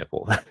 Generation, for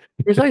example.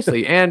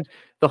 Precisely. And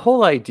the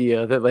whole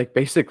idea that, like,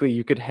 basically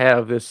you could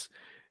have this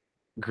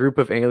group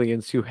of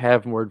aliens who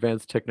have more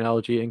advanced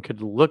technology and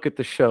could look at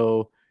the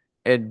show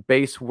and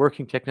base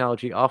working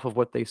technology off of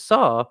what they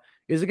saw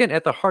is, again,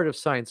 at the heart of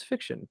science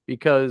fiction,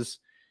 because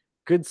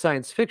good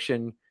science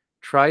fiction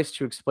tries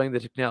to explain the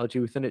technology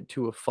within it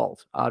to a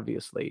fault,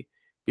 obviously,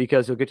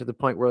 because you'll get to the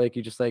point where, like,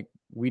 you just like,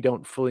 we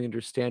don't fully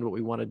understand what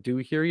we want to do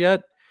here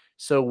yet,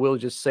 so we'll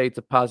just say it's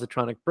a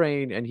positronic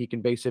brain and he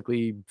can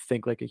basically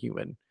think like a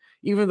human,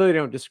 even though they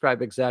don't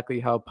describe exactly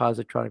how a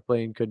positronic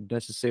brain could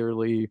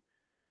necessarily,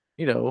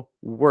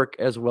 work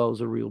as well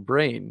as a real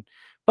brain.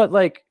 But,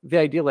 like, the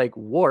idea, like,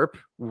 warp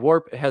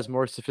has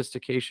more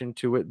sophistication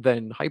to it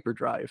than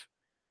hyperdrive.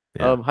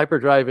 Yeah.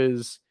 Hyperdrive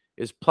is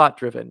plot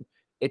driven.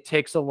 It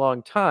takes a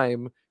long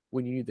time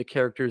when you need the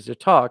characters to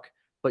talk,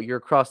 but you're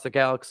across the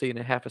galaxy in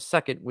a half a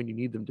second when you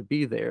need them to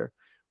be there.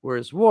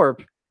 Whereas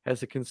warp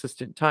has a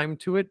consistent time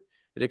to it,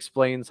 It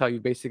explains how you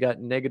basically got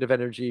negative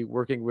energy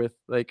working with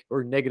like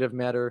or negative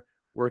matter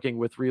working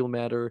with real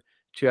matter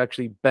to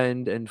actually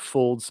bend and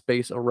fold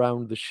space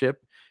around the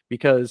ship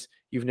because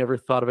you've never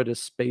thought of it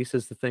as space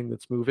as the thing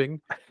that's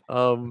moving.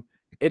 Um,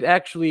 it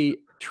actually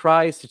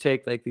tries to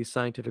take like these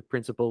scientific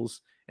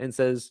principles and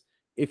says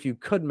if you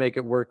could make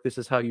it work, this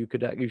is how you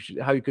could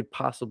how you could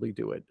possibly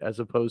do it, as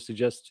opposed to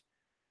just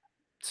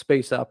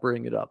space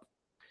operating it up.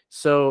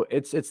 So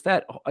it's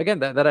that again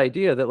that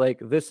idea that like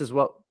this is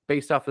what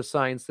based off the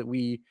science that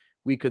we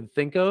could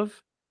think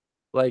of,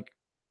 like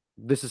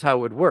this is how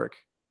it would work.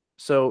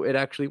 So it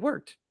actually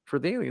worked for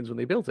the aliens when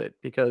they built it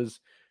because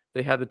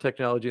they had the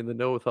technology and the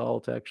know-how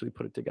to actually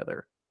put it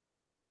together.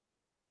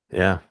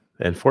 Yeah.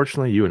 And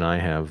fortunately, you and I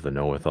have the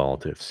know-withal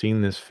to have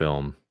seen this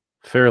film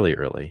fairly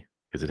early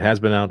because it has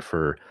been out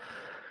for,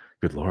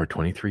 good Lord,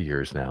 23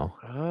 years now.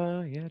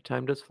 Yeah,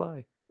 time does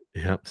fly.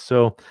 Yeah.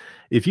 So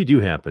if you do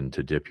happen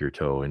to dip your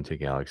toe into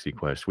Galaxy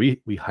Quest, we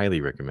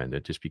highly recommend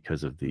it just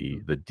because of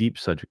Mhm. the deep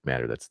subject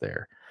matter that's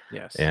there.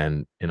 Yes.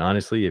 And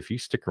honestly, if you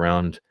stick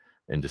around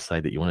and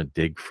decide that you want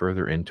to dig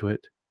further into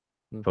it,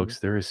 Mhm. folks,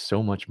 there is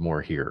so much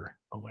more here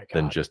Oh my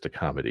than god. just a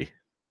comedy.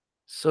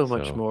 So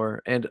much So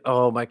more. And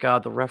oh my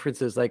god, the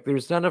references, like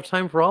there's not enough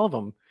time for all of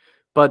them.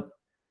 But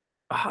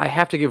I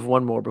have to give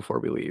one more before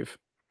we leave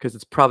because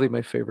it's probably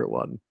my favorite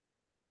one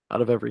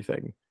out of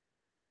everything.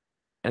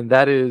 And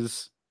that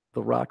is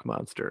the rock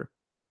monster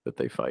that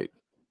they fight.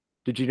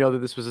 Did you know that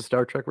this was a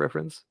Star Trek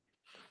reference?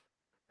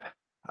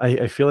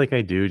 I feel like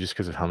I do just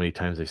because of Mhm. how many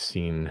times I've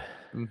seen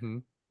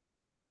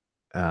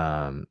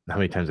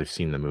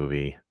the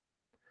movie,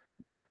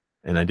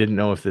 and I didn't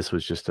know if this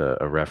was just a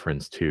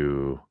reference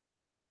to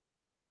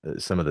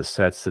some of the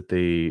sets that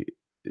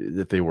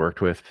they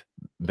worked with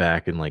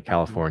back in like Mhm.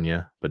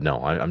 California, but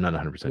no, I'm not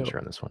 100% No. sure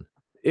on this one.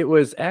 It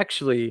was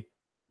actually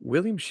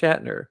William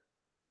Shatner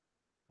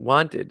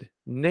wanted,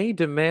 nay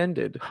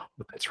demanded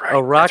That's a right.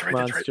 That's rock right. That's right.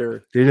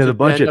 monster They didn't have to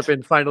the end up budget.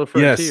 in Final Yes,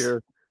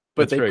 Frontier,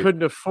 but that's they right.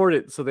 couldn't afford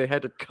it, so they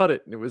had to cut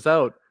it and it was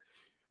out.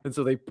 And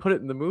so they put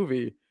it in the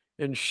movie.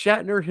 And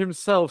Shatner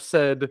himself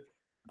said,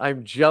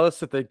 I'm jealous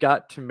that they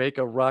got to make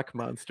a rock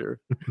monster.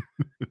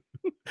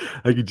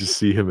 I could just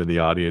see him in the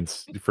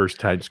audience the first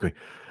time, just going,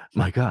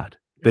 "My God,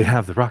 they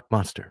have the rock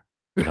monster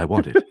that I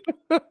wanted."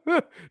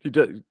 He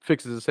does,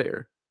 fixes his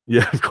hair.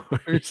 Yeah, of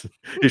course.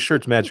 His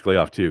shirt's magically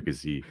off too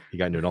because he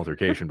got into an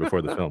altercation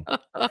before the film.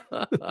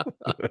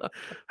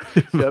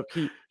 Yep,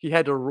 he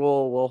had to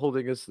roll while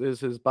holding his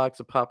box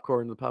of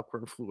popcorn. The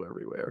popcorn flew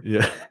everywhere.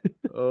 Yeah.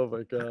 Oh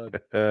my god.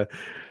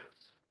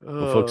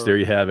 Well, folks, Oh, there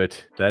you have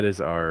it. That is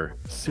our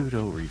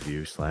pseudo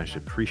review slash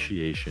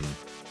appreciation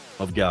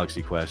of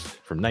Galaxy Quest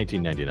from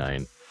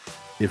 1999.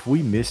 If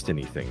we missed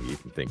anything you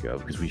can think of,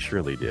 because we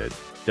surely did, yeah.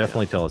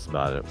 definitely tell us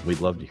about it. We'd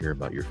love to hear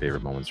about your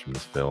favorite moments from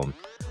this film.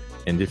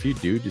 And if you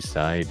do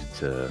decide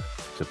to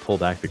pull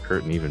back the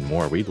curtain even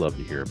more, we'd love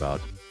to hear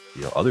about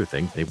other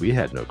things maybe we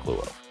had no clue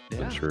of. I'm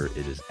Yeah. sure it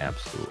is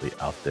absolutely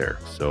out there.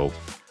 So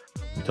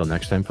until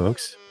next time,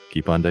 folks,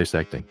 keep on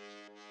dissecting.